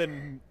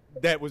something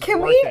that was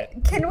worth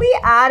it. Can we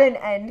add an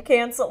end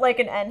cancel, like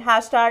an end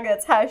hashtag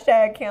that's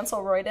hashtag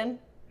cancel Royden?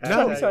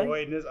 Hashtag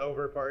Royden is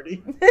over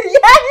party.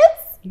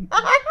 Yes!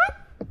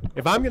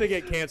 If I'm gonna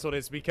get canceled,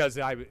 it's because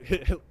I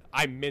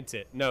meant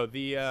it. No,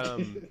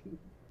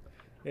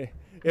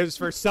 it was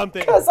for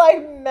something. Because I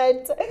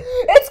meant it.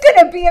 It's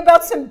gonna be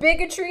about some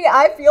bigotry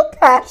I feel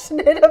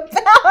passionate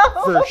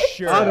about. For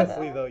sure.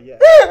 Honestly, though, yeah.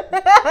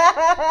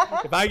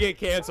 If I get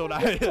canceled,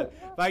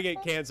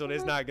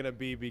 it's not gonna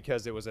be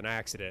because it was an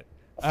accident.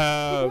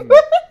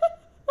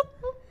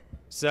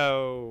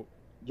 So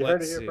you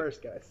heard it here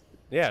first, guys.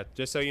 Yeah,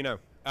 just so you know.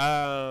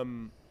 All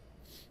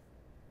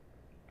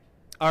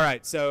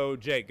right, so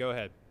Jake, go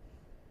ahead.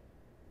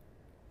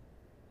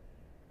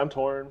 I'm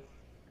torn.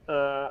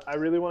 I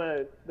really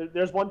want to.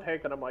 There's one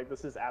pick that I'm like,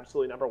 this is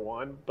absolutely number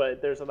 1,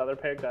 but there's another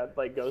pick that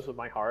like goes with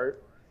my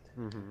heart.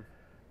 Mm-hmm.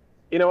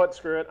 You know what?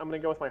 Screw it. I'm gonna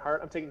go with my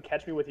heart. I'm taking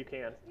 "Catch Me If You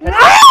Can." No!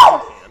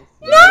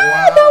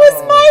 That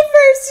was my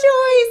first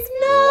choice.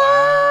 No!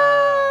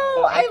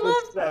 Wow. I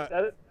love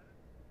that.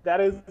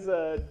 That is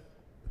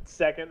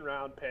second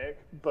round pick,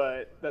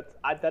 but that is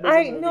I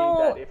a movie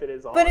know, that if it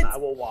is on, but it's- I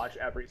will watch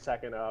every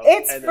second of.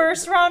 It's and then-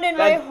 first round in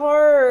my If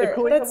heart.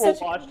 Kalina That's will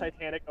such. watch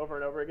Titanic over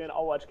and over again,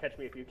 I'll watch Catch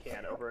Me If You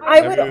Can over and over.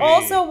 I That would movie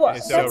also watch.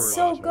 is That's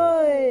so rewatchable.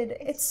 good.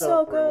 It's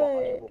so good.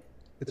 rewatchable.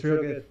 It's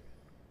real good.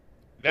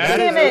 That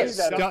Damn is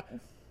it. a stu-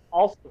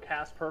 Also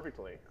cast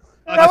perfectly.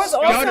 That was a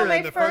also stunner my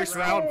in the first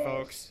round, pick.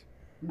 folks.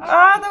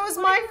 Ah, that was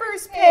my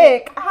first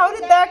pick. How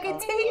did that get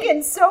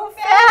taken so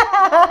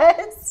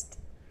fast?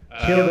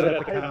 Killed it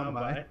at the I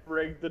combine.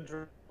 rigged the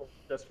drill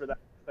just for that.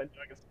 I know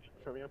I can steal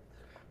it from you.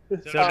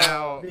 So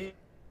now- the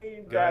Go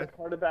ahead. bad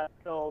part of that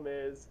film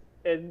is,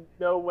 in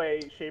no way,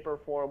 shape, or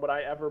form would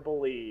I ever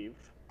believe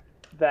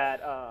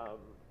that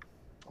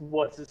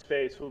what's his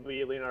face will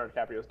be Leonardo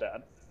DiCaprio's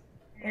dad.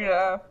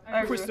 Yeah, I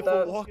agree with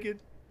Christopher that. Walken.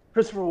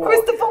 Christopher Walken.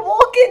 Christopher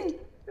Walken.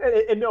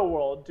 In no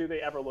world do they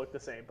ever look the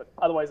same, but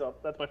otherwise,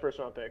 that's my first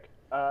round pick.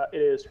 It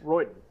is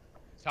Royden.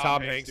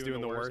 Tom Hanks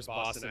doing the worst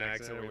Boston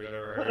accent we've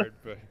ever heard.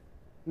 But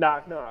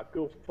Knock, knock.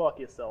 Go fuck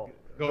yourself.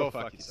 go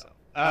fuck yourself.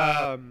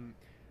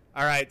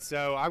 All right,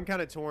 so I'm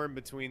kind of torn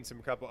between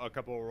a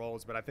couple of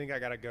roles, but I think I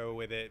gotta go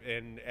with it.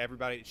 And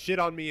everybody, shit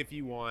on me if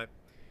you want.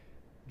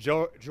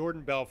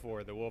 Jordan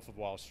Belfort, The Wolf of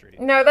Wall Street.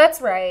 No,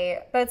 that's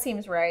right. That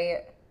seems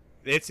right.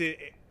 It's it.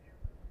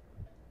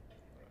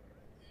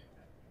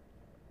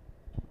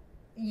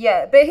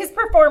 Yeah, but his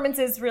performance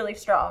is really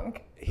strong.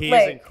 He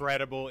Like- is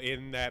incredible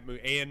in that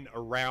movie and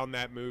around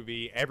that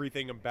movie.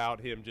 Everything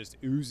about him just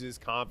oozes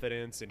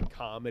confidence and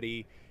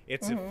comedy.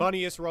 It's the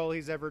funniest role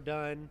he's ever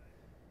done.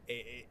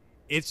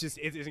 It's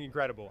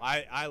incredible.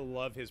 I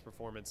love his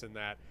performance in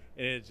that,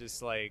 and it's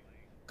just like,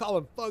 call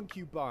him fun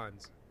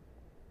coupons.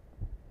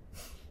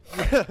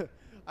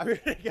 I'm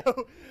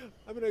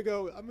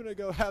gonna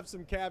go have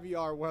some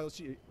caviar while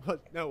she.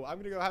 No, I'm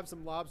gonna go have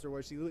some lobster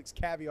while she licks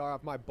caviar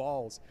off my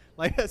balls.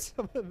 Like that's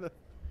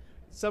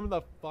some of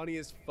the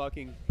funniest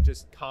fucking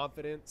just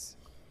confidence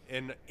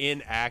in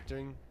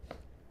acting,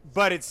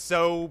 but it's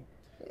so.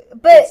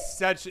 But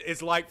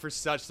It's like for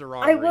such the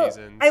wrong I will.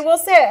 reasons. I will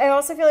say, I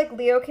also feel like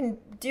Leo can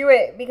do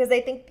it because I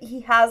think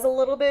he has a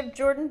little bit of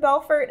Jordan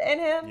Belfort in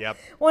him. Yep.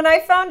 When I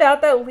found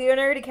out that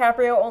Leonardo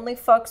DiCaprio only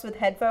fucks with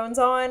headphones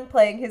on,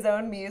 playing his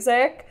own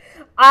music,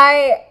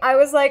 I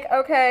was like,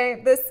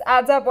 okay, this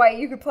adds up. Why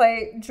you could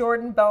play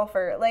Jordan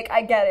Belfort? Like,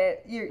 I get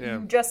it.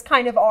 You just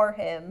kind of are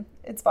him.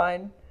 It's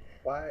fine.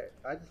 Why?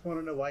 I just want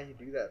to know why you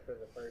do that for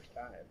the first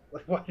time.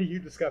 Like, why do you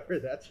discover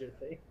that's your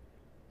thing?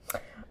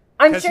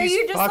 I'm 'Cause sure he's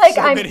you just fucked like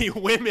so I'm. many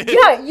women.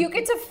 Yeah, you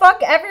get to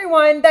fuck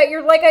everyone that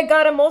you're like, I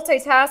gotta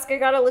multitask, I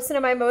gotta listen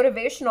to my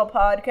motivational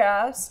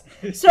podcast.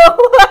 So,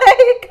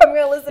 like, I'm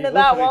gonna listen to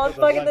that while I'm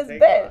fucking this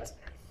bitch.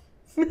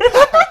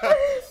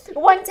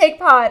 One Take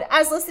Pod,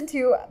 as listened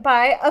to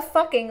by a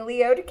fucking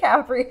Leo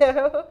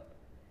DiCaprio.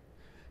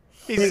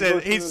 He He's said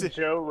listening he's to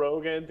Joe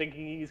Rogan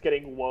thinking he's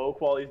getting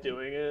woke while he's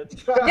doing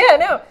it. Yeah,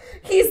 no.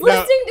 He's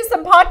listening to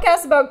some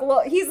podcasts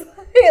about he's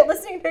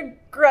listening to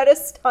Greta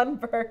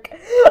Thunberg.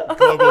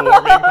 global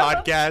warming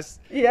podcast.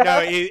 Yeah. No,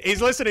 he's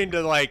listening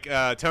to like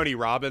Tony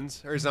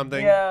Robbins or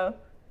something. Yeah.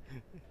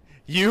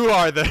 You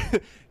are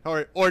the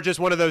or just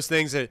one of those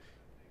things that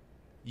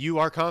you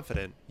are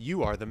confident.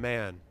 You are the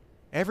man.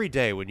 Every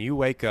day when you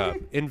wake up,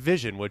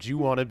 envision what you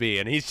want to be,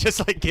 and he's just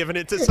like giving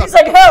it to He's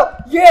somebody. like, ho,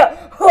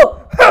 yeah,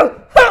 ho,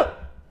 ho, ho.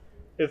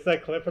 It's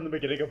that clip from the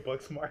beginning of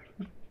Booksmart.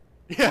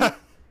 Yeah.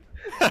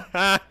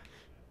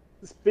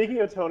 Speaking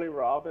of Tony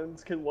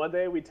Robbins, can one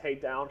day we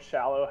take down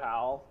Shallow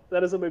Hal?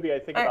 That is a movie I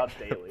think about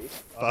daily.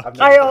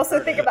 I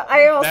also think about.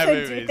 I That also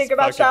movie do is think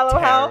about fucking Shallow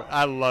Hal. terrible.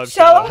 I love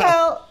Shallow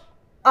Hal.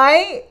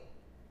 I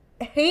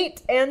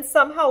hate and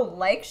somehow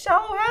like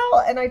Shallow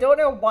Hal, and I don't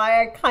know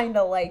why I kind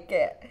of like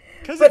it.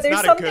 Because But it's there's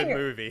not a something- good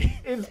movie.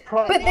 It's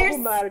But there's-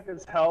 problematic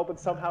as hell, but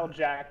somehow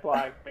Jack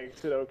Black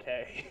makes it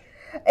okay.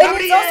 And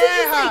it's also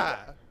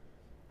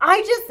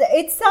just like,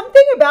 it's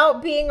something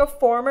about being a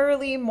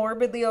formerly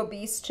morbidly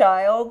obese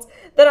child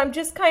that I'm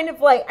just kind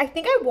of like, I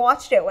think I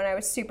watched it when I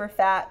was super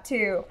fat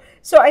too.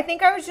 So I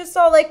think I was just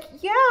all like,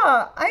 yeah,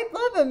 I'd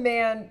love a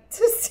man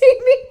to see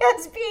me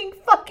as being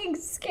fucking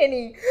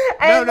skinny.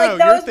 And No, like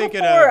that you're was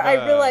thinking before of,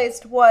 I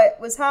realized what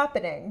was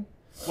happening.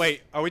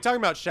 Wait, are we talking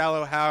about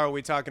Shallow Hal or are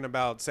we talking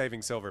about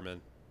Saving Silverman?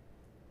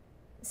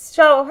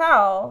 Shallow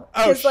Hal.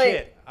 Oh, 'cause, like,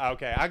 shit.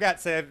 Okay, I got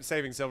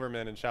Saving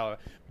Silverman and Shallow.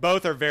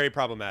 Both are very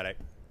problematic.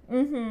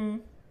 Mm-hmm.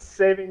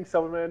 Saving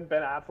Silverman,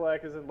 Ben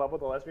Affleck is in love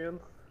with a lesbian.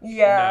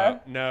 Yeah.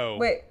 No.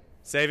 Wait.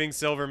 Saving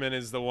Silverman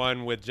is the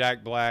one with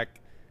Jack Black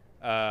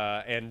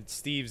and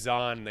Steve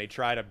Zahn. They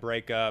try to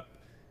break up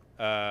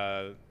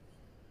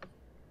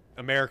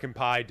American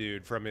Pie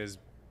dude from his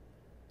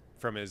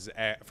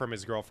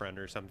girlfriend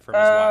or something, from his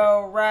wife.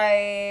 Oh,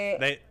 right.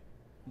 They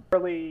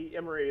Charlie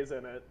Emery is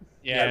in it.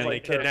 yeah, and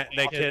like,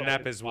 they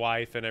kidnap his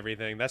wife and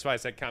everything. That's why I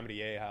said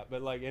comedy A-hop.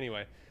 But like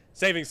anyway,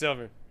 Saving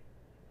Silverman.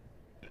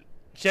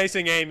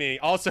 Chasing Amy,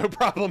 also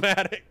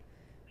problematic.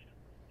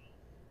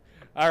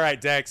 All right,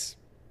 Dex.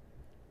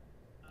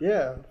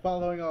 Yeah,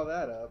 following all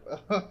that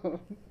up,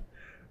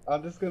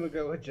 I'm just gonna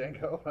go with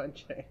Django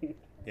Unchained.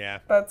 Yeah.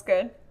 That's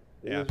good.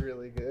 It Yeah. was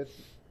really good.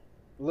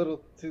 A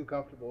little too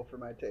comfortable for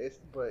my taste,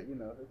 but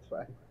it's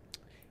fine.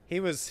 He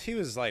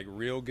was like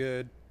real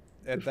good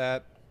at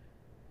that.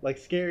 Like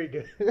scary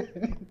good.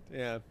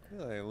 Yeah,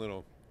 like a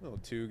little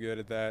too good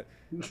at that.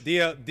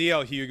 D.L.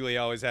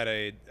 Hughley always had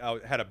a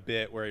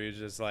bit where he was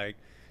just like,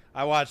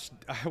 I watched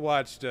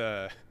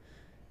where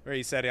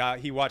he said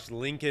he watched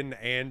Lincoln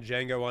and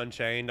Django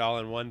Unchained all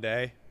in one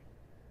day.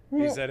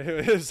 He said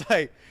it was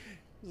like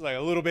a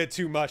little bit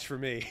too much for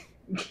me.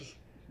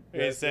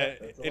 He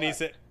said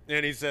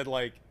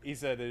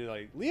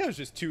Leo's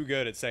just too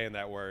good at saying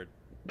that word,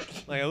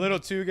 like a little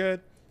too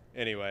good.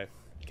 Anyway,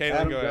 Caitlin,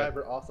 Adam go ahead.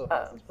 Driver also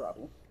has this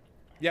problem.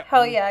 Yeah.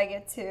 Hell yeah, I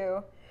get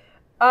to.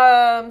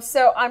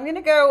 So I'm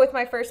gonna go with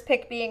my first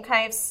pick being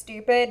kind of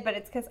stupid, but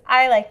it's because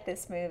I like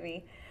this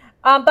movie.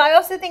 But I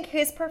also think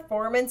his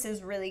performance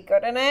is really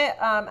good in it.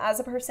 As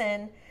a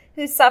person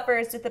who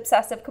suffers with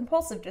obsessive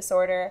compulsive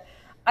disorder,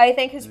 I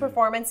think his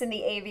performance in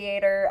The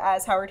Aviator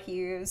as Howard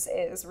Hughes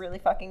is really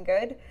fucking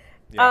good.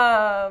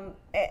 Yeah.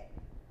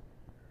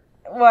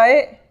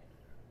 What?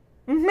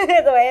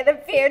 The way of the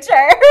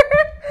future.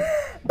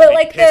 But he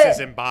like pisses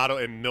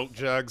in milk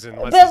jugs and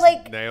lets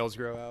his nails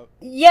grow out.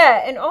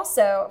 Yeah, and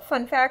also,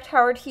 fun fact,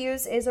 Howard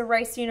Hughes is a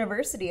Rice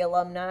University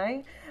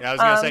alumni. Yeah, I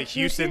was gonna say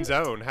Houston's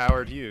own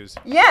Howard Hughes.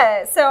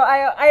 Yeah, so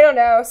I don't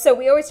know. So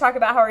we always talk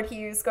about Howard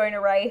Hughes going to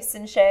Rice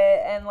and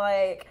shit, and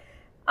like,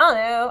 I don't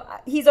know.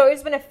 He's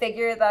always been a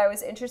figure that I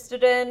was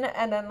interested in,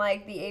 and then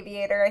like The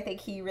Aviator, I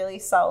think he really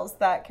sells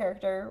that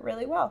character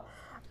really well.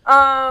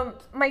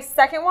 My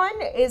second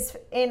one is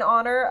in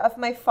honor of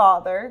my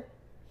father.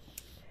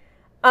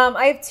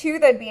 I have two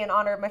that'd be in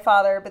honor of my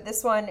father, but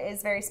this one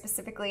is very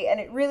specifically, and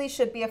it really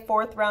should be a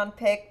 4th round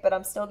pick, but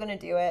I'm still gonna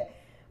do it,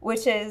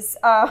 which is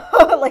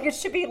like it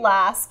should be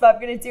last, but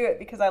I'm gonna do it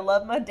because I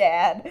love my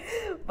dad.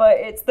 But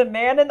it's The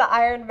Man in the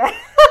Iron Mask.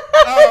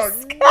 Oh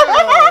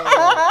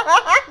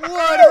no!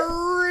 What a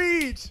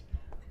reach!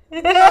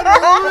 What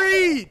a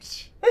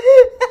reach!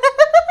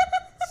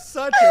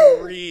 Such a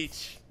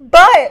reach.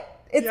 But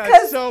it's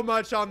because so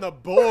much on the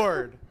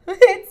board.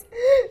 It's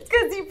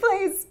because he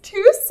plays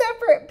 2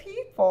 separate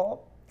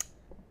people.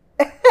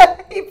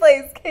 He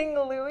plays King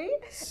Louis,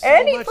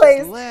 and he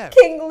plays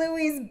King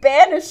Louis's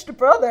banished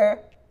brother,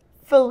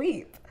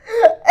 Philippe.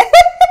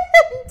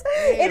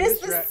 It is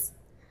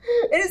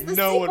the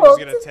no sequel. One was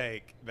gonna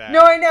take that.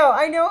 No, I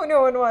know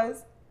no one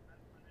was.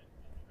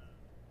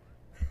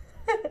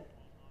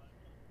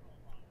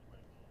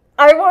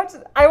 I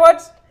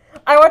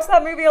watched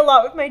that movie a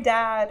lot with my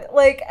dad,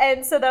 like,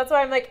 and so that's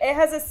why I'm like, it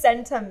has a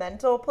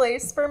sentimental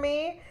place for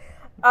me.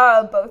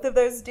 Both of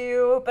those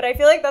do, but I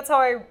feel like that's how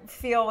I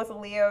feel with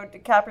Leo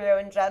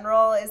DiCaprio in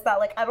general, is that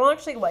like I don't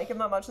actually like him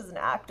that much as an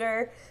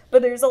actor,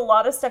 but there's a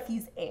lot of stuff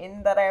he's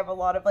in that I have a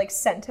lot of like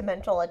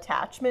sentimental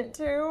attachment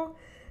to.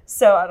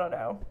 So I don't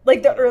know,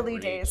 like the early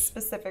days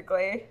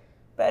specifically.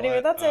 But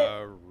anyway, that's it.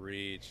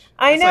 Reach.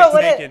 I know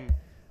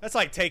that's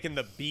like taking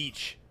the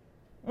beach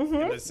in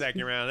the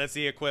second round. That's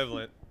the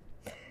equivalent.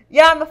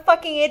 Yeah, I'm a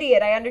fucking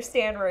idiot. I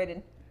understand,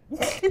 Royden.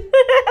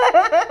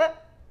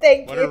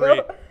 Thank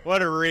you.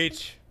 What a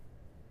reach.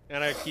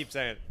 And I keep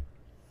saying it.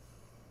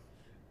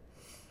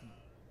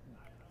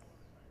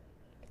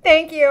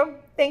 Thank you.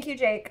 Thank you,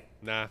 Jake.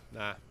 Nah.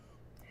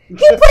 He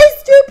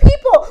plays 2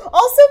 people.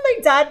 Also, my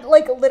dad,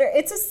 like, literally,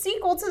 it's a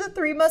sequel to The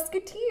Three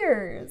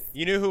Musketeers.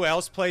 You know who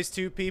else plays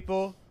 2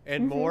 people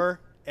and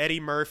more? Eddie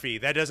Murphy.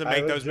 That doesn't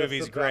make those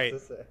movies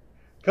great.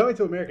 Coming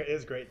to America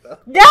is great, though.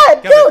 Yeah,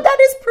 no, that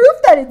is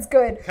proof that it's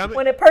good.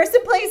 When a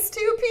person plays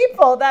 2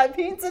 people, that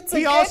means it's a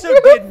good movie. He also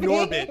did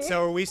Norbit,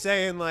 so are we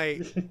saying,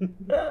 like...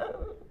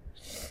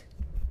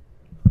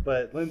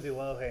 But Lindsay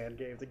Lohan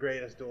gave the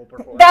greatest dual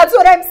performance. That's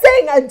what I'm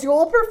saying. A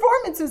dual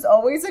performance is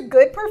always a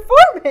good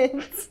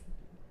performance.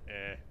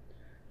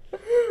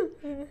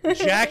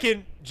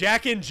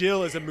 Jack and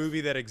Jill is a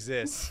movie that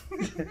exists.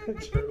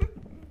 True.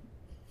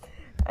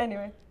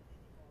 Anyway,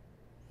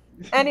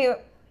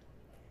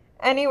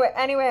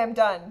 I'm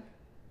done.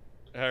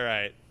 All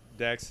right,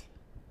 Dex.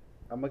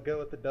 I'm gonna go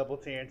with the double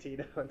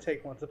Tarantino and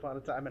take Once Upon a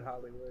Time in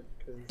Hollywood.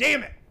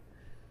 Damn it!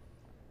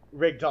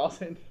 Rick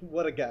Dalton,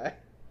 what a guy.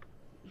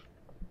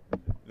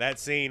 That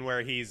scene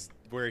where he's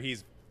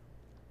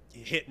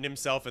hitting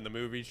himself in the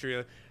movie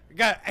trailer.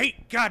 Got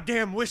 8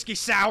 goddamn whiskey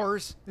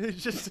sours.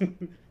 It's just,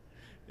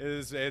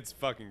 it's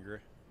fucking great.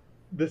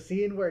 The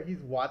scene where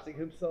he's watching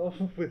himself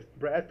with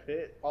Brad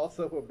Pitt,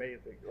 also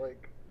amazing.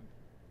 Like,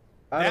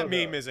 that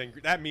meme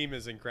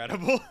is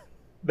incredible.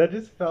 That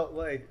just felt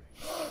like,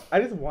 I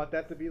just want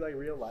that to be like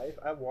real life.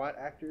 I want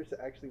actors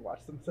to actually watch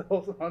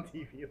themselves on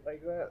TV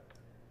like that.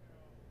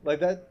 Like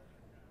that.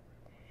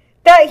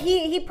 That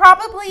he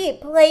probably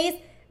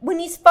plays, when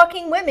he's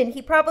fucking women,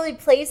 he probably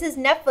plays his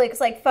Netflix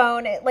like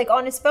phone, like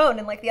on his phone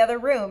in like the other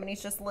room, and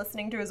he's just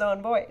listening to his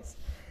own voice.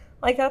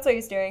 Like, that's what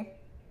he's doing.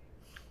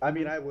 I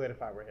mean, I would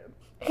if I were him.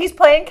 He's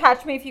playing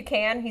Catch Me If You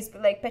Can. He's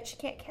like, bet you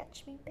can't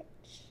catch me, bitch.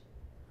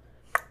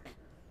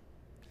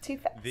 Too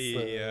fast.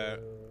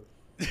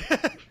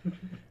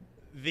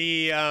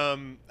 The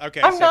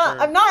okay.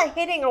 I'm not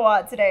hitting a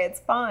lot today. It's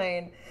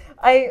fine.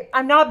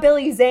 I'm not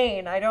Billy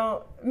Zane. I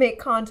don't make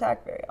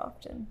contact very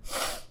often.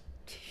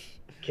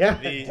 Yeah.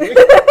 Jesus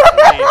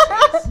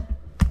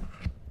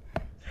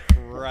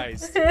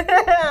Christ.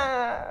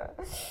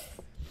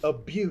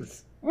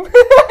 Abuse.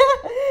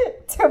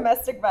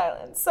 Domestic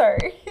violence.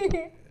 Sorry.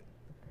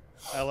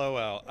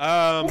 LOL.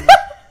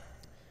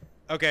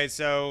 Okay,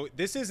 so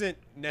this isn't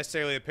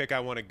necessarily a pick I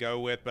want to go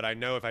with, but I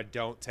know if I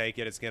don't take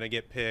it, it's gonna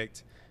get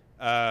picked.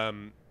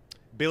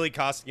 Billy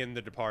Costigan,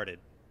 The Departed.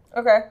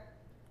 Okay.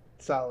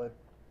 Solid.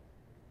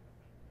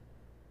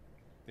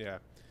 Yeah.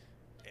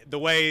 The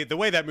way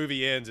that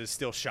movie ends is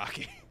still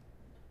shocking.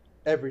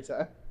 Every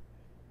time.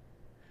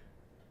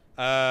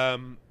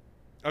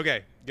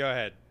 Okay, go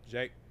ahead,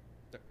 Jake.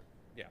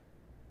 Yeah.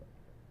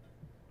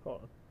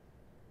 Hold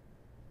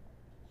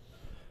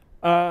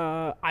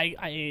on.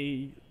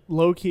 I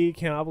low key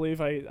cannot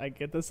believe I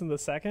get this in the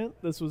second.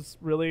 This was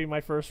really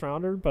my first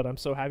rounder, but I'm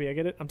so happy I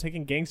get it. I'm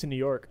taking Gangs in New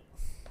York.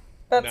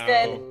 That's No.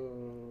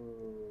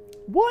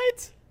 good.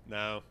 What?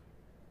 No.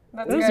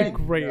 That's That was good. a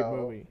great No.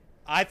 movie.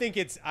 I think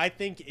it's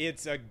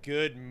a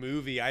good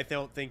movie. I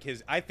think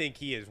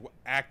he has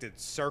acted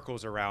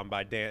circles around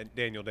by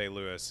Daniel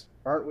Day-Lewis.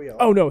 Aren't we all?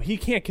 Oh no, he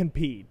can't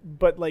compete.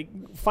 But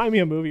like, find me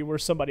a movie where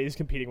somebody is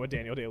competing with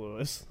Daniel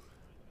Day-Lewis.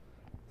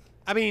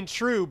 I mean,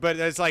 true, but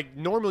it's like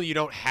normally you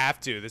don't have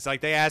to. It's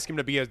like they ask him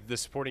to be the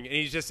supporting, and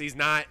he's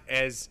not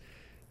as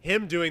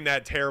him doing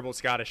that terrible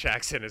Scottish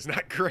accent is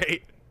not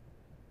great,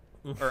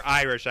 or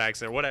Irish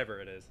accent, whatever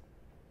it is.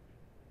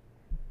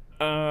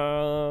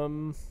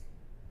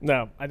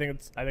 No, I think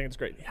it's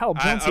great. Hell,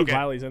 John C. Okay.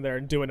 Reilly's in there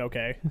and doing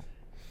okay.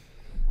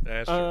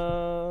 That's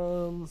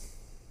true.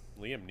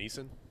 Liam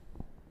Neeson.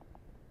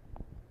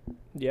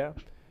 Yeah.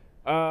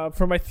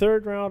 For my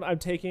third round, I'm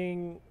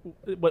taking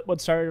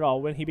what started it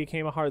all, When He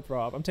Became a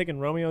Heartthrob. I'm taking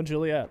Romeo and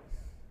Juliet.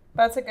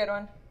 That's a good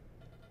one.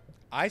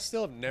 I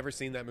still have never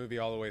seen that movie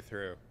all the way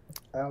through.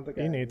 I don't think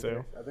You I need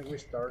either. to. I think we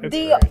started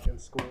The- like, in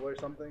school or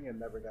something and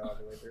never got all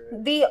the way through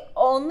it. The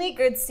only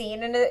good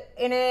scene in it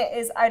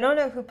is I don't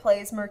know who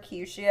plays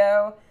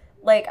Mercutio.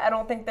 Like, I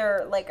don't think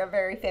they're like a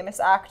very famous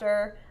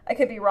actor. I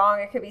could be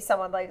wrong. It could be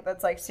someone like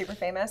that's like super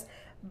famous.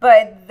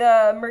 But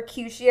the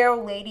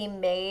Mercutio Lady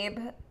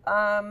Mabe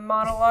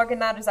monologue in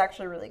that is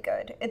actually really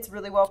good. It's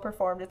really well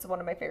performed. It's one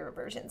of my favorite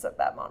versions of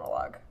that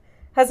monologue.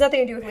 Has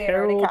nothing to do with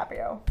Leonardo Harold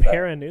DiCaprio. but-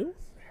 Perrineau?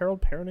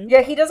 Harold Perrineau?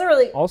 Yeah, he does a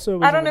really. Also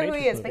was I in don't the know who he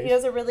Matrix is, but he movies.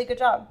 does a really good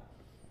job.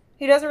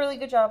 He does a really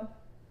good job.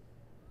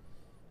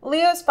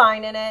 Leo's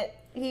fine in it.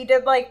 He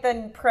did like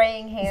the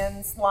praying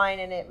hands line,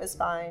 and it was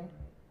fine.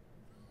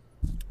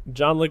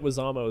 John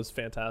Leguizamo is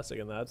fantastic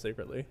in that,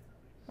 secretly.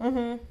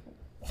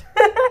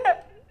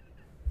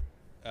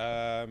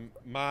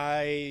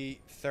 My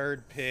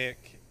third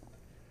pick.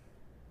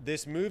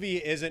 This movie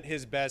isn't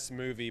his best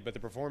movie, but the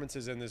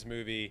performances in this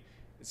movie,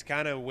 it's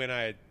kind of when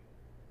I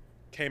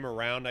came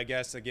around, I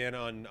guess, again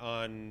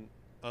on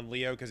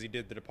Leo, because he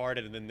did The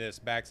Departed and then this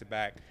back to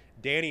back.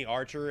 Danny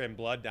Archer in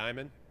Blood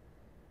Diamond.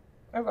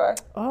 Okay.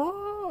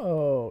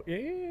 Oh,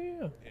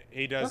 yeah.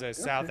 He does a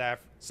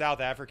South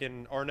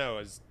African, or no,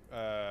 as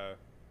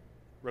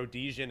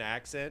Rhodesian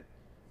accent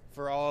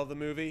for all of the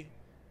movie,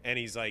 and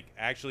he's like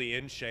actually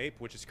in shape,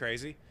 which is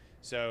crazy.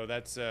 So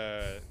that's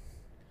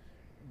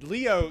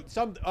Leo.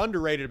 Something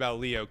underrated about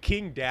Leo,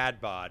 King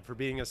Dad Bod, for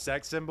being a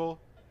sex symbol.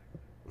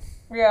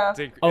 Yeah.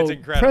 It's Oh,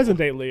 incredible. present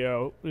day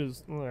Leo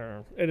is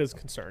it is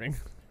concerning.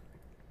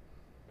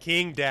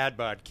 King Dad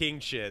Bod, King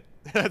shit.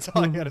 That's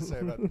all I gotta say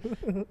about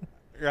it.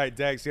 Right,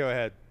 Dex, go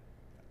ahead.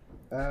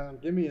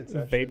 Give me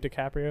Inception. Vape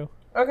DiCaprio.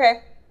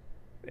 Okay.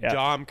 Yeah.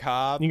 Dom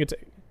Cobb. You can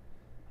take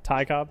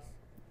Ty Cobb.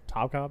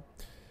 Top Cobb.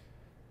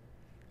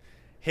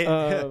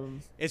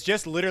 It's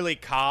just literally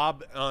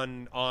Cobb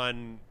on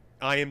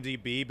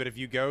IMDb, but if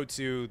you go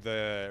to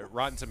the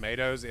Rotten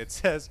Tomatoes, it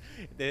says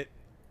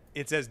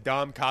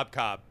Dom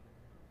Cobb.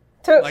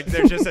 Like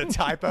there's just a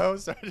typo.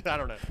 So I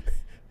don't know.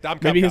 Dom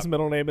Cobb. Maybe his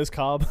middle name is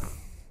Cobb.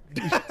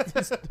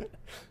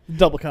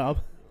 Double Cobb.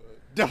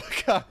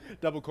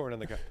 Double corn on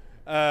the cup.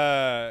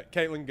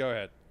 Caitlin, go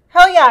ahead.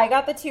 Hell yeah, I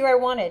got the two I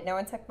wanted. No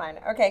one took mine.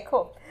 Okay,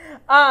 cool.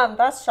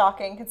 That's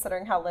shocking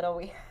considering how little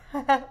we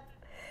have.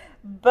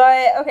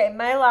 But okay,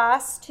 my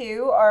last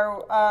two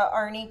are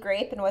Arnie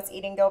Grape and What's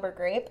Eating Gilbert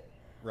Grape.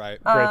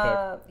 Right. Great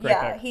pick. Great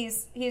Yeah, pick.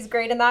 he's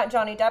great in that.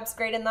 Johnny Depp's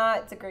great in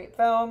that. It's a great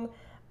film.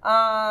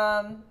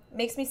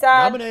 Makes me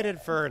sad.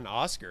 Nominated for an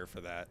Oscar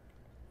for that.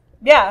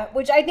 Yeah,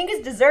 which I think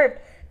is deserved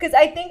because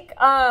I think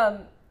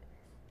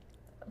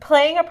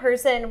playing a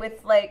person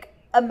with like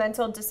a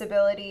mental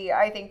disability,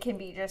 I think can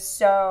be just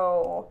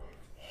so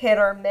hit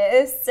or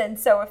miss and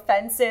so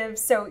offensive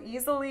so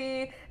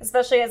easily,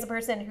 especially as a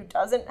person who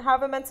doesn't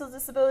have a mental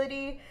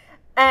disability.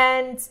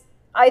 And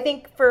I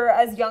think for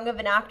as young of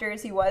an actor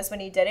as he was when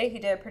he did it, he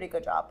did a pretty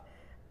good job.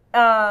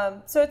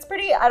 So it's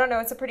pretty, I don't know,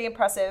 it's a pretty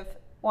impressive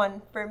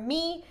one for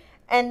me.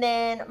 And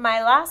then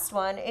my last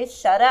one is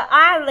Shutter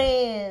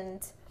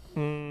Island,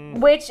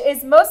 which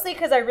is mostly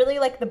because I really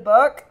like the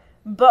book,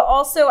 But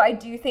also, I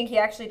do think he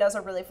actually does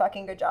a really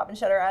fucking good job in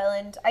Shutter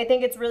Island. I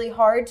think it's really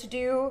hard to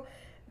do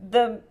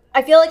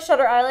I feel like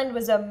Shutter Island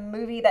was a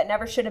movie that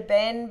never should have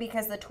been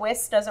because the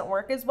twist doesn't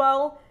work as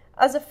well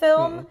as a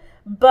film.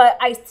 But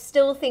I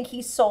still think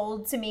he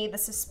sold to me the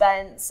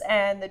suspense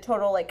and the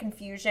total like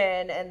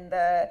confusion and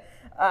the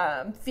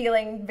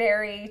feeling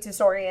very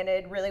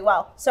disoriented really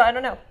well. So I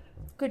don't know.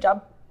 Good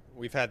job.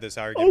 We've had this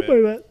play argument.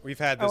 that. We've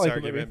had I this like the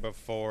argument movie.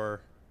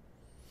 before,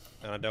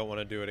 and I don't want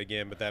to do it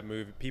again. But that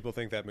movie, people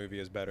think that movie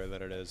is better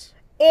than it is.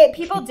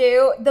 People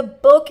do. The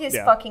book is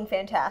Yeah. fucking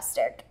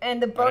fantastic.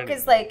 And the book didn't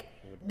is even know. like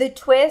the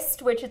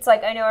twist, which it's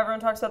like, I know everyone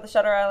talks about the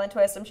Shutter Island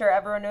twist. I'm sure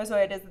everyone knows what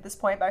it is at this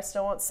point, but I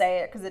still won't say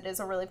it because it is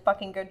a really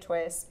fucking good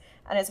twist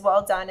and it's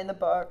well done in the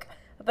book.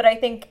 But I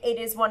think it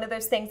is one of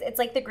those things. It's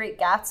like The Great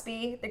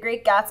Gatsby. The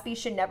Great Gatsby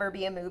should never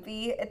be a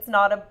movie. It's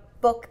not a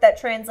book that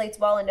translates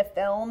well into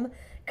film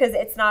because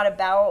it's not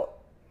about,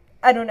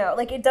 I don't know,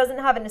 like it doesn't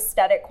have an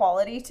aesthetic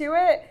quality to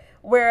it.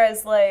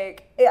 Whereas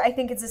like, I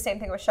think it's the same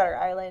thing with Shutter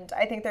Island.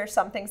 I think there's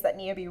some things that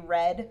need to be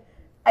read.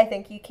 I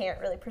think you can't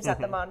really present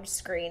them on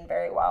screen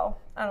very well.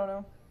 I don't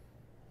know.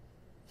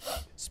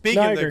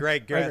 Speaking No, I of the agree.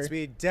 Great I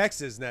agree. Gatsby,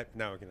 Dex is next.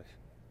 No, we're gonna.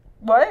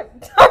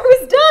 What? I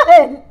was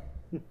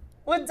done.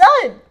 We're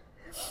done.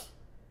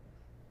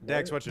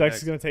 Dex, what's your Dex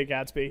next? is gonna take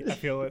Gatsby. I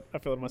feel it. I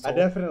feel it in my I soul.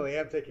 definitely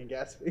am taking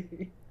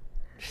Gatsby.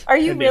 Are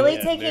you I knew really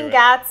it. taking Knew it.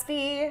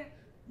 Gatsby?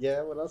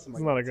 Yeah, what else am I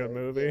It's not gonna a good take?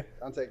 movie. Yeah,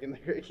 I'm taking The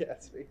Great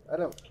Gatsby. I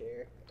don't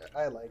care.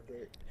 I liked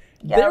it.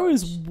 Yeah. There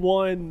is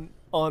one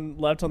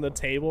left on the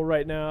table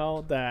right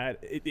now that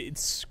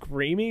it's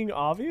screaming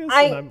obvious,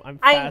 and I'm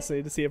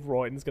fascinated to see if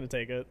Royden's gonna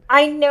take it.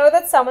 I know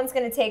that someone's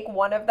going to take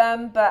one of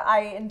them, but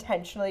I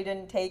intentionally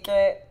didn't take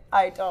it.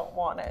 I don't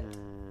want it.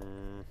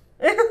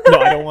 No,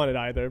 I don't want it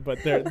either.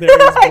 But there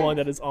is one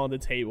that is on the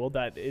table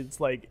that it's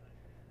like,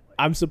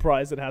 I'm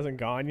surprised it hasn't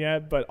gone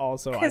yet, but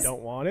also I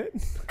don't want it.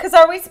 Because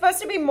are we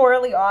supposed to be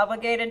morally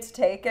obligated to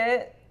take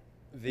it?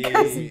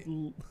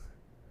 The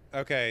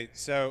okay,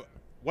 so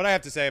what I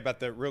have to say about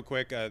the real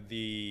quick,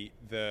 the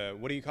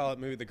what do you call it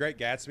movie, The Great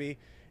Gatsby?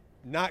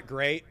 Not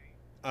great.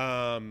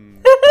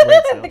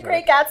 The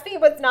Great Gatsby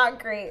was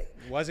not great.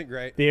 Wasn't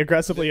great. The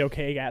aggressively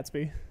okay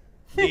Gatsby.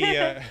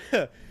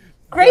 The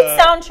Great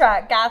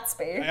soundtrack,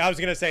 Gatsby. I was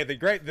gonna say the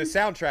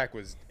soundtrack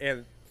was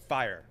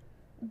fire.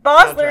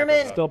 Boz Soundtrack was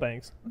Luhrmann. Still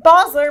bangs.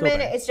 Boz Luhrmann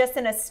bangs. is just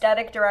an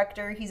aesthetic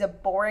director. He's a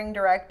boring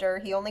director.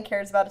 He only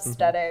cares about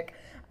aesthetic.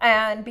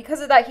 And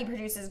because of that, he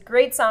produces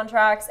great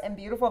soundtracks and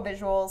beautiful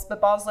visuals,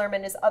 but Boz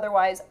Luhrmann is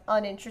otherwise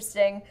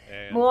uninteresting.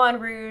 And- Moulin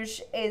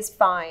Rouge is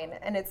fine,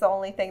 and it's the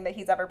only thing that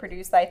he's ever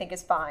produced that I think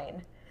is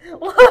fine.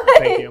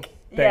 Thank you.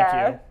 Thank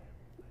yeah. you.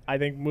 I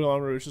think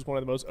Moulin Rouge is one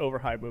of the most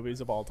overhyped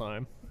movies of all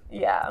time.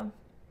 Yeah,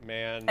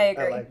 Man, I I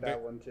agree. like that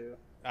one too.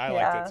 I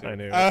Yeah. liked it too.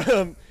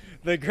 I knew.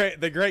 The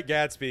Great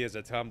Gatsby is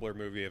a Tumblr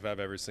movie if I've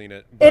ever seen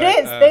it. It But,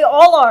 is. They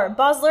all are.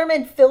 Boz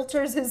Luhrmann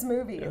filters his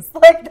movies.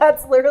 Like,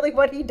 that's literally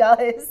what he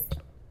does.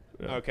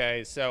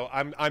 Okay, so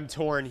I'm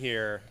torn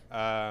here.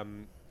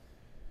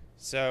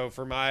 So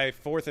for my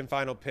fourth and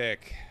final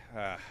pick,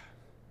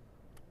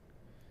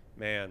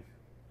 man,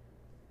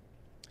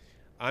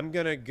 I'm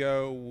gonna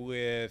go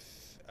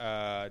with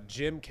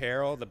Jim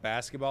Carroll, the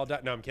basketball.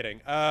 No, I'm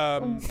kidding. I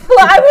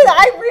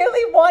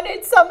really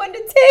wanted someone to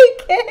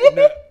take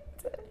it.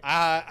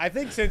 I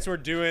think since we're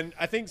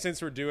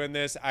doing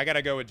this, I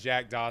gotta go with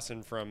Jack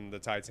Dawson from the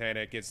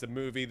Titanic. It's the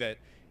movie that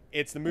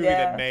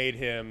Yeah. made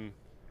him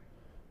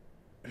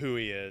who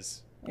he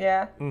is.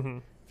 Yeah.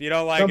 If you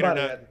don't like Somebody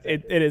it or had not, to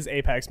take It is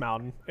Apex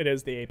Mountain. It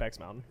is the Apex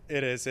Mountain.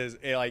 it is his.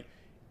 I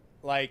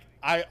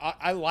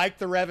like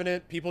The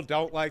Revenant. People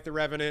don't like The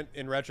Revenant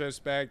in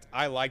retrospect.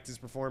 I liked his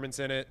performance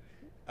in it.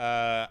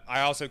 I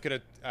also could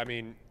have. I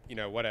mean,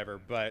 whatever.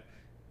 But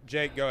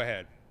Jake, go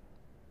ahead.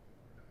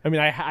 I mean,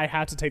 I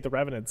had to take The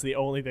Revenant. It's the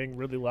only thing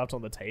really left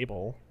on the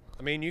table.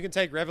 I mean, you can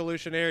take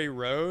Revolutionary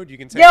Road. You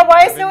can take. Yeah,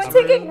 why is no Raven's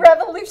one taking Room.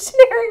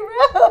 Revolutionary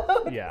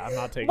Road? Yeah, I'm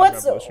not taking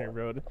What's- Revolutionary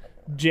Road.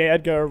 J.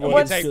 Edgar was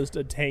What's- just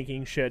a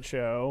tanking shit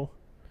show.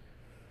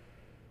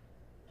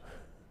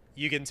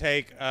 You can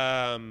take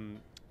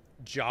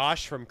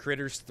Josh from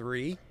Critters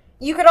 3.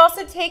 You could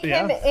also take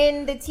him Yeah.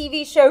 in the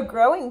TV show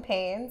Growing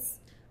Pains.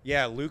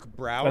 Yeah, Luke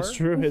Brower. That's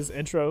true. His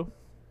intro,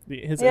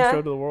 his Yeah.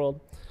 intro to the world.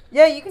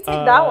 Yeah, you could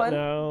take that one.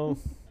 No,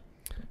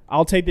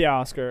 I'll take the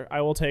Oscar.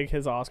 I will take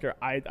his Oscar.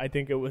 I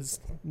think it was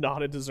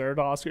not a deserved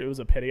Oscar. It was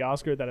a pity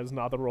Oscar. That is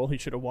not the role he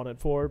should have won it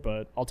for.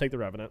 But I'll take The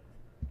Revenant.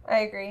 I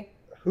agree.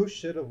 Who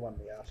should have won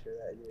the Oscar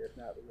that year if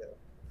not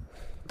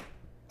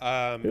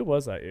Leo? Who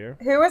was that year?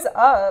 Who was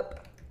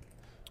up?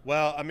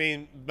 Well, I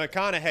mean,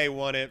 McConaughey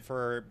won it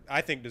for,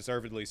 I think,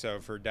 deservedly so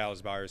for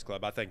Dallas Buyers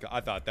Club. I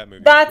thought that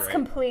movie That's was great.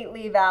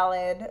 completely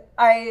valid.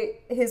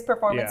 His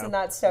performance Yeah. in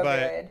that's so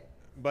good.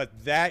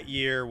 But that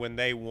year when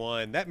they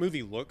won, that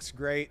movie looks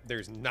great.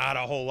 There's not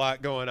a whole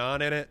lot going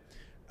on in it,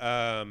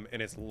 and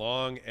it's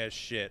long as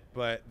shit.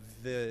 But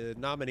the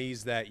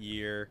nominees that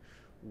year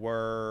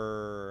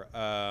were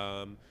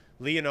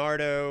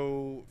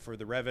Leonardo for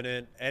The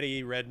Revenant,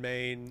 Eddie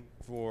Redmayne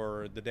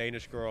for The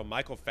Danish Girl,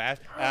 Michael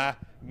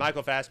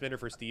Fassbender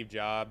for Steve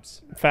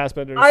Jobs.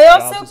 Fassbender's I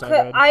Jobs is also so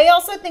could. good. I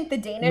also think the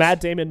Danish.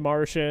 Matt Damon,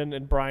 Martian,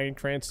 and Bryan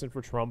Cranston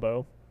for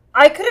Trumbo.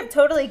 I could have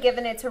totally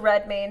given it to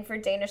Redmayne for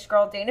Danish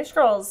Girl. Danish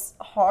Girl's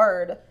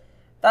hard.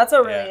 That's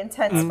a really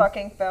intense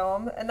fucking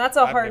film, and that's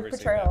a hard never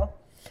seen portrayal.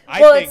 I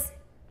Well, think it's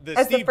the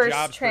as the Steve first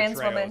Jobs trans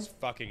portrayal woman. is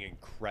fucking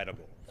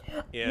incredible.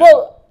 Yeah.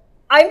 Well,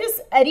 I'm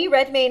just Eddie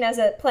Redmayne as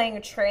playing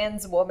a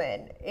trans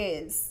woman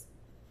is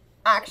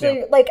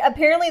actually like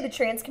apparently the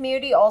trans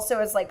community also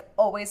is like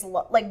always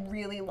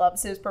really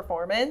loves his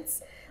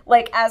performance.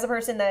 Like as a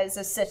person that is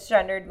a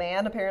cisgendered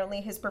man, apparently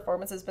his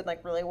performance has been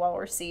like really well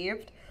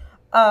received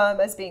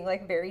as being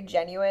like very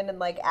genuine and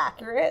like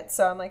accurate.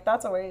 So I'm like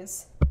that's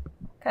always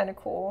kind of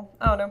cool.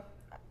 I don't know.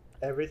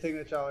 Everything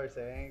that y'all are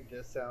saying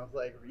just sounds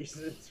like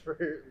reasons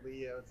for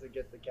Leo to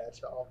get the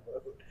catch-all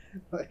vote.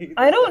 Like,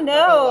 I don't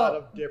know. A lot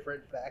of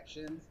different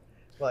factions,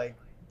 like,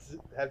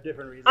 have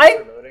different reasons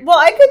for voting.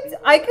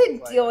 I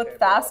could deal with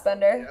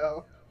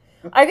Fassbender.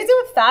 I could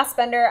deal with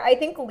Fassbender. I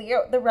think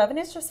Leo, The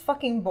Revenant's just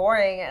fucking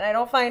boring, and I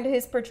don't find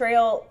his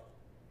portrayal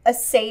a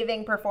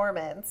saving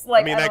performance.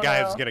 Like, I mean, that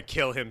guy was know. gonna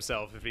kill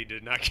himself if he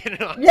did not get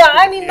it on. Yeah,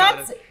 I mean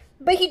that's,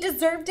 but he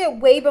deserved it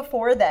way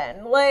before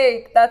then.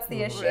 Like, that's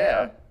the issue.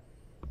 Yeah.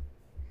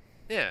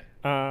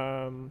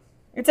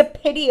 It's a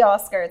pity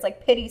Oscar. It's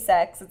like pity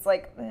sex. It's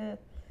like,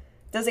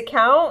 does it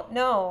count?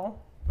 No.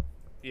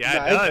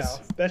 Yeah, it does.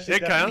 That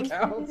shit It counts.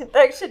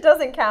 That shit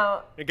doesn't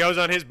count. It goes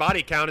on his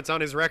body count. It's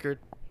on his record.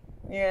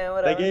 Yeah,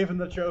 whatever. They gave him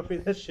the trophy.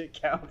 That shit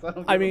counts. I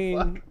don't give I a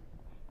mean,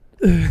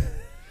 fuck.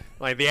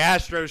 Like the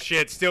Astros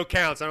shit still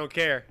counts. I don't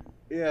care.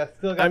 Yeah,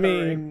 still got I the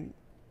ring.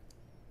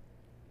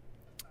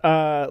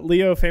 mean,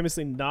 Leo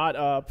famously not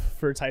up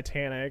for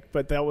Titanic,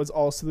 but that was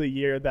also the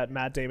year that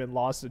Matt Damon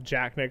lost to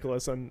Jack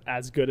Nicklaus on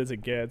As Good as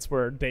It Gets,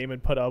 where Damon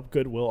put up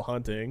Good Will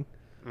Hunting.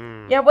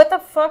 Yeah, what the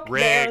fuck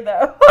there, Rigged.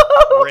 though?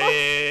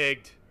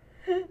 Rigged.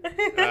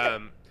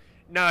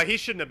 No, he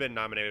shouldn't have been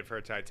nominated for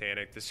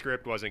Titanic. The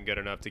script wasn't good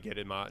enough to get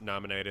him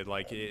nominated.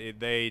 Like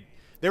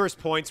there was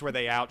points where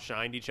they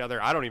outshined each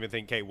other. I don't even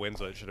think Kate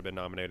Winslet should have been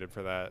nominated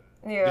for that.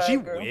 Yeah, Did she I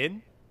agree.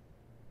 win?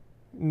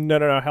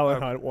 No.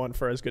 Helen Hunt won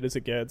for As Good as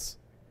It Gets.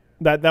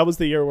 That was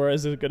the year where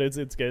As Good as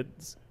It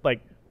Gets,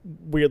 like,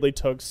 weirdly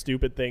took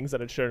stupid things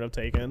that it shouldn't have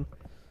taken.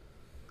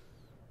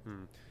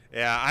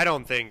 Yeah, I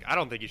don't think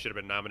he should have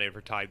been nominated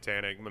for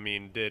Titanic. I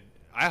mean,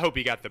 I hope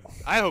he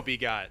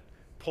got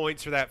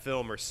points for that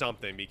film or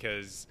something,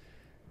 because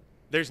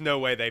there's no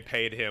way they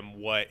paid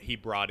him what he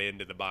brought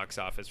into the box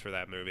office for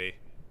that movie.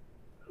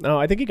 No,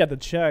 I think he got the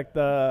check.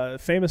 The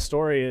famous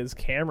story is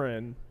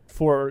Cameron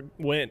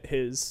forwent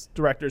his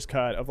director's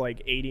cut of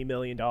like $80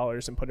 million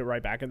and put it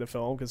right back in the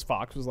film because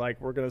Fox was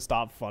like, we're going to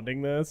stop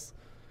funding this.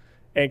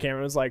 And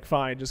Cameron was like,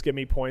 fine, just give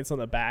me points on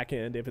the back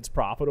end if it's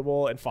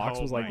profitable. And Fox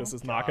was like, this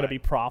is not going to be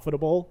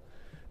profitable.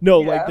 No,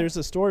 like there's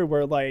a story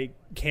where like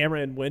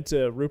Cameron went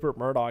to Rupert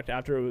Murdoch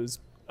after it was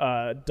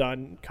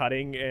done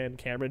cutting, and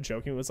Cameron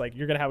joking was like,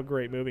 you're gonna have a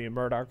great movie, and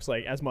Murdoch's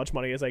like, as much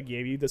money as I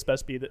gave you, this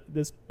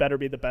better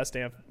be the best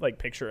damn like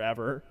picture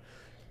ever.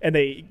 And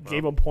they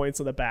gave him points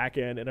on the back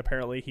end, and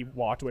apparently he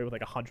walked away with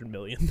like $100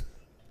 million.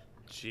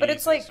 But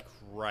it's like,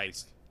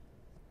 Christ.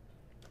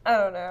 I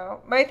don't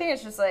know. My thing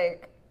is just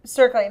like,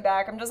 circling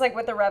back, I'm just like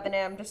with The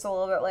Revenant, I'm just a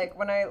little bit like,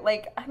 when I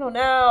don't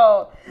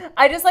know,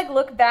 I just like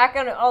look back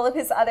on all of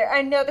his other,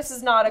 I know this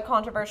is not a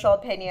controversial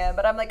opinion,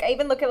 but I'm like, I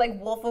even look at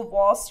like Wolf of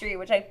Wall Street,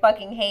 which I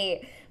fucking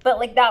hate, but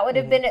like that would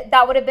have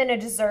been a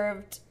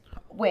deserved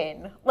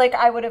win. Like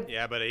I would have.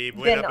 Yeah, but he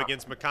went up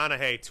against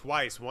McConaughey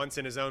twice, once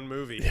in his own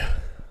movie.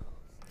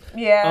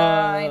 Yeah,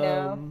 I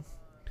know.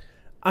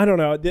 I don't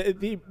know.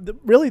 The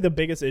really the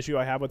biggest issue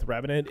I have with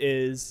Revenant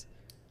is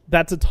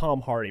that's a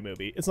Tom Hardy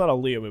movie. It's not a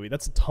Leo movie.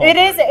 That's a Tom. It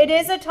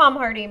is a Tom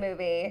Hardy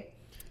movie.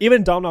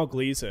 Even Domhnall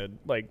Gleeson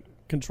like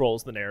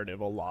controls the narrative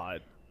a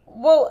lot.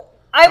 Well,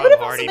 I would have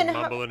Hardy also been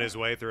mumbling his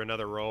way through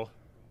another role.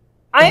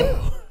 I'm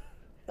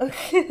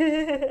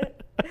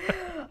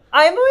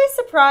always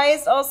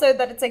surprised also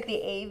that it's like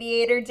The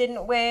Aviator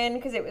didn't win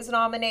because it was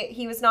nominated.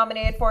 He was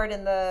nominated for it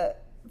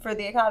for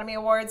the Academy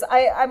Awards.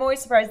 I'm always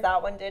surprised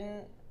that one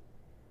didn't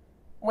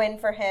win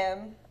for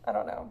him. I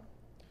don't know.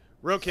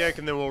 Real quick,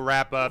 and then we'll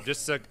wrap up.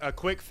 Just a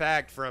quick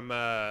fact from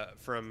dad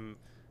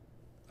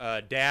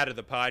of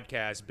the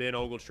podcast, Ben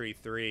Ogletree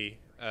 3.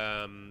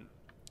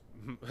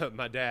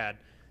 My dad.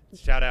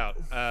 Shout out.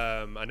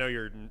 I know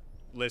you're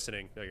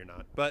listening. No, you're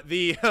not. But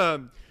the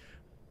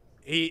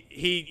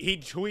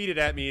he tweeted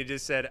at me and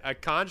just said, a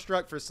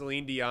construct for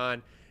Celine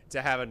Dion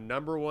to have a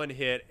 #1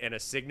 hit and a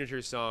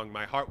signature song.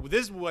 My heart.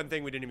 This is one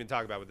thing we didn't even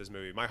talk about with this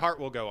movie. My Heart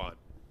Will Go On.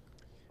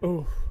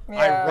 Oh,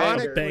 Yeah.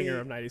 ironically, banger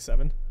of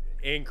 '97.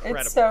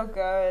 Incredible. It's so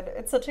good.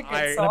 It's such a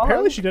good song. And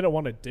apparently she didn't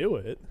want to do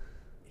it.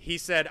 He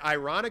said,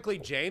 ironically,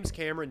 James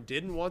Cameron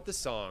didn't want the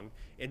song,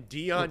 and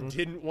Dion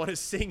didn't want to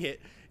sing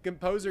it.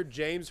 Composer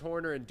James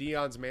Horner and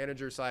Dion's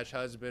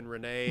manager/husband,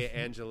 Renee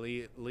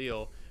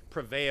Angelil,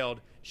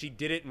 prevailed. She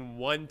did it in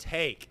one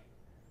take.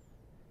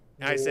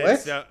 And I said,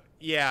 so,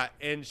 Yeah,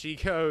 and she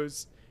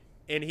goes,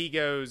 and he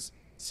goes,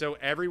 so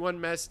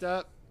everyone messed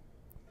up?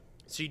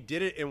 She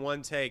did it in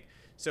one take.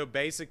 So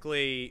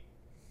basically,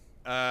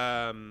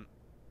 yeah,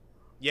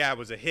 it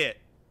was a hit.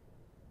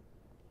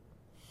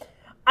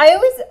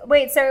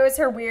 Wait, so it was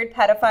her weird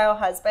pedophile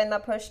husband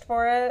that pushed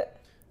for it?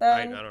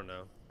 I Then? don't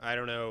know. I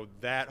don't know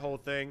that whole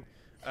thing.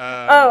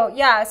 Oh,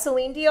 yeah,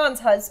 Celine Dion's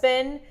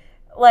husband,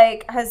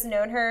 like, has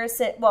known her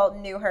since, well,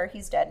 knew her,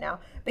 he's dead now,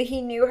 but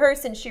he knew her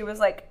since she was,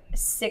 like,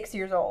 6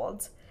 years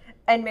old,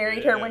 and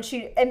married her when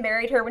she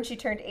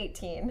turned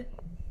 18.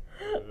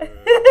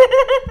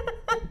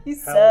 He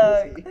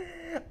sucked.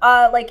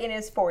 Like, in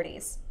his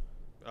 40s.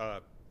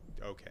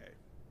 Okay.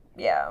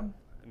 Yeah.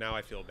 Now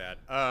I feel bad.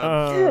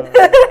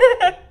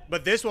 Uh,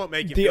 But this won't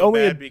make you The feel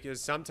only- bad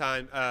because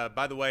sometime,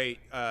 by the way,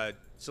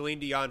 Celine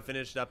Dion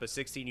finished up a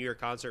 16-year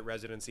concert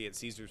residency at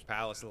Caesar's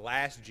Palace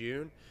last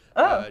June.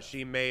 Oh.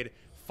 She made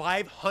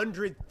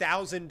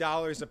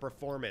 $500,000 a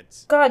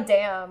performance. God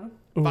damn.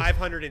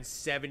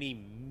 $570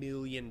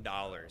 million.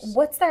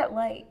 What's that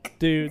like?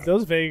 dude,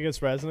 those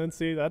Vegas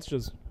residency,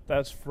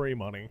 that's free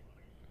money.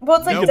 Well,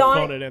 it's like You can Dawn.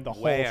 phone it in the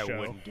whole Way I show.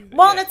 wouldn't do that.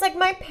 Well, and it's like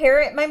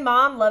my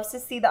mom loves to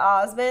see the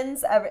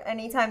Osmonds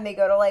anytime they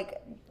go to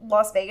like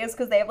Las Vegas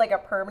because they have like a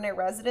permanent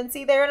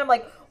residency there, and I'm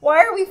like,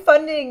 why are we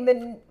funding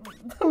the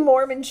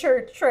Mormon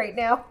Church right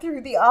now through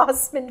the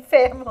Osmond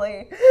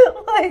family?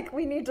 Like,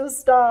 we need to Yeah,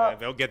 stop.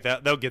 they'll get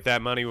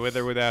that money with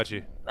or without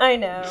you. I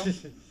know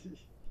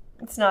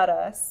it's not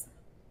us.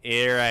 All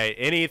right.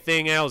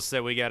 Anything else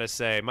that we got to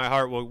say? My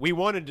heart will. We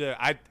wanted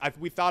to.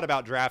 We thought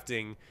about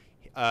drafting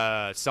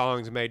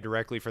songs made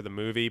directly for the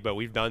movie, but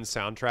we've done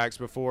soundtracks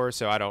before,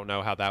 so I don't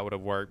know how that would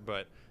have worked.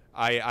 But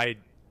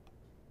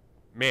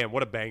man,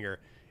 what a banger!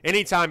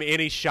 Anytime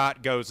any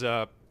shot goes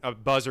up, a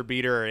buzzer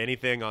beater or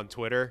anything on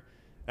Twitter,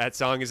 that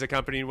song is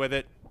accompanied with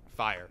it.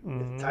 Fire.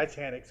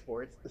 Titanic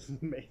sports. This is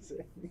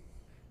amazing.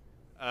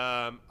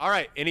 All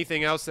right.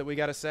 Anything else that we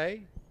got to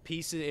say?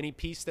 Any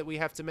piece that we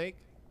have to make?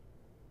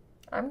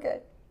 I'm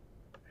good.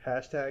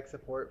 Hashtag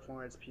support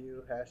Florence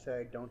Pugh.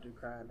 Hashtag don't do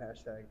crime.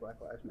 Hashtag Black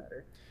Lives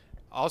Matter.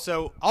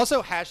 Also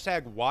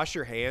hashtag wash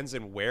your hands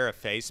and wear a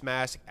face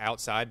mask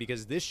outside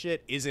because this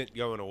shit isn't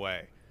going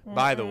away.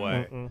 By the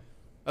way,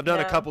 I've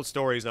done a couple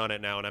stories on it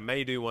now, and I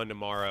may do one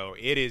tomorrow.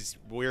 It is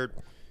weird.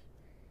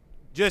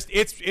 Just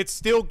it's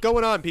still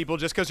going on, people.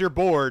 Just because you're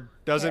bored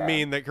doesn't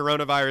mean that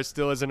coronavirus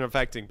still isn't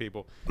affecting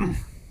people.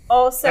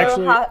 Also,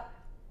 Actually-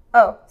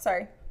 oh,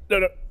 sorry.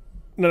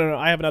 No.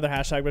 I have another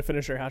hashtag, but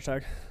finish your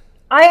hashtag.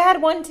 I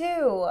had one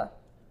too.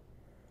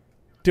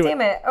 Do Damn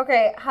it. it.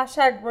 Okay.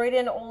 Hashtag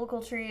Royden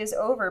Ogletree is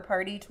over.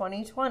 Party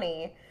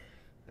 2020.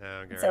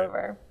 Okay, It's right.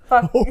 over.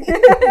 Fuck.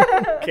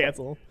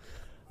 Cancel.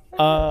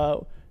 I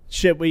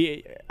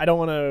don't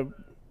want to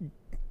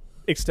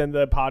extend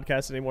the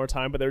podcast any more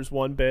time, but there's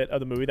one bit of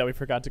the movie that we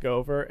forgot to go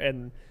over,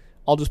 and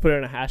I'll just put it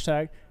in a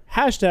hashtag.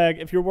 Hashtag,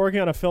 if you're working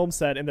on a film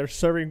set and they're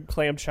serving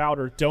clam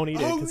chowder, don't eat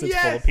it because it's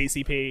full of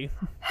PCP.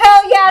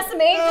 Hell yeah, some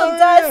angel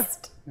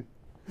dust.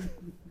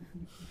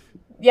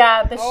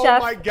 Yeah, the Oh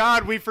chef. my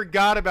God, we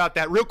forgot about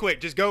that. Real quick,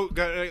 just go.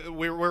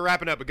 We're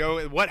wrapping up. But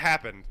go. What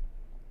happened?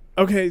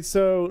 Okay,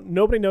 so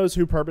nobody knows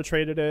who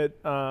perpetrated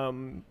it.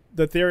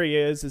 The theory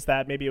is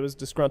that maybe it was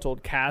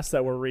disgruntled cast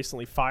that were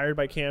recently fired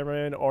by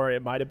Cameron, or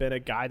it might have been a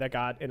guy that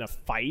got in a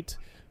fight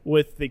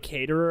with the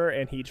caterer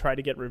and he tried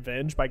to get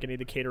revenge by getting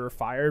the caterer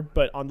fired.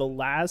 But on the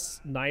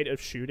last night of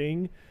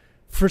shooting,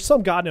 for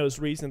some god knows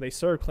reason, they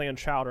served clam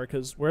chowder,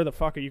 because where the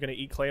fuck are you going to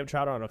eat clam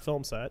chowder on a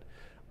film set?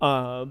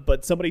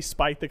 But somebody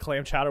spiked the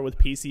clam chowder with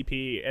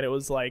PCP, and it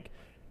was like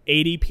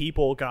 80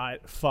 people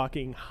got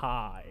fucking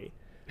high.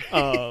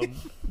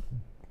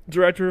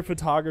 Director of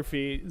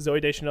photography Zoe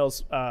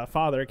Deschanel's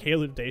father,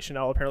 Caleb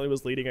Deschanel, apparently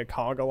was leading a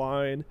conga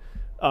line.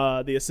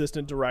 The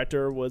assistant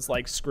director was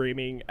like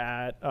screaming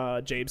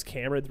at James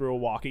Cameron through a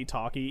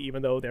walkie-talkie,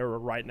 even though they were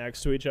right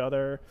next to each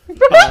other.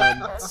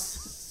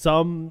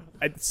 Some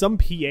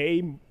PA,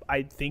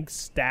 I think,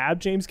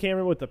 stabbed James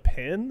Cameron with a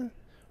pin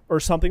or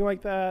something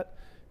like that.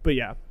 But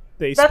yeah,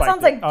 they That spiked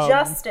sounds like it.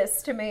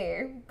 justice to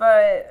me,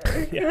 but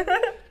Yeah.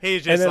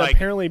 He's And just then like,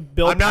 apparently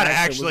Bill I'm not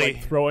Paxton was actually.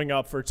 like throwing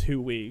up for 2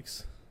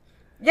 weeks.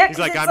 yeah, He's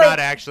 'cause like, it's I'm not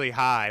actually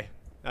high.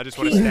 I just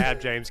want to stab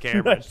James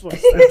Cameron.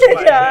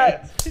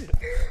 Yeah.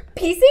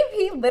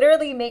 PCP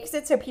literally makes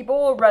it so people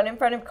will run in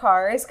front of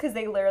cars because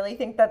they literally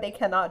think that they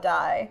cannot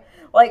die.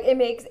 Like,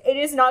 it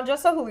is not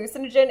just a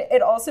hallucinogen,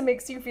 it also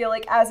makes you feel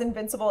like as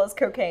invincible as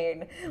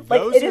cocaine.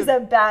 Like, Those it is are- a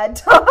bad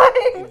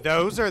time.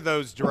 Those are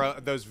those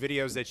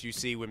videos that you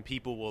see when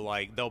people will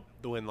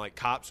when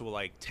cops will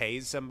like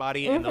tase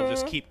somebody and they'll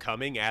just keep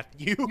coming at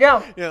you.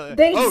 Yeah. You know,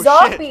 They oh,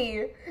 zombie.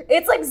 shit.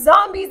 It's like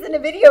zombies in a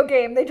video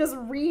game. They just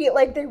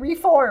they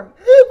reform.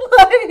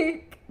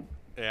 Like,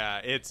 Yeah,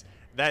 it's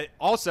that.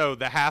 Also,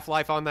 the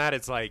half-life on that,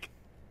 it's like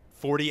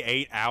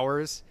 48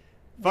 hours.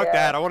 Fuck Yeah.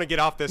 that. I want to get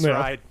off this Yeah.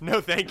 ride. No,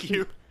 thank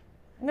you.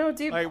 no,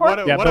 dude. Like, poor- what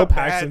a- Yeah, Bill bad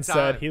Paxton said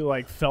time. he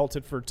like felt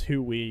it for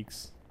 2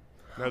 weeks.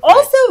 No, thanks.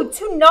 Also,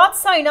 to not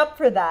sign up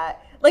for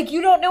that. Like,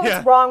 you don't know Yeah.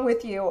 what's wrong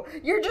with you.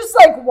 You're just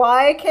like,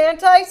 why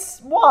can't I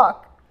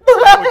walk?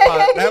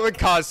 That would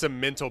cause some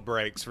mental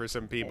breaks for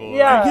some people.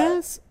 Yeah. I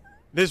guess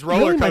This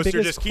roller really my coaster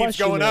biggest just keeps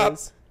question going up.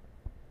 is-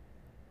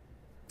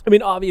 I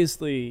mean,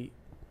 obviously,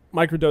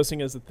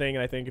 microdosing is a thing,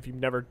 and I think if you've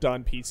never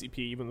done PCP,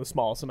 even the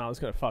smallest amount is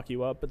going to fuck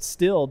you up. But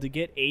still, to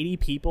get 80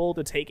 people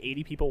to take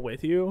 80 people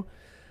with you,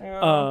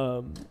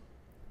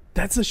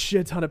 that's a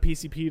shit ton of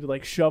PCP to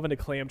like shove into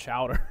clam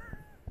chowder.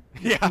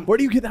 Yeah. Where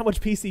do you get that much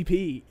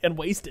PCP and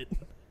waste it?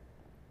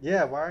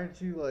 Yeah, why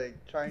aren't you like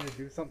trying to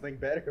do something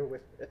better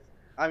with this?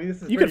 I mean,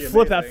 this is You could pretty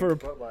flip that amazing,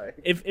 for but, like,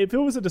 if it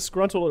was a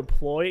disgruntled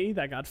employee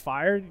that got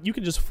fired, you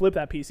could just flip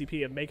that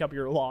PCP and make up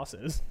your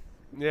losses.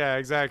 Yeah,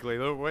 exactly.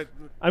 What?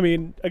 I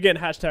mean, again,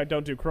 hashtag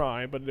don't do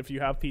crime, but if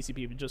you have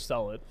PCP, just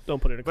sell it. Don't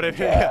put it in a But if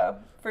Yeah,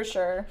 for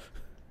sure.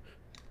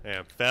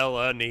 Yeah,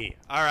 felony.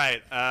 All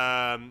right.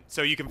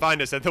 So you can find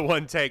us at the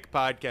One Take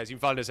Podcast. You can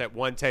find us at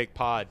One Take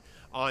Pod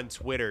on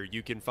Twitter.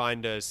 You can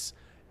find us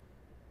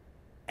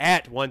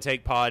at One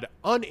Take Pod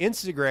on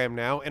Instagram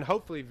now, and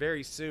hopefully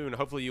very soon,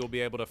 hopefully you'll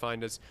be able to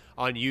find us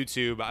on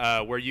YouTube,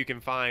 where you can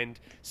find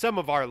some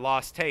of our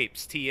lost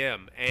tapes,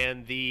 TM,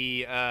 and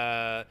the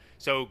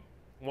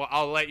well,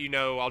 I'll let you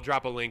know. I'll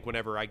drop a link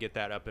whenever I get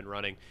that up and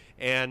running.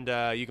 And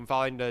you can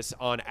find us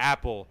on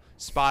Apple,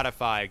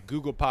 Spotify,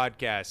 Google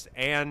Podcasts,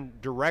 and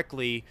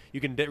you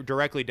can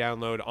directly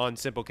download on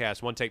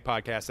Simplecast,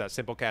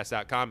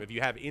 onetakepodcast.simplecast.com. If you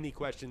have any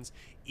questions,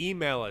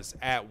 email us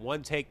at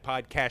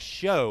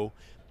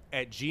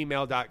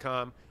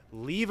onetakepodcastshow@gmail.com.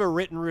 Leave a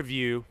written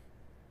review,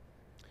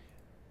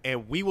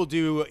 and we will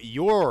do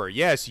your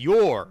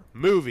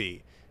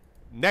movie.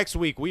 Next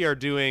week, we are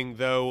doing,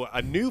 though,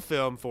 a new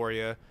film for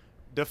you,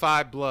 Da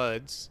 5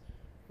 Bloods,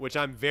 which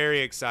I'm very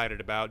excited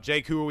about.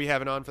 Jake, who are we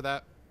having on for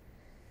that?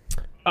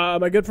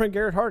 My good friend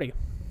Garrett Hardy.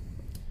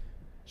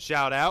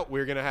 Shout out.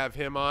 We're going to have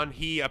him on.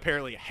 He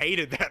apparently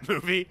hated that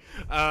movie.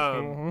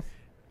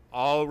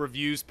 All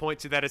reviews point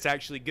to that it's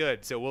actually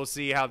good. So we'll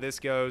see how this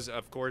goes.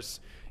 Of course,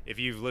 if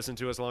you've listened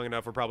to us long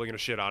enough, we're probably going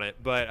to shit on it.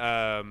 But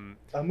a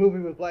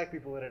movie with black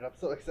people in it. I'm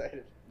so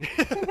excited.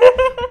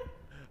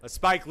 a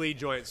Spike Lee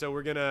joint. So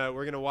we're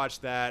gonna watch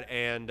that,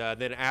 and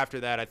then after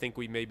that, I think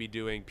we may be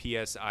doing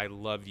P.S. I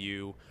Love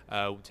You.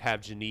 To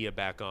have Jania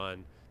back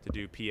on to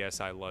do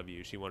P.S. I Love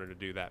You. She wanted to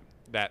do that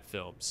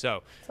film.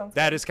 So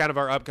that is kind of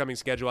our upcoming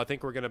schedule. I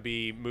think we're gonna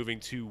be moving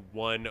to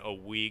one a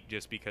week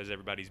just because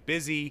everybody's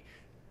busy.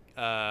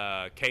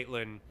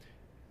 Caitlin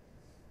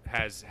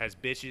has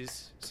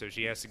bitches, so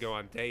she has to go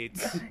on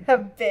dates.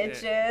 Have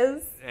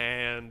bitches.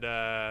 And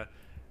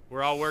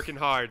we're all working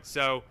hard.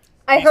 So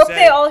I hope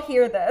they all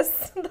hear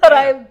this. That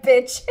I have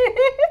bitches.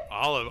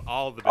 All of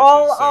the bitches.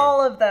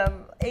 All of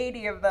them.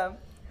 80 of them.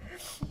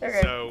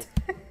 Okay. So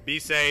be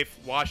safe.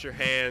 Wash your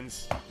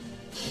hands.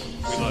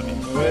 We love you.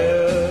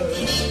 Well,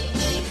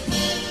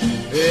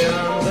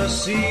 beyond the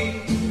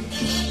sea,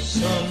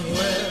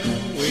 somewhere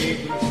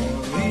waiting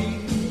for me,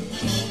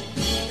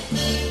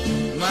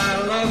 my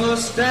lover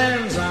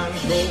stands on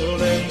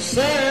golden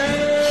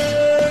sand.